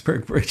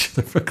Williamsburg Bridge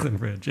or the Brooklyn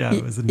Bridge. Yeah,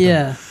 it was.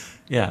 Yeah,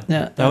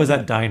 that was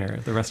at Diner.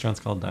 The restaurant's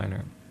called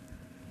Diner.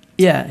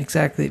 Yeah,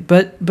 exactly.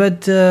 But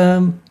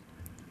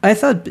I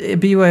thought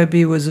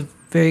BYOB was a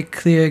very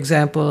clear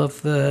example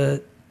of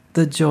the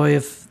joy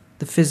of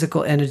the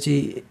physical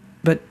energy,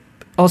 but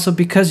also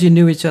because you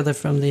knew each other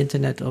from the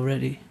internet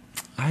already.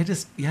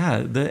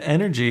 The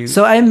energy.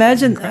 So I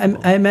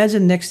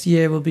imagine next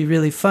year will be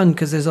really fun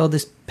because there's all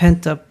this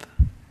pent up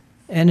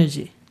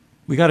energy.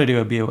 We got to do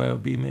a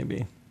BYOB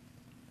maybe.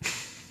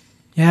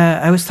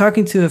 Yeah, I was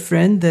talking to a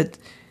friend that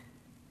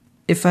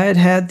if I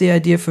had the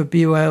idea for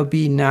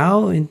BYOB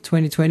now in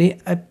 2020,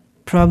 I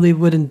probably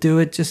wouldn't do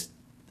it just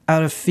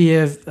out of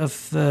fear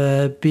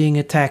of being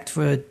attacked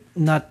for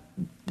not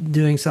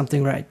doing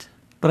something right.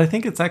 But I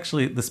think it's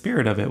actually the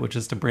spirit of it, which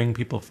is to bring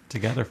people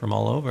together from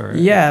all over.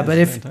 Yeah, but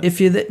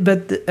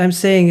I'm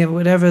saying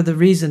whatever the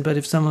reason, but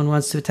if someone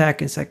wants to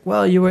attack, it's like,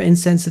 well, you were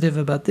insensitive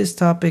about this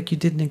topic, you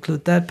didn't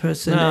include that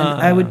person,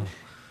 and I would,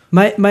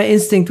 my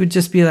instinct would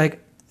just be like,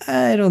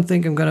 I don't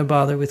think I'm going to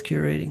bother with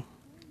curating.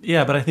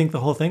 Yeah, but I think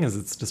the whole thing is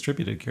it's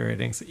distributed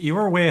curating. So you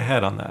were way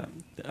ahead on that.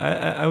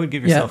 I would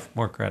give yourself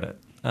more credit.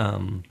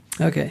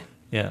 Okay.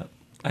 Yeah,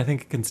 I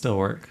think it can still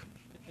work,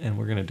 and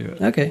we're going to do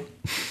it. Okay.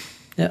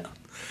 Yeah.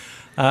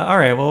 All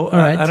right. Well, all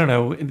right. I don't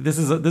know. This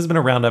has been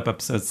a roundup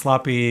episode,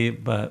 sloppy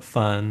but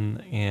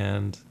fun,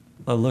 and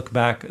a look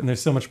back. And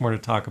there's so much more to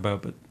talk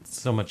about, but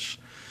so much,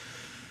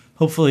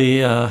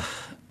 hopefully,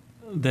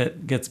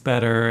 that gets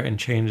better and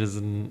changes.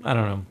 And I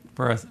don't know.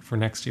 For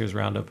next year's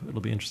roundup,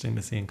 it'll be interesting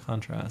to see in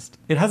contrast.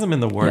 It hasn't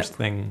been the worst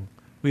thing.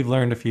 We've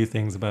learned a few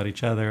things about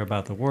each other,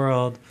 about the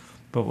world,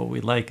 about what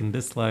we like and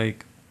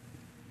dislike.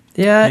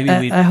 Yeah,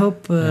 I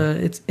hope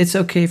it's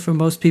okay for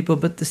most people,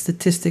 but the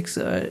statistics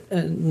are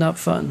not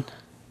fun.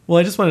 Well,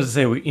 I just wanted to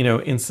say,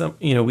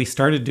 we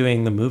started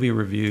doing the movie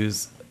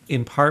reviews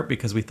in part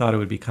because we thought it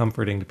would be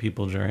comforting to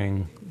people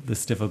during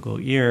this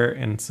difficult year,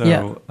 and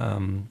so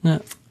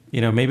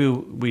maybe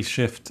we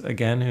shift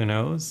again. Who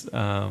knows?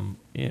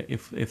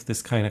 If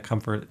this kind of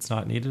comfort it's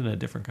not needed, and a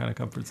different kind of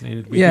comfort's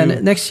needed.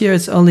 Next year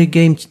it's only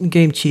game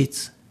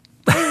cheats.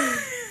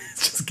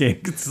 It's just game.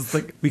 It's just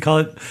like we call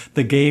it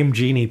the Game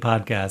Genie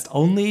podcast.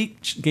 Only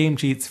game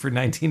cheats for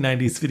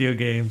 1990s video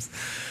games.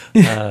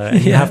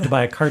 And you have to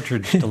buy a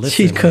cartridge to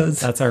listen. Cheat codes.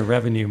 That's our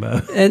revenue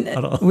mode.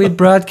 And we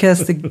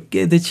broadcast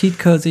the cheat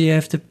codes, and you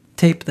have to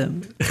tape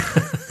them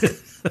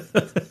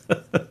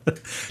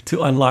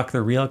to unlock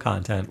the real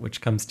content,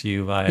 which comes to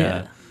you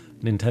via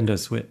Nintendo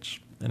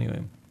Switch.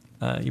 Anyway,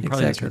 you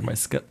probably just heard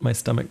my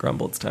stomach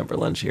grumble. It's time for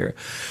lunch here.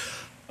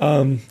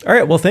 All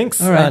right. Well, thanks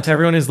to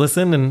everyone who's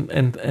listened,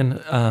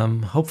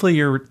 and hopefully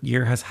your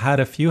year has had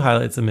a few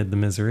highlights amid the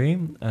misery,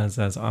 as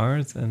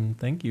ours. And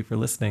thank you for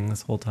listening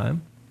this whole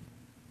time.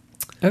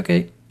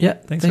 Okay. Yeah.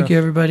 Thank you,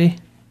 everybody.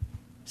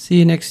 See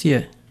you next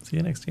year. See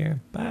you next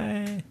year.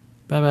 Bye.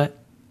 Bye-bye.